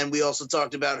 And we also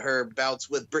talked about her bouts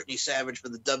with Brittany Savage for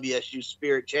the WSU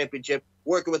Spirit Championship,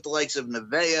 working with the likes of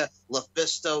Nevaeh,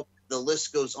 LaFisto. The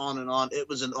list goes on and on. It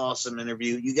was an awesome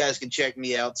interview. You guys can check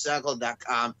me out,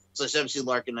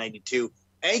 soundcloud.com/MCLarkin92.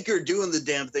 Anchor doing the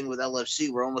damn thing with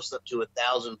LFC. We're almost up to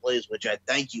 1,000 plays, which I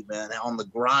thank you, man. On the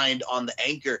grind, on the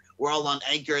Anchor. We're all on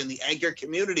Anchor in the Anchor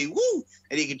community. Woo!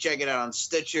 And you can check it out on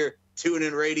Stitcher,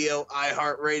 TuneIn Radio,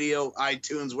 iHeartRadio,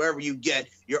 iTunes, wherever you get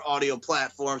your audio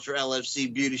platforms for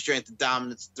LFC, beauty, strength, and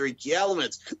dominance, 3 key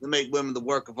elements that make women the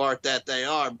work of art that they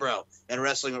are, bro. And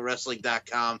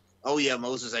WrestlingWithWrestling.com. Oh, yeah,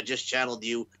 Moses, I just channeled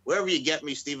you. Wherever you get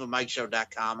me,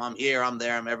 StephenMikeShow.com. I'm here, I'm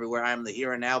there, I'm everywhere. I'm the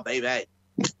here and now, baby.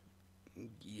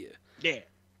 Yeah.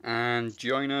 And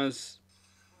join us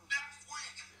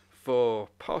for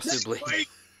possibly...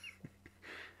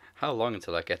 How long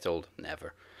until that gets old?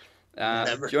 Never.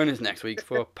 Never. Join us next week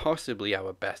for possibly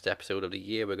our best episode of the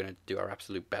year. We're going to do our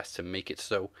absolute best to make it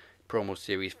so. Promo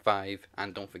Series 5.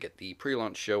 And don't forget the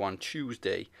pre-launch show on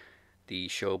Tuesday. The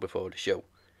show before the show.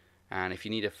 And if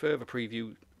you need a further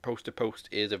preview, Post to Post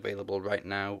is available right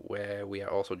now, where we are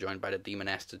also joined by the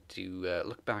Demoness to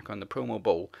look back on the Promo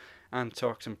Bowl and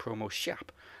talk some promo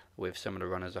shop with some of the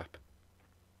runners-up.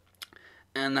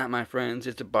 And that, my friends,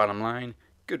 is the bottom line.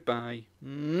 Goodbye.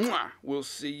 Mwah! We'll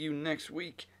see you next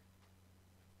week.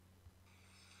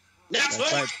 Next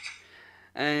week! Right.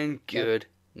 And good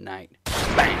night.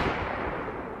 Bang!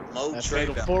 That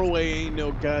fatal 4-way ain't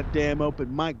no goddamn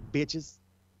open mic, bitches.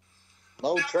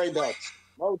 Low tray belts.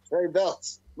 Low tray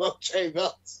belts. Low tray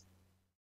belts.